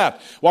by that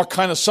what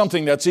kind of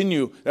something that's in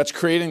you that's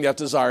creating that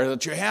desire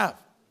that you have.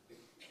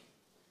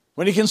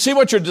 When you can see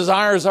what your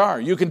desires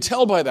are, you can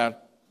tell by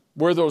that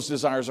where those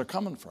desires are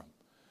coming from.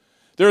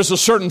 There's a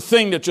certain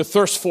thing that you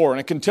thirst for, and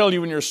it can tell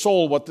you in your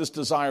soul what this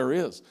desire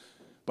is.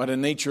 by the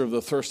nature of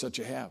the thirst that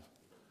you have.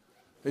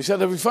 He said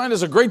that we find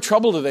there's a great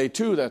trouble today,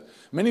 too, that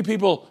many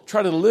people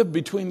try to live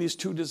between these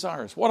two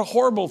desires. What a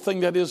horrible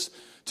thing that is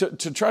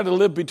to try to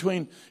live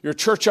between your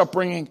church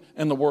upbringing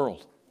and the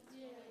world.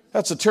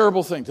 That's a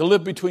terrible thing, to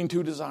live between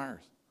two desires.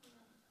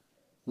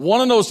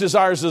 One of those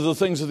desires is the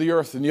things of the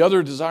earth, and the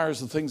other desires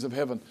the things of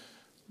heaven.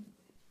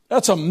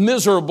 That's a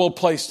miserable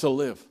place to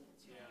live.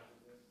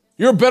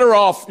 You're better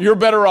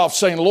off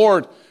saying,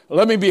 Lord,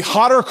 let me be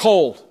hot or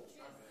cold.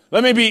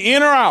 Let me be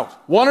in or out,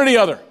 one or the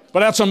other. But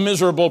that's a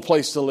miserable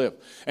place to live.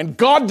 And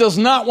God does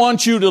not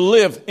want you to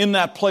live in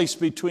that place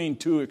between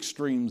two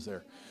extremes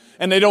there.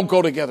 And they don't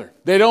go together.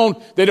 They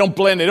don't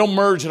blend. They don't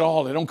merge at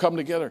all. They don't come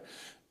together.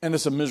 And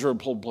it's a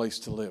miserable place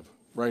to live,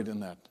 right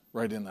in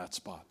that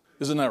spot.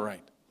 Isn't that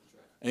right?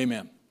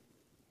 Amen.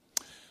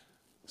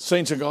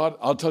 Saints of God,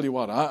 I'll tell you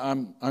what,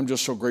 I'm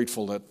just so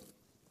grateful that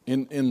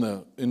in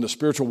the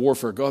spiritual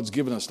warfare God's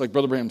given us, like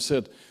Brother Branham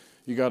said,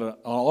 you got an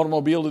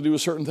automobile to do a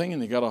certain thing,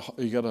 and you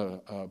got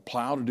a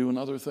plow to do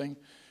another thing.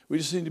 We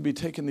just need to be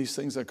taking these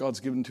things that God's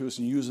given to us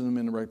and using them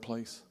in the right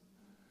place.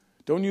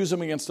 Don't use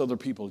them against other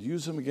people.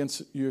 Use them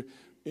against you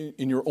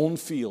in your own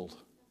field,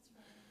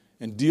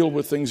 and deal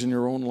with things in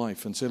your own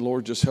life and say,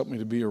 Lord, just help me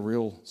to be a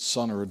real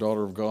son or a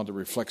daughter of God that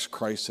reflects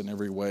Christ in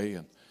every way.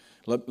 And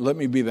let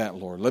me be that,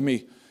 Lord. Let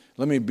me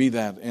be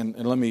that, and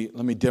let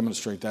me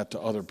demonstrate that to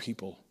other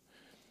people,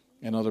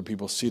 and other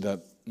people see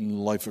that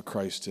life of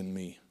Christ in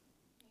me.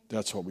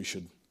 That's what we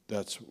should.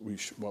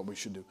 What we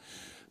should do.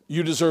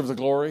 You deserve the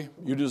glory.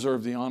 You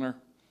deserve the honor.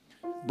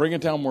 Bring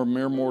it down where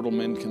mere mortal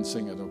men can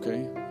sing it,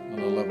 okay? On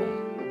the level.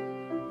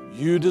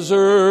 You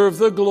deserve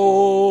the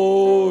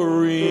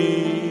glory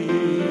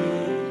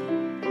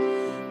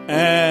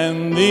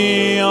and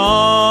the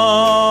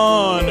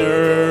honor.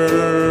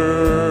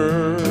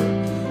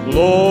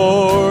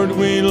 Lord,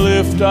 we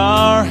lift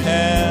our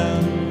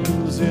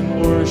hands in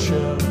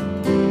worship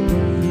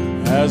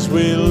as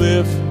we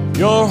lift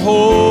your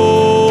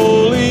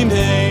holy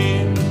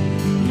name.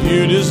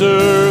 You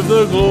deserve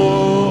the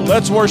glory.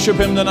 Let's worship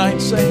him tonight,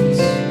 saints.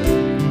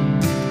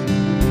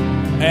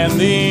 And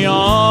the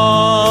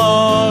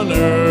honor.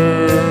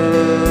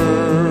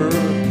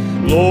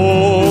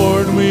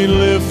 Lord, we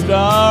lift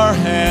our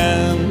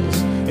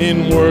hands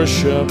in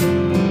worship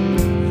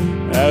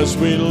as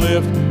we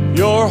lift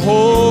your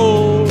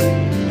holy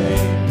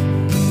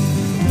name.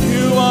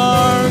 You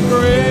are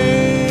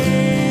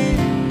great,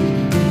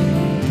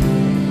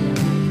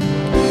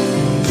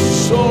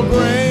 so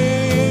great.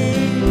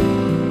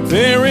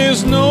 There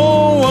is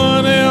no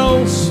one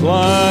else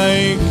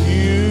like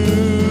you.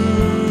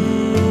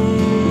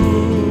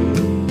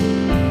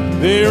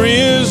 There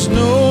is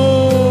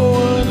no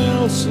one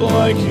else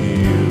like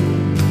you.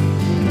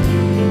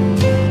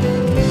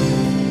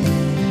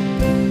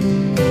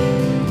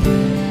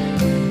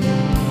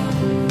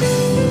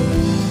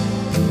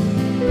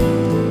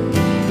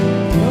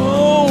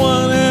 No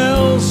one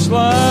else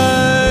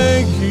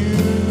like you.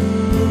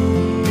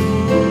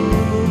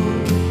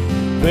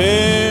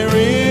 There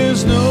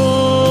is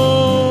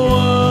no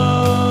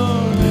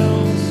one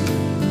else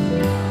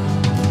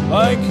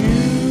like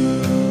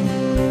you.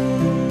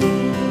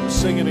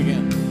 Sing it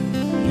again.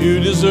 You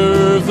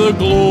deserve the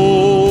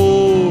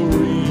glory.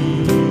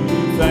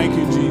 Thank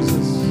you,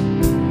 Jesus.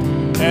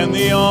 And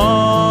the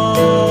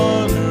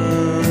honor.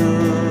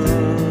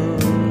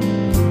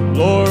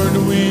 Lord,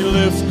 we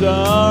lift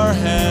our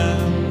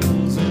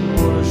hands in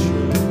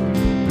worship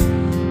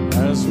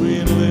as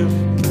we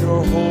lift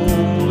your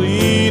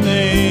holy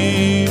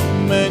name.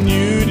 And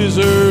you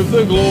deserve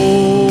the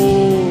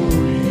glory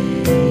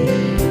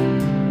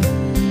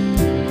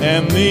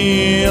and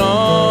the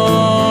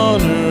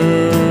honor.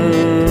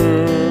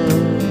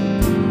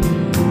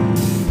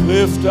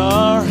 Lift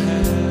our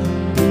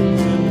hands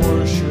in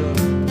worship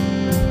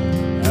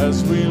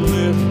as we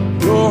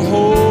lift your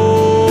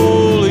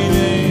holy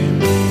name.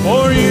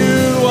 For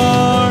you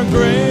are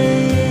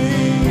great.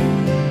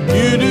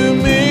 You do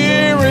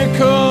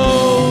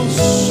miracles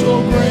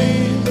so great.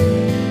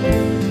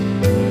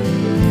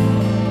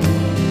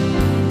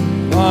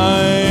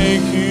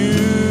 Like you,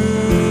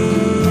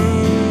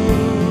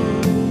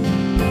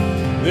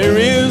 there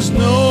is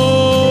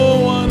no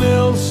one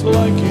else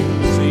like you.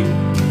 See,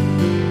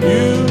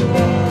 you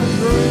are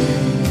great.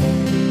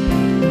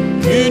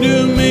 You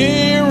do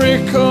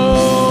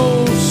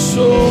miracles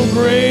so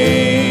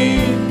great.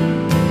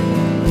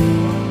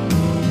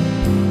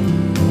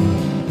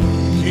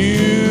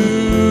 You,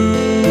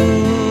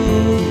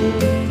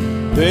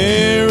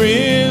 there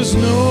is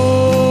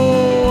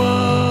no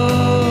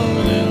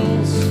one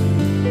else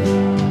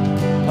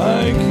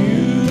like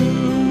you.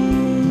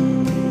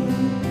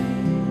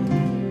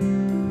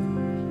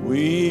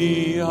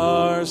 We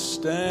are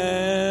standing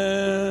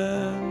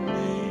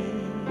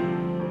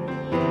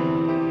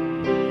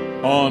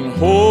on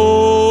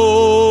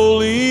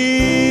holy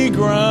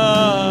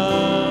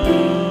ground,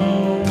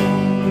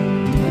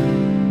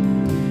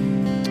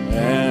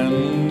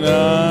 and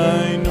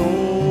I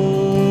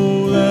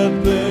know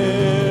that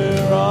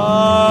there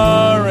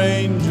are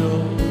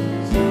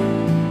angels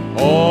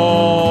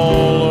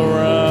all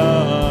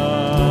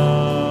around.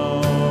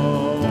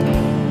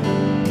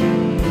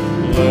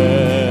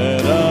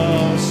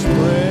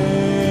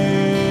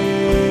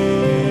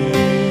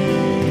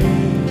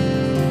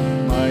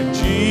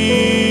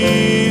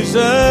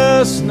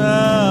 Jesus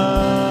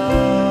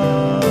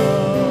now.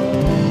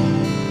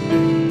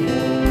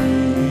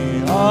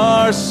 We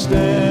are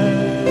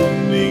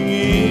standing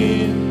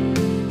in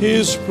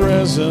His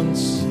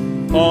presence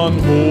on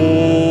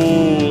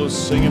whole.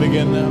 Sing it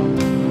again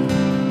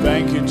now.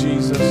 Thank you,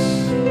 Jesus.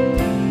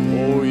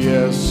 Oh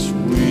yes,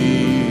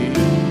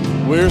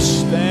 we're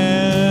standing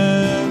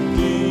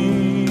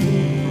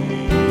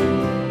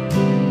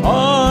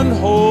on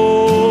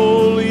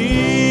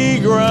holy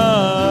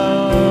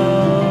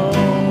ground,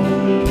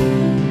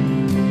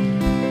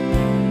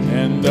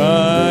 and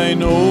I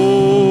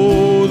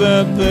know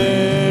that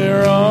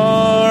there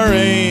are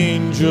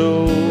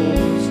angels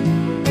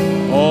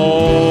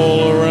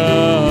all around.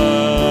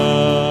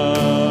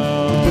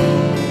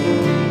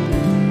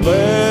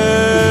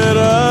 Let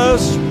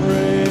us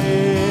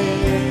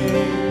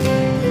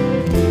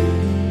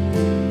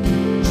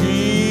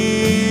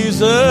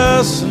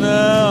Jesus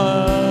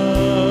now,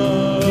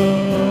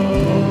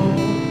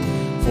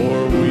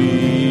 for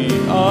we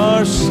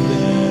are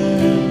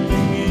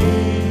standing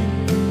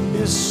in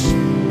His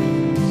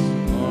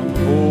presence on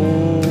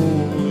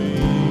holy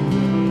ground.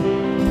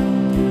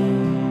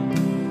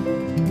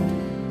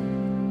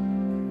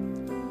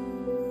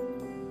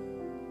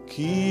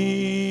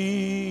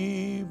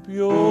 Keep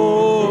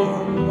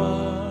your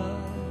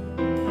mind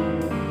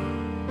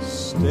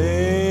stayed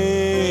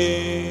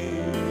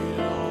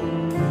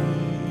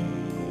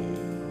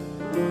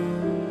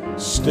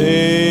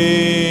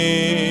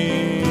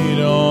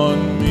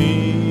on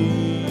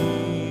me,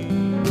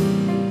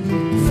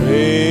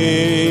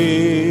 faithfully,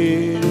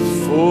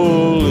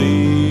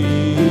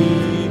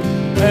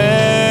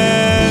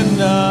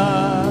 and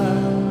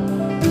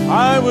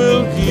I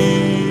will give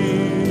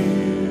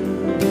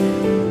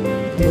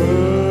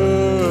perfect,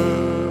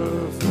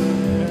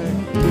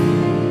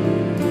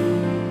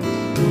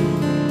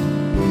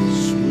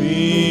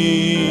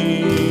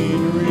 sweet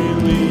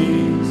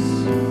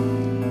release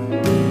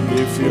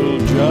if you'll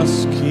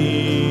just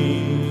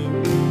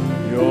keep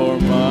your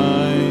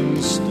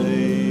mind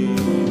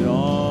stayed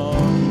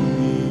on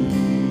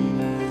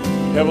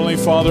me. Heavenly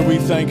Father, we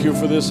thank you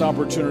for this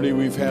opportunity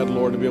we've had,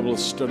 Lord, to be able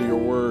to study your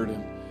word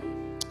and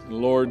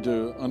Lord,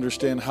 to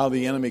understand how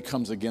the enemy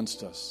comes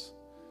against us.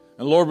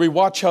 And Lord, we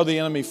watch how the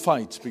enemy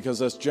fights, because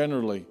that's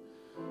generally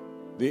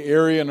the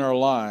area in our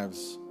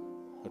lives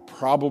that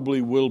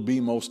probably will be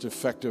most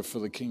effective for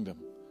the kingdom.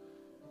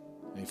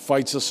 He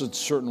fights us in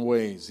certain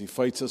ways. He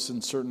fights us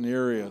in certain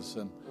areas.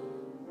 And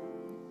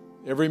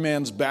every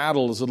man's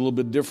battle is a little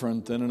bit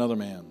different than another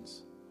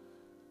man's.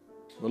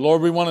 But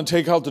Lord, we want to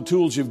take out the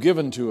tools you've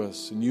given to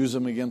us and use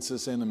them against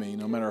this enemy,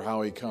 no matter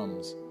how he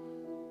comes.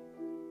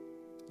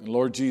 And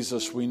Lord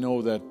Jesus, we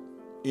know that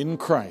in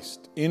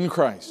Christ,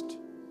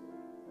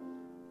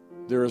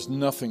 there is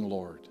nothing,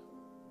 Lord,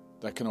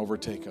 that can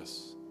overtake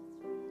us.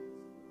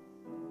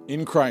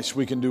 In Christ,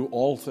 we can do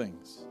all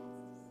things.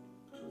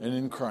 And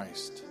in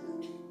Christ,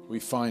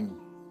 we find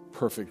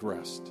perfect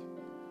rest.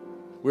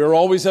 We are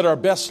always at our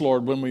best,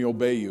 Lord, when we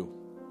obey you.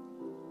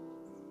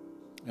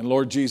 And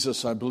Lord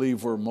Jesus, I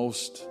believe we're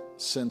most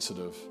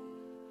sensitive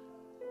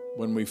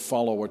when we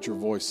follow what your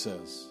voice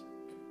says.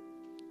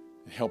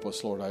 Help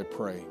us, Lord, I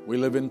pray. We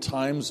live in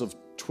times of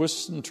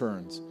twists and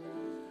turns.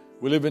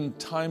 We live in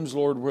times,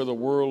 Lord, where the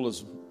world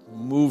is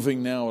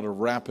moving now at a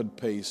rapid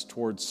pace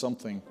towards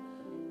something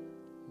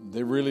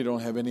they really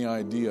don't have any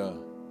idea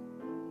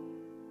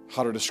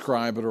how to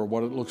describe it or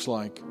what it looks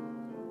like.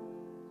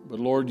 But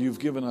Lord, you've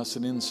given us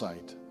an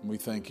insight, and we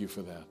thank you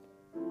for that.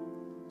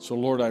 So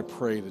Lord, I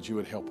pray that you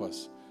would help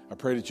us. I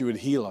pray that you would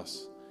heal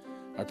us.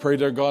 I pray,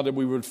 dear God, that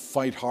we would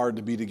fight hard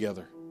to be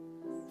together.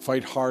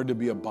 Fight hard to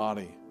be a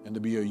body and to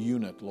be a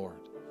unit, Lord.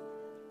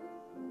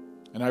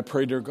 And I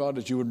pray, dear God,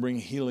 that you would bring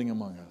healing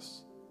among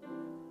us.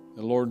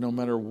 That, Lord, no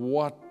matter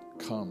what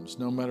comes,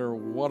 no matter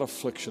what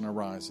affliction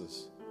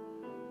arises,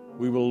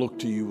 we will look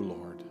to you,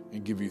 Lord,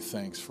 and give you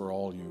thanks for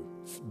all you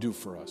do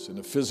for us in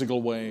a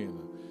physical way, in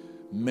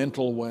a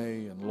mental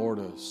way, and, Lord,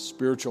 a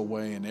spiritual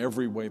way, in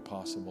every way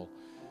possible.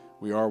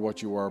 We are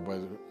what you are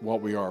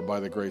what we are by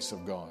the grace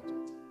of God.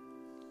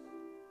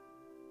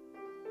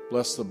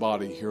 Bless the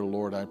body here,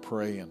 Lord, I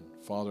pray. And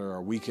Father,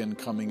 our weekend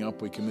coming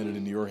up, we commit it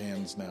into your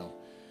hands now.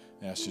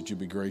 I ask that you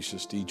be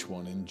gracious to each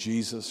one. In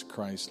Jesus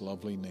Christ's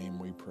lovely name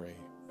we pray.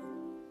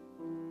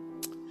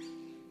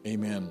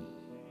 Amen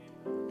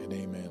and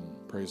amen.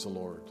 Praise the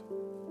Lord.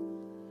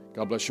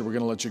 God bless you. We're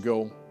going to let you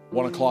go.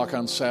 1 o'clock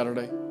on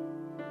Saturday.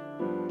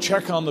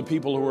 Check on the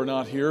people who are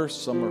not here.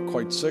 Some are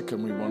quite sick,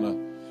 and we want to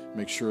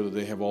make sure that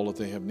they have all that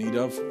they have need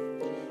of.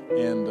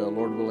 And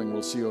Lord willing,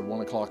 we'll see you at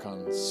 1 o'clock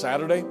on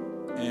Saturday.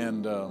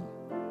 And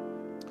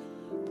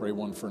pray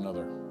one for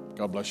another.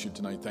 God bless you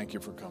tonight. Thank you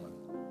for coming.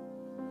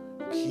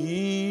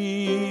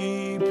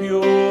 Keep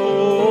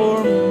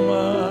your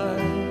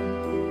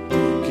mind,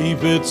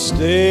 keep it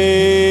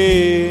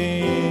stayed